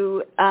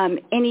do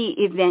any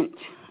event,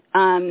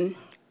 and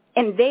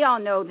they all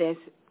know this,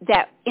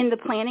 that in the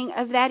planning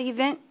of that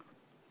event,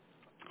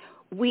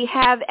 we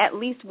have at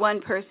least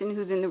one person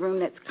who's in the room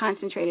that's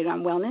concentrated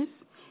on wellness.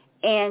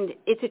 And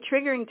it's a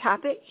triggering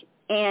topic,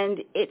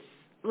 and it's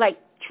like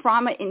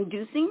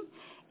trauma-inducing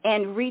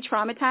and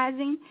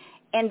re-traumatizing.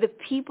 And the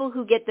people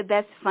who get the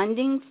best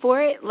funding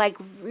for it, like,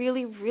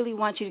 really, really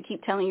want you to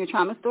keep telling your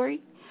trauma story,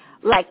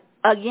 like,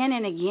 again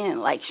and again.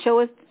 Like,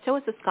 show us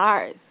the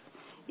scars,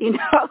 you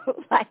know.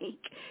 Like,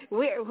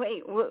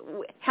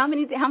 how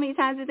many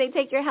times did they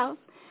take your house?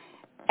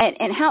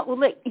 And how? Well,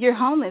 look, you're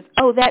homeless.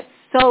 Oh, that's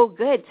so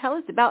good. Tell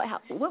us about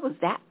what was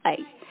that like?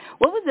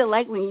 What was it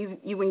like when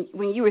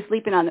you were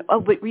sleeping on the? Oh,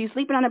 but were you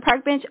sleeping on the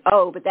park bench?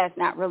 Oh, but that's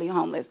not really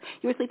homeless.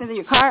 You were sleeping in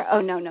your car? Oh,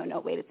 no.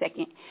 Wait a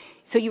second.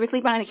 So you were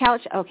sleeping on the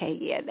couch? Okay,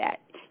 yeah, that.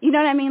 You know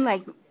what I mean?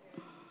 Like,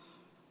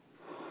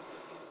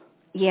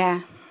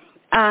 yeah.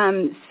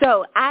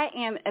 So I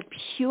am a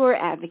pure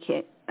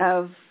advocate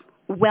of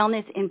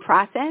wellness in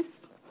process.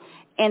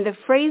 And the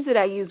phrase that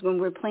I use when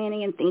we're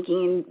planning and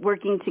thinking and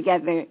working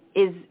together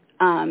is,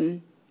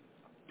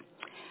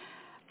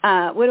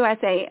 what do I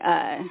say?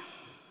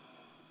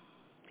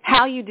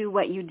 How you do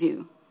what you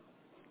do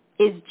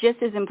is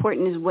just as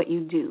important as what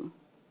you do.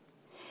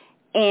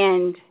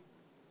 And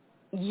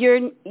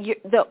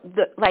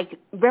like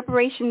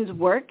reparations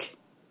work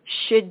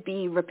should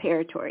be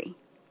reparatory.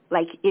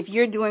 Like if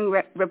you're doing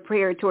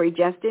reparatory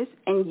justice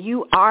and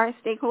you are a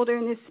stakeholder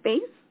in this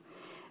space,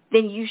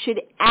 then you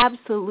should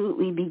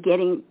absolutely be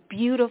getting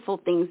beautiful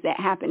things that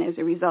happen as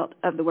a result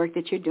of the work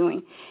that you're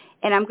doing.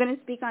 And I'm going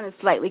to speak on a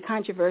slightly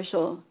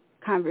controversial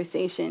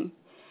conversation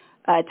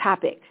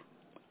topic,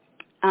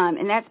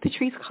 and that's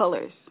Patrisse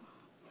Cullors.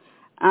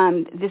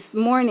 This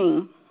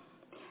morning,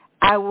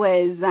 I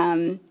was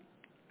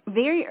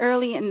very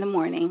early in the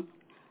morning.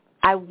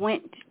 I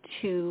went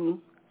to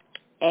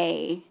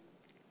my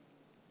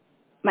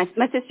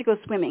sister goes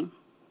swimming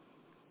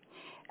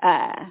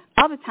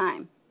all the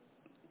time.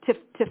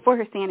 For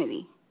her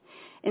sanity,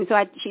 and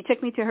so she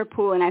took me to her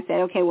pool, and I said,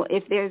 okay, well,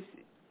 if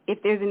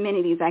there's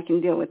amenities, I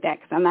can deal with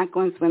that because I'm not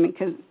going swimming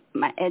because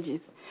my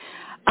edges.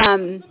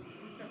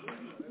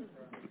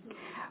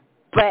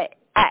 But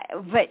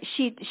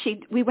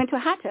we went to a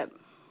hot tub,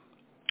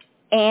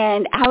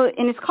 and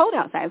it's cold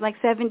outside. It's like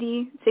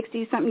 70,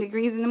 60 something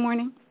degrees in the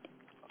morning,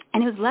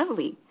 and it was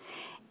lovely.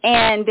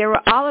 And there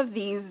were all of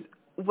these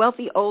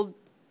wealthy older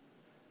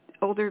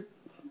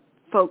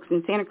folks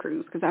in Santa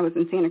Cruz because I was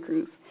in Santa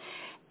Cruz.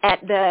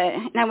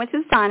 And I went to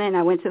the sauna, and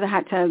I went to the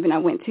hot tub, and I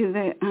went to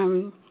the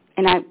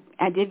and I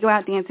did go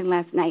out dancing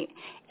last night,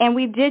 and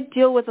we did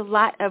deal with a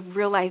lot of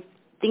real life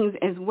things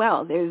as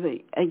well. There's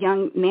a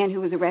young man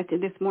who was arrested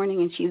this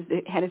morning, and she's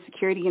the head of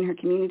security in her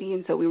community,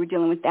 and so we were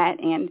dealing with that.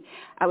 And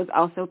I was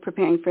also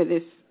preparing for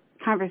this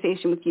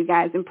conversation with you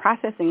guys and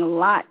processing a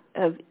lot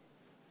of,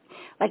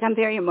 like, I'm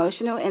very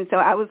emotional, and so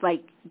I was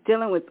like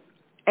dealing with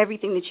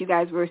everything that you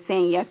guys were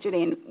saying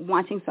yesterday and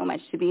wanting so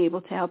much to be able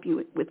to help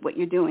you with what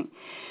you're doing.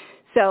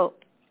 So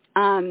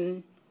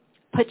Patrisse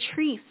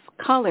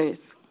Cullors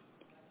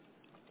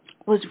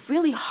was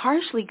really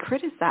harshly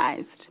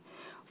criticized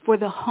for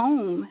the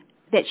home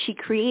that she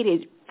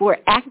created for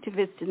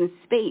activists in the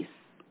space,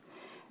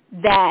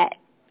 that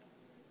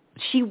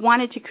she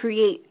wanted to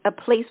create a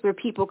place where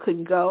people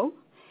could go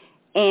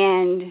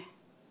and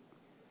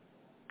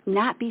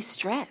not be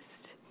stressed,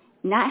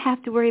 not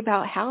have to worry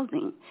about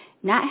housing,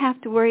 not have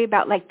to worry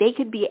about, like, they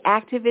could be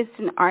activists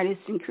and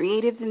artists and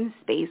creatives in the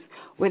space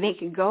where they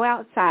could go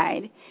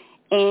outside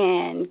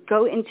and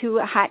go into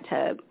a hot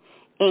tub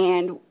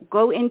and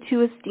go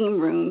into a steam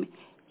room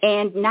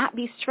and not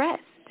be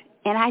stressed.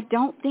 And I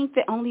don't think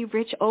that only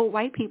rich old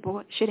white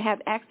people should have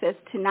access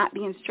to not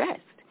being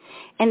stressed.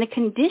 And the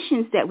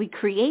conditions that we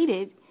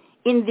created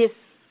in this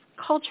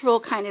cultural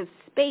kind of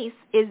space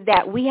is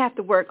that we have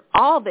to work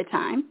all the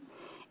time,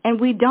 and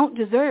we don't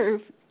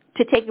deserve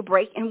to take a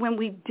break. And when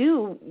we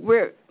do,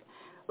 we're,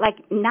 like,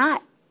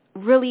 not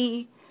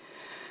really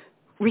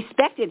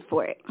respected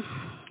for it.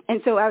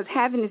 And so I was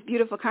having this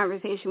beautiful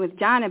conversation with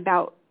John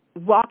about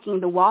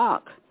walking the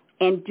walk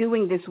and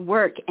doing this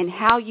work, and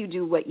how you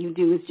do what you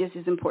do is just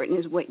as important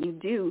as what you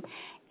do.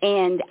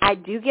 And I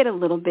do get a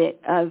little bit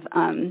of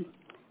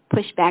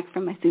pushback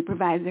from my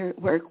supervisor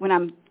at work when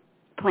I'm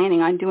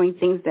planning on doing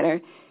things that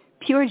are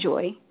pure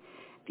joy,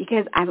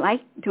 because I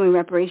like doing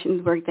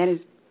reparations work that is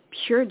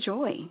pure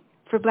joy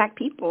for black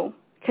people.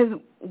 Because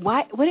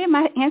what did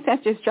my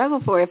ancestors struggle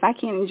for if I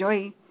can't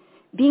enjoy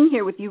being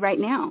here with you right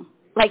now?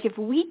 Like if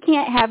we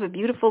can't have a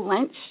beautiful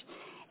lunch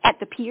at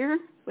the pier,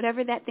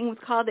 whatever that thing was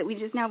called that we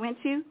just now went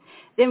to,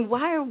 then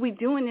why are we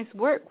doing this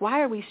work?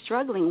 Why are we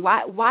struggling?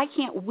 Why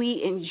can't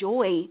we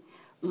enjoy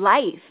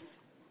life?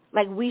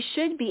 Like we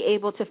should be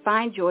able to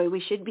find joy. We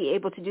should be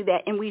able to do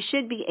that, and we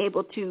should be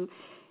able to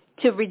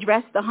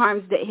redress the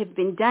harms that have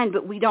been done,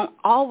 but we don't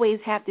always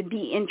have to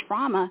be in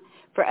trauma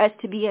for us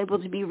to be able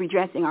to be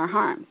redressing our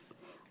harms.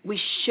 We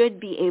should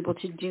be able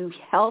to do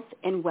health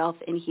and wealth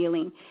and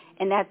healing,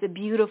 and that's a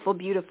beautiful,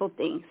 beautiful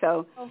thing.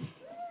 So, okay,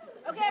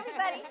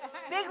 everybody,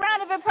 big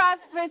round of applause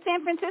for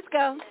San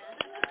Francisco.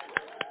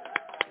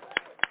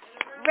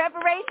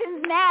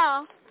 Reparations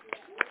now.